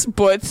it,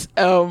 but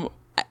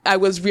I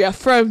was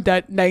reaffirmed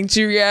that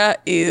Nigeria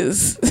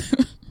is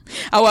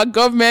our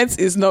government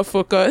is not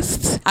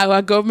focused.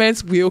 Our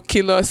government will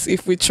kill us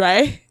if we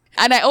try.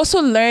 And I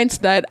also learned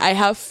that I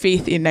have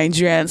faith in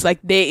Nigerians. Like,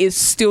 there is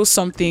still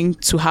something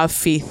to have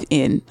faith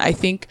in. I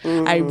think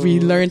I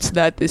relearned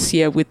that this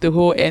year with the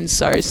whole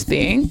NSARS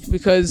thing,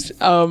 because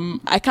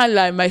I can't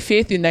lie, my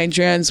faith in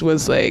Nigerians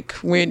was like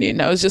waning.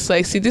 I was just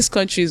like, see, this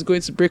country is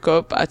going to break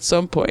up at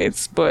some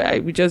point,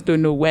 but we just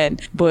don't know when.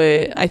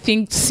 But I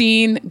think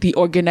seeing the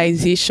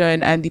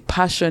organization and the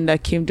passion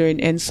that came during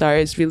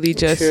NSARS really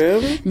just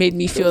made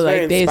me feel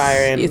like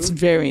it's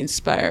very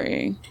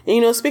inspiring.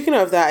 Speaking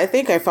of that, I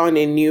think I found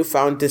a newfound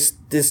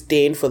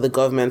disdain for the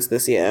governments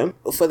this year.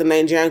 For the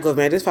Nigerian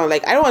government, I just found,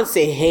 like, I don't want to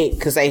say hate,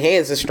 because hate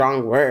is a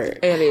strong word.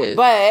 It is.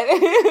 But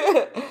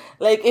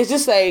like, it's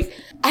just like,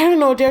 I don't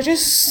know, they're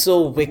just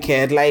so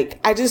wicked. Like,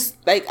 I just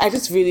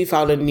really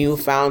found a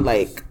newfound,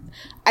 like,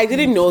 I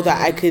didn't know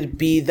that I could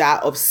be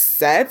that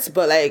upset,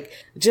 but like,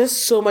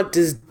 just so much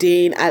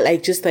disdain at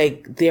like, just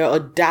like their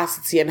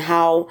audacity and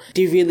how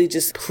they really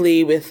just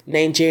play with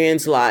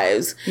Nigerians'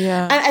 lives.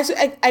 Yeah.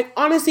 And I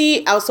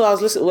honestly, also I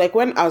was listening, like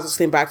when I was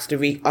listening back to the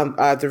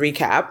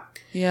recap.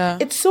 Yeah.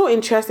 It's so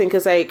interesting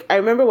because, like, I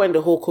remember when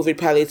the whole COVID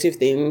palliative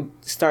thing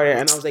started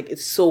and I was like,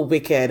 it's so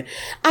wicked.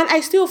 And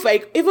I still,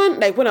 like, even,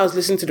 like, when I was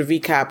listening to the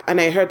recap and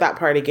I heard that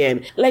part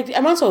again, like, the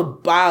amount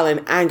of bile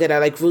and anger that,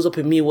 like, rose up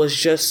in me was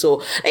just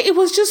so, like, it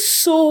was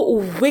just so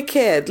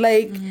wicked.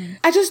 Like,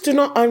 I just do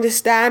not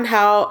understand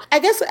how, I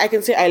guess I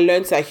can say I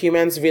learned that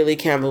humans really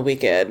can be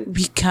wicked.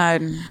 We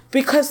can.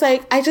 Because,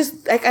 like,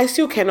 I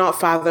still cannot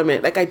fathom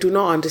it. Like, I do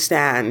not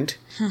understand.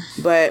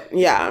 But,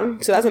 yeah,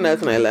 so that's another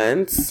thing I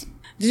learned.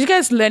 Did you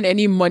guys learn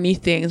any money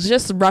things?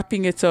 Just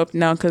wrapping it up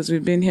now because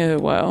we've been here a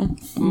while.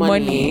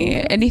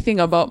 Money. Anything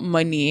about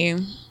money?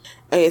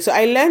 Okay, so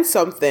I learned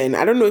something.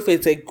 I don't know if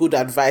it's a good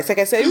advice. Like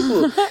I said,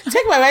 people,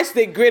 take my advice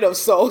with a grain of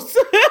salt.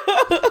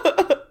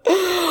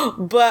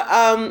 But,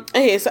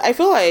 okay, so I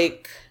feel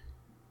like,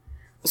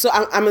 so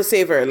I'm a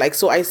saver. Like,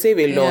 so I save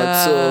a lot.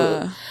 Yeah.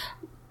 So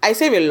I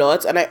save a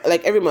lot. And I,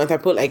 like, every month I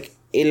put, like,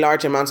 a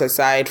large amount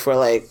aside for,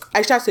 like,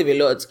 I try to save a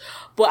lot.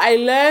 But I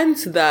learned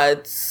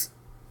that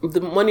the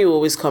money will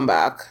always come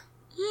back.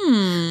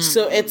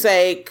 So it's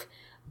like,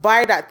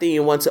 buy that thing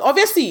you want to.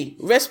 Obviously,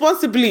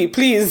 responsibly,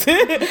 please.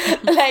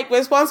 Like,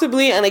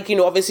 responsibly, and, like, you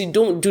know, obviously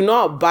do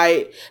not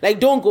buy, like,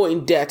 don't go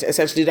in debt,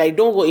 essentially. Like,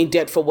 don't go in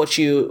debt for what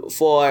you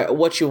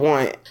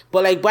want.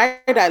 But, like, buy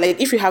that,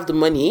 like, if you have the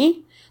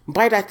money,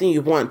 buy that thing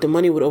you want. The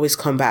money would always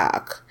come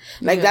back.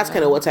 Like, that's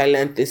kind of what I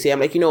learned this year.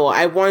 I'm like, you know,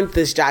 I want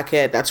this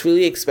jacket that's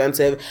really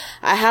expensive.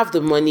 I have the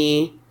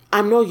money.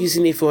 I'm not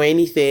using it for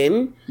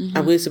anything.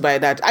 I'm going to buy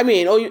that. I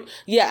mean,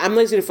 I'm not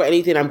using it for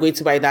anything. I'm going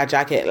to buy that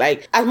jacket.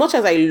 Like, as much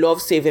as I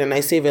love saving and I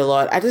save a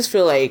lot, I just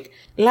feel like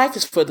life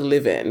is for the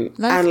living.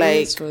 Life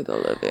is for the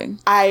living.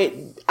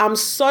 I'm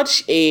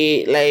such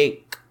a,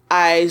 like,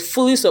 I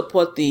fully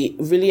support the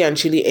really and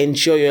truly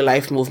enjoy your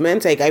life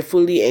movement. Like, I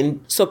fully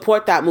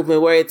support that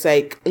movement where it's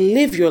like,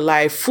 live your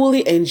life,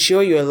 fully enjoy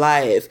your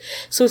life.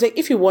 So it's like,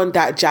 if you want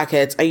that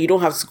jacket and you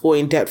don't have to go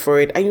in debt for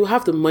it and you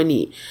have the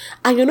money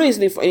and you're not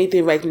using it for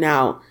anything right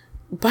now,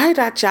 buy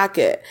that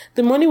jacket.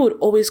 The money would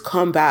always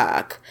come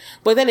back.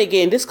 But then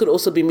again, this could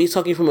also be me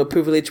talking from a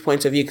privileged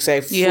point of view because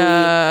I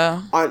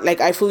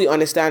fully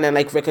understand and,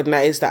 like,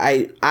 recognize that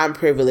I am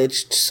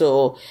privileged.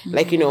 So,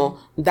 like, you know,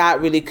 that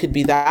really could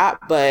be that.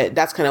 But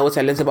that's kind of what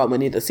I learned about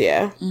money this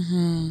year.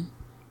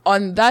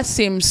 On that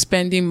same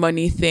spending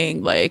money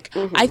thing, like,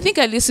 I think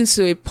I listened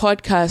to a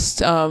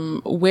podcast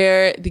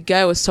where the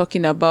guy was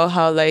talking about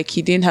how, like,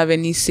 he didn't have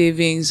any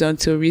savings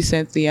until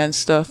recently and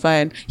stuff,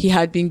 and he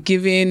had been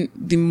given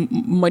the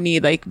money,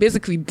 like,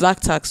 basically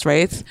black tax,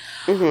 right?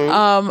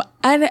 And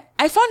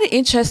I found it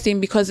interesting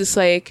because it's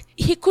like,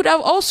 he could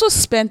have also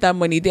spent that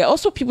money. There are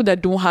also people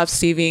that don't have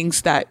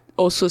savings that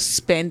also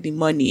spend the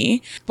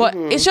money, but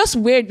it's just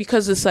weird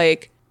because it's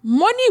like,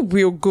 money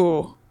will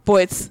go,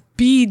 but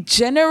be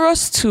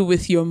generous too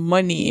with your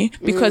money,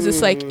 because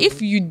it's like,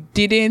 if you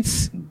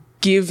didn't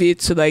give it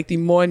to, like, the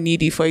more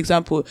needy, for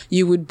example,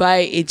 you would buy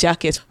a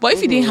jacket, but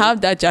if you didn't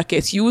have that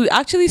jacket, you would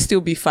actually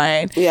still be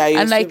fine.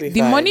 And, like,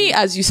 the money,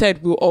 as you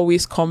said, will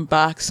always come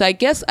back. So I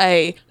guess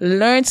I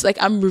learned, like,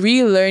 I'm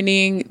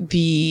relearning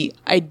the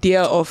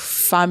idea of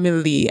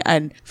family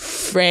and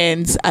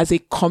friends as a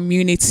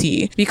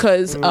community,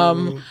 because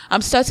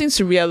I'm starting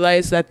to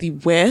realize that the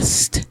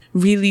West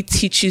really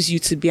teaches you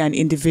to be an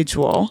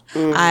individual.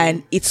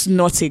 And it's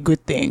not a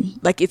good thing.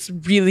 Like, it's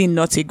really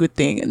not a good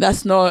thing.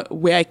 That's not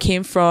where I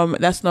came from.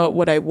 That's not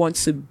what I want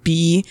to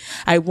be.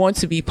 I want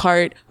to be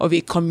part of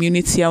a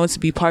community. I want to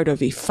be part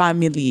of a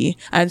family.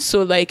 And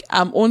so, like,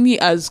 I'm only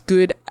as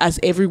good as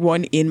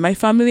everyone in my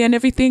family and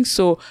everything.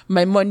 So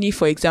my money,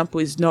 for example,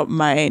 is not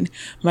mine.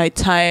 My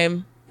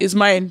time is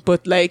mine,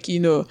 but like, you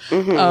know,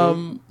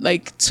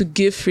 like to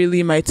give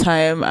freely my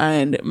time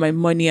and my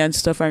money and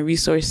stuff and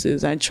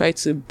resources and try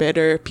to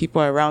better people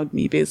around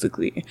me,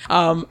 basically.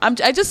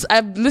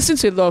 I've listened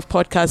to a lot of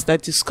podcasts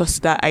that discuss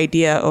that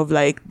idea of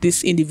like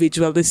this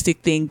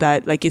individualistic thing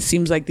that like it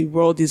seems like the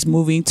world is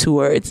moving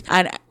towards,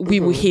 and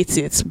we will hate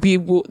it. We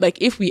will, like,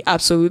 if we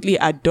absolutely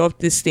adopt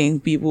this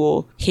thing, we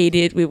will hate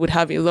it. We would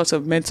have a lot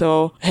of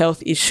mental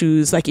health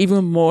issues, like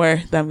even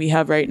more than we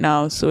have right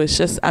now. So it's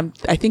just,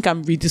 I think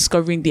I'm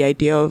rediscovering the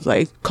idea of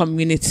like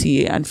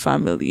community and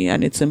family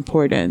and its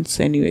importance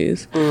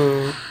anyways.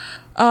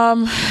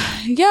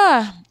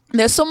 Yeah,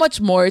 there's so much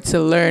more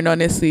to learn.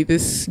 Honestly,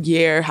 this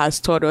year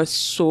has taught us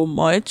so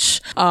much,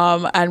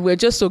 and we're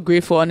just so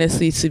grateful,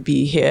 honestly, to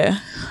be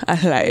here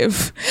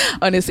alive.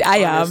 Honestly, I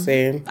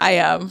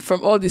am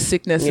from all the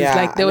sicknesses.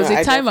 Like there was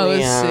a time I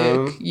was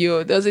sick.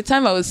 There was a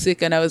time I was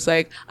sick and I was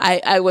like,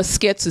 I was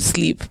scared to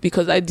sleep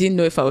because I didn't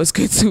know if I was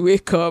going to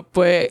wake up.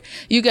 But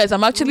you guys,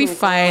 I'm actually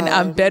fine. God.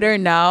 I'm better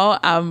now.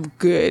 I'm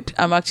good.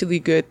 I'm actually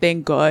good.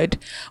 Thank God.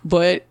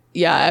 But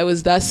yeah, I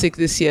was that sick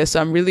this year,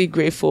 so I'm really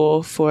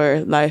grateful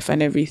for life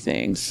and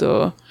everything.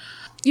 So,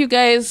 you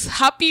guys,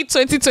 happy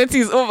 2020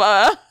 is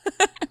over.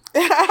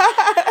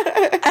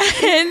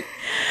 And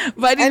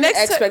by the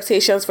next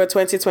expectations for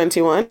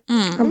 2021?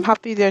 I'm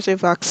happy there's a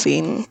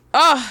vaccine.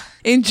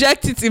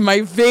 Inject it in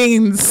my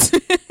veins.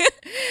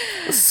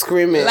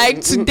 Screaming. Like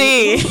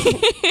today.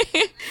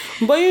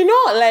 But you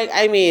know, like,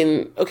 I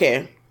mean,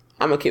 okay,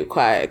 I'm gonna keep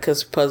quiet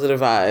because positive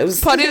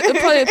vibes.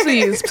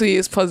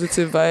 Please,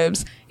 positive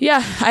vibes.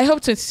 Yeah, I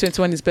hope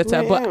 2021 is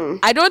better, but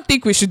I don't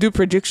think we should do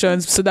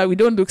predictions so that we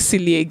don't look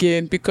silly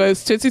again,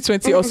 because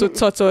 2020 also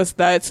taught us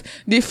that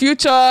the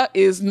future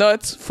is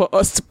not for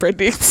us to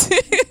predict.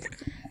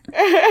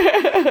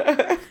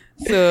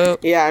 So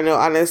yeah, no,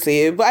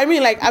 honestly, but I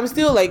mean, like, I'm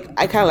still like,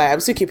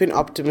 I'm still keeping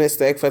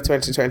optimistic for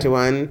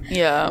 2021.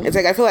 Yeah, it's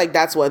like I feel like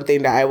that's one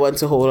thing that I want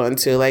to hold on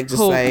to, like,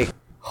 just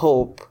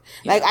hope.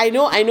 Yeah. Like, I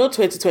know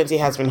 2020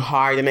 has been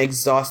hard and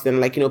exhausting.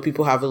 Like, you know,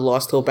 people have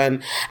lost hope.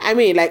 And I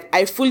mean, like,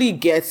 I fully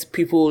get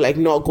people, like,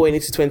 not going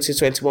into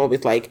 2021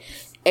 with, like,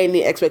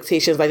 any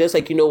expectations. Like, just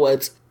like, you know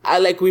what?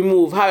 We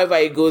move. However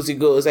it goes, it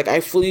goes. Like,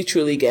 I fully,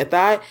 truly get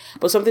that.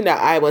 But something that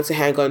I want to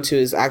hang on to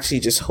is actually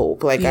just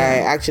hope. Like,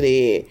 I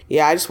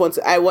just want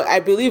to,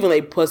 I believe in,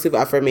 like, positive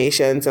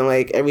affirmations and,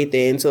 like,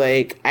 everything. So,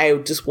 like, I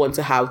just want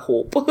to have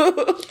hope.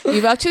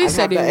 You've actually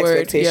said a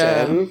word.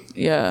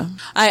 Yeah.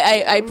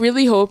 I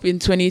really hope in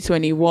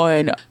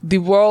 2021, the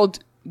world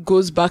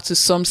goes back to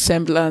some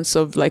semblance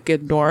of like a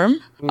norm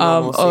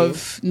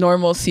of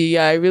normalcy.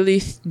 Yeah, I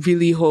really,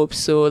 really hope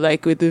so.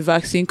 Like with the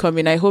vaccine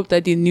coming, I hope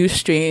that the new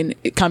strain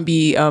can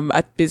be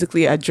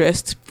basically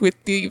addressed with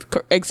the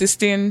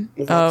existing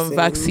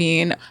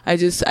vaccine.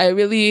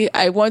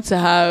 I want to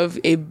have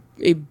a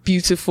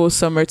beautiful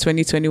summer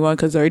 2021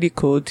 because it's already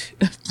cold.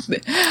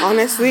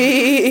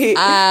 Honestly,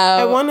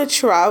 I want to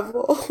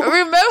travel.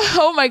 Remember,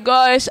 oh my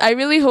gosh, I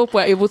really hope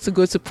we're able to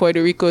go to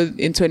Puerto Rico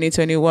in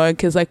 2021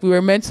 because like we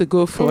were meant to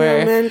go for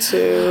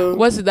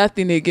what's that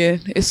thing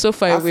again? It's so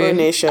far away.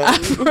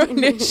 Afro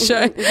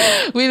Nation.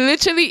 We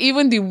literally,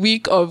 even the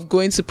week of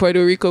going to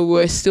Puerto Rico,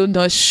 we're still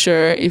not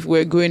sure if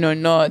we're going or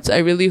not. I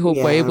really hope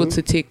we're able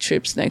to take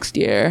trips next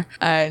year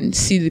and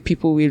see the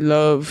people we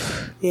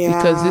love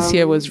because this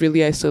year was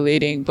really isolating.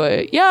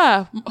 But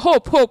yeah,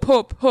 hope.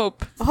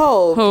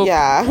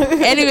 Yeah.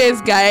 Anyways,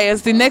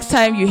 guys, the next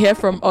time you hear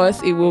from us,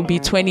 it will be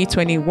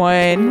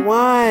 2021.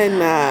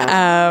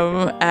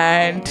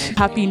 And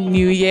Happy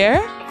New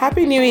Year.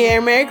 Happy New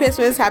Year. Merry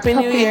Christmas. Happy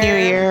New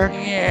Year.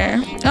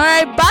 Yeah. All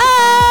right. Bye.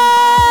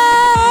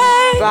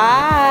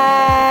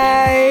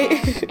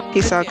 Bye.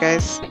 Peace out,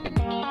 guys.